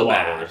still a lot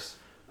bad. worse.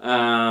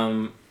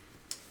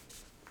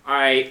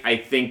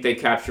 I think they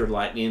captured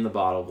lightning in the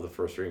bottle with the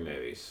first 3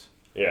 movies.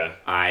 Yeah.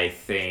 I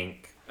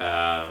think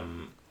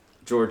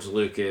George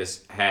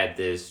Lucas had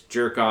this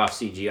jerk-off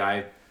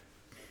CGI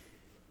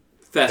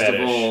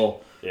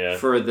festival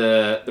for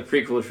the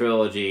prequel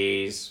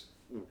trilogies,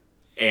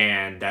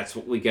 and that's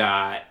what we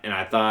got. And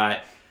I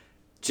thought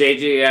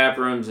J.J.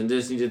 Abrams and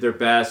Disney did their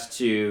best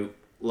to,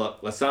 look,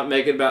 let's not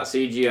make it about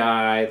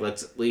CGI.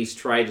 Let's at least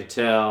try to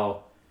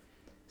tell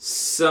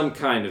some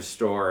kind of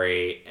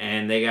story.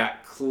 And they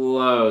got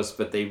close,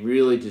 but they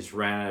really just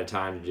ran out of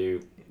time to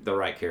do the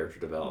right character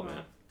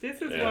development.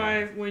 This is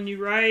why when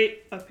you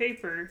write a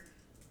paper,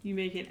 you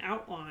make an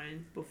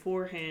outline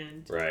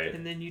beforehand. Right.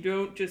 And then you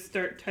don't just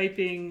start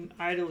typing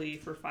idly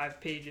for 5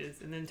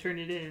 pages and then turn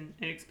it in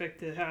and expect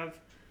to have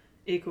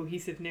a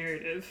cohesive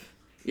narrative.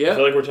 Yeah. I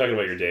feel like we're talking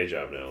about your day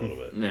job now a little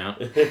bit. No.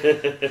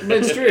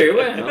 It's true.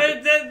 Well,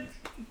 But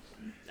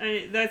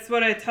that's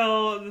what I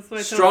tell. That's what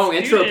I tell strong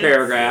intro students.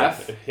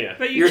 paragraph. Yeah.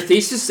 But Your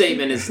thesis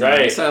statement is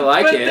nice. Right. I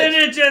like but it. then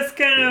it just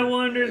kind of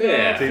wanders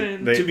Yeah. off.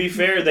 And To be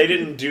fair, they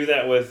didn't do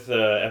that with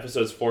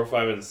episodes 4,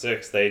 5, and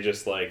 6. They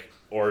just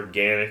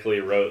organically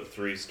wrote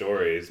 3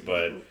 stories,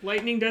 but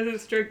lightning doesn't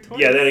strike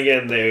twice. yeah. Then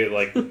again, they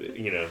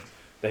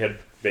they had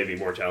maybe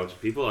more talented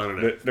people. I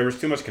don't know. There was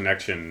too much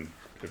connection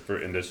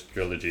in this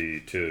trilogy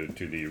to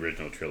the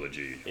original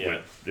trilogy. Yeah.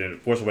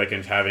 With Force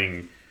Awakens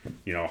having,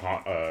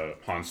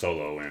 Han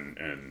Solo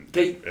and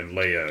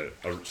Leia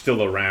are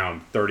still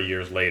around 30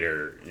 years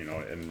later,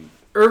 and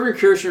Irvin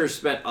Kershner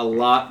spent a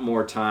lot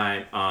more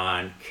time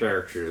on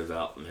character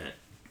development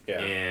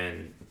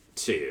in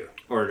 2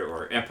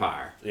 or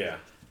Empire. Yeah.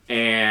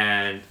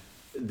 And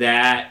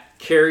that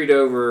carried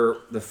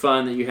over the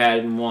fun that you had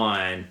in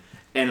 1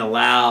 and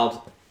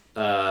allowed,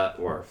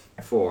 or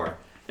 4,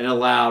 and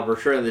allowed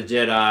Return of the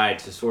Jedi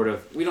to sort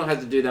of, we don't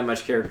have to do that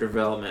much character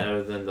development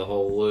other than the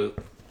whole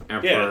Luke,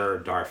 Emperor,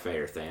 Darth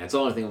Vader thing. That's the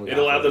only thing we got.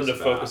 It allowed them to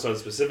focus on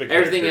specific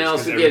everything characters,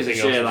 else, who gives a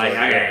everything else shit? was Like,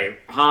 okay,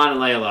 Han and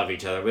Leia love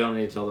each other. We don't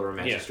need to tell the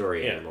romantic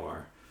story yeah.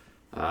 anymore.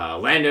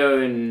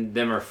 Lando and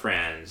them are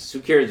friends. Who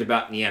cares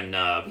about Nien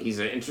Nub? He's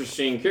an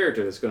interesting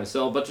character that's going to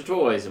sell a bunch of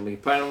toys, and we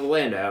plan on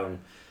Lando. And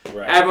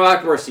Right. Admiral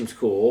Akbar seems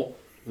cool,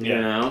 you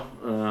Yeah.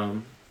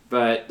 know,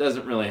 but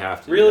doesn't really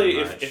have to. Really, do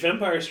that much. if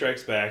Empire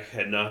Strikes Back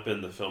had not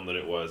been the film that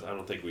it was, I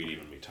don't think we'd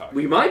even be talking.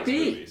 We about might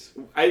these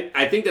be. movies.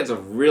 I think that's a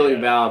really Yeah.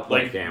 valid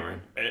point, Like,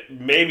 Cameron.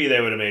 Maybe they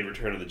would have made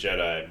Return of the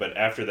Jedi, but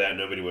after that,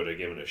 nobody would have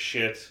given a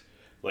shit.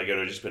 Like it would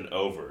have just been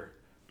over.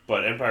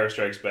 But Empire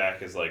Strikes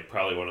Back is like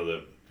probably one of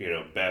the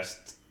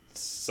best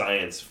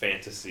science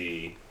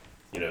fantasy,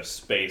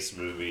 space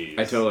movies.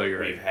 I totally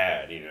agree. We've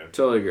had,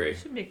 Totally agree.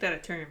 Should make that a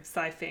term,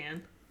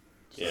 sci-fan.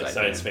 Yeah, Sci-fi.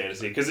 science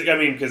fantasy. Because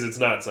it's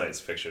not science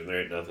fiction. There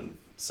ain't nothing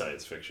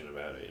science fiction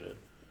about it,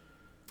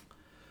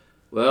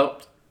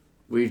 Well,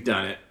 we've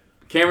done it.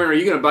 Cameron, are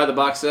you going to buy the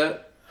box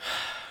set?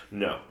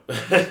 No. You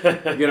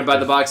going to buy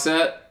the box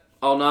set?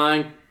 All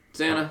 9,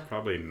 Santa?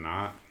 Probably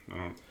not. I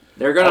don't.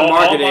 They're going to I'll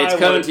market it. buy It's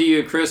coming one. to you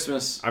at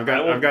Christmas. I've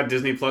got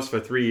Disney Plus for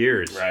 3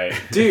 years. Right.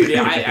 Dude,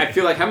 I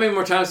feel like how many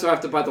more times do I have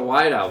to buy the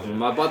White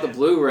Album? I bought the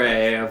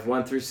Blu-ray of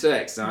 1 through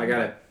 6. Now I got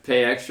to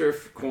pay extra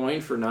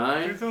coin for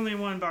 9. There's only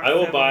one box. I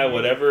will set buy one.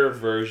 whatever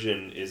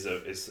version is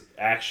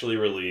actually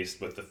released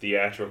with the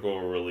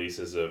theatrical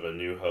releases of A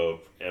New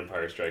Hope,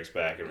 Empire Strikes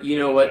Back, and You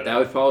know Return what? of the That Jedi.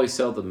 would probably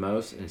sell the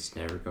most, and it's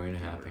never going to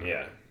happen.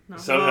 Yeah. Not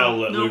Somehow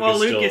while, Lucas not while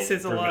still Lucas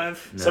is permit-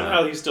 alive. No.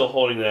 Somehow he's still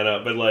holding that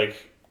up, but those.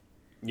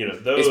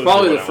 It's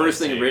probably are the what I first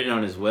wanna thing see. written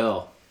on his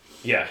will.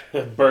 Yeah,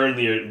 burn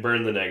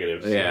the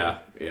negatives. Yeah.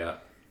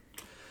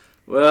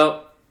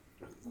 Well,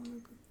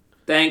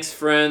 thanks,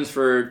 friends,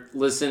 for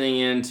listening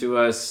in to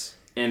us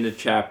end a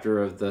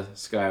chapter of the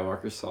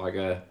Skywalker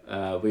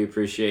saga. We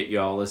appreciate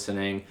y'all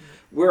listening.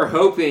 We're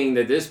hoping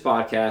that this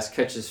podcast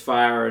catches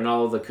fire in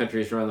all the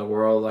countries around the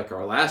world, like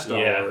our last Star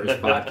Yeah. Wars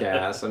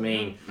podcast. I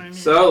mean, I mean-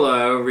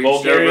 Solo reached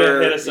Bulgaria,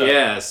 over. hit us up.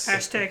 Yes.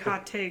 Hashtag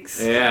hot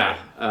takes. Yeah.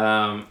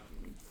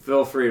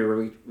 Feel free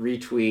to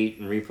retweet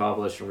and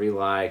republish and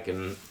relike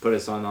and put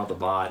us on all the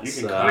bots.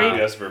 You can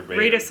copy us verbatim.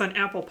 Rate us on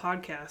Apple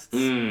Podcasts.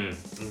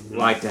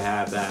 Like to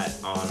have that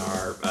on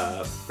our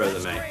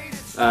resume.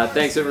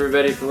 Thanks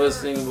everybody for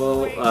listening.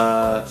 We'll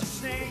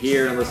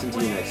hear and listen to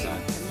you next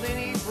time.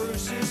 Lenny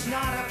Bruce is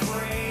not a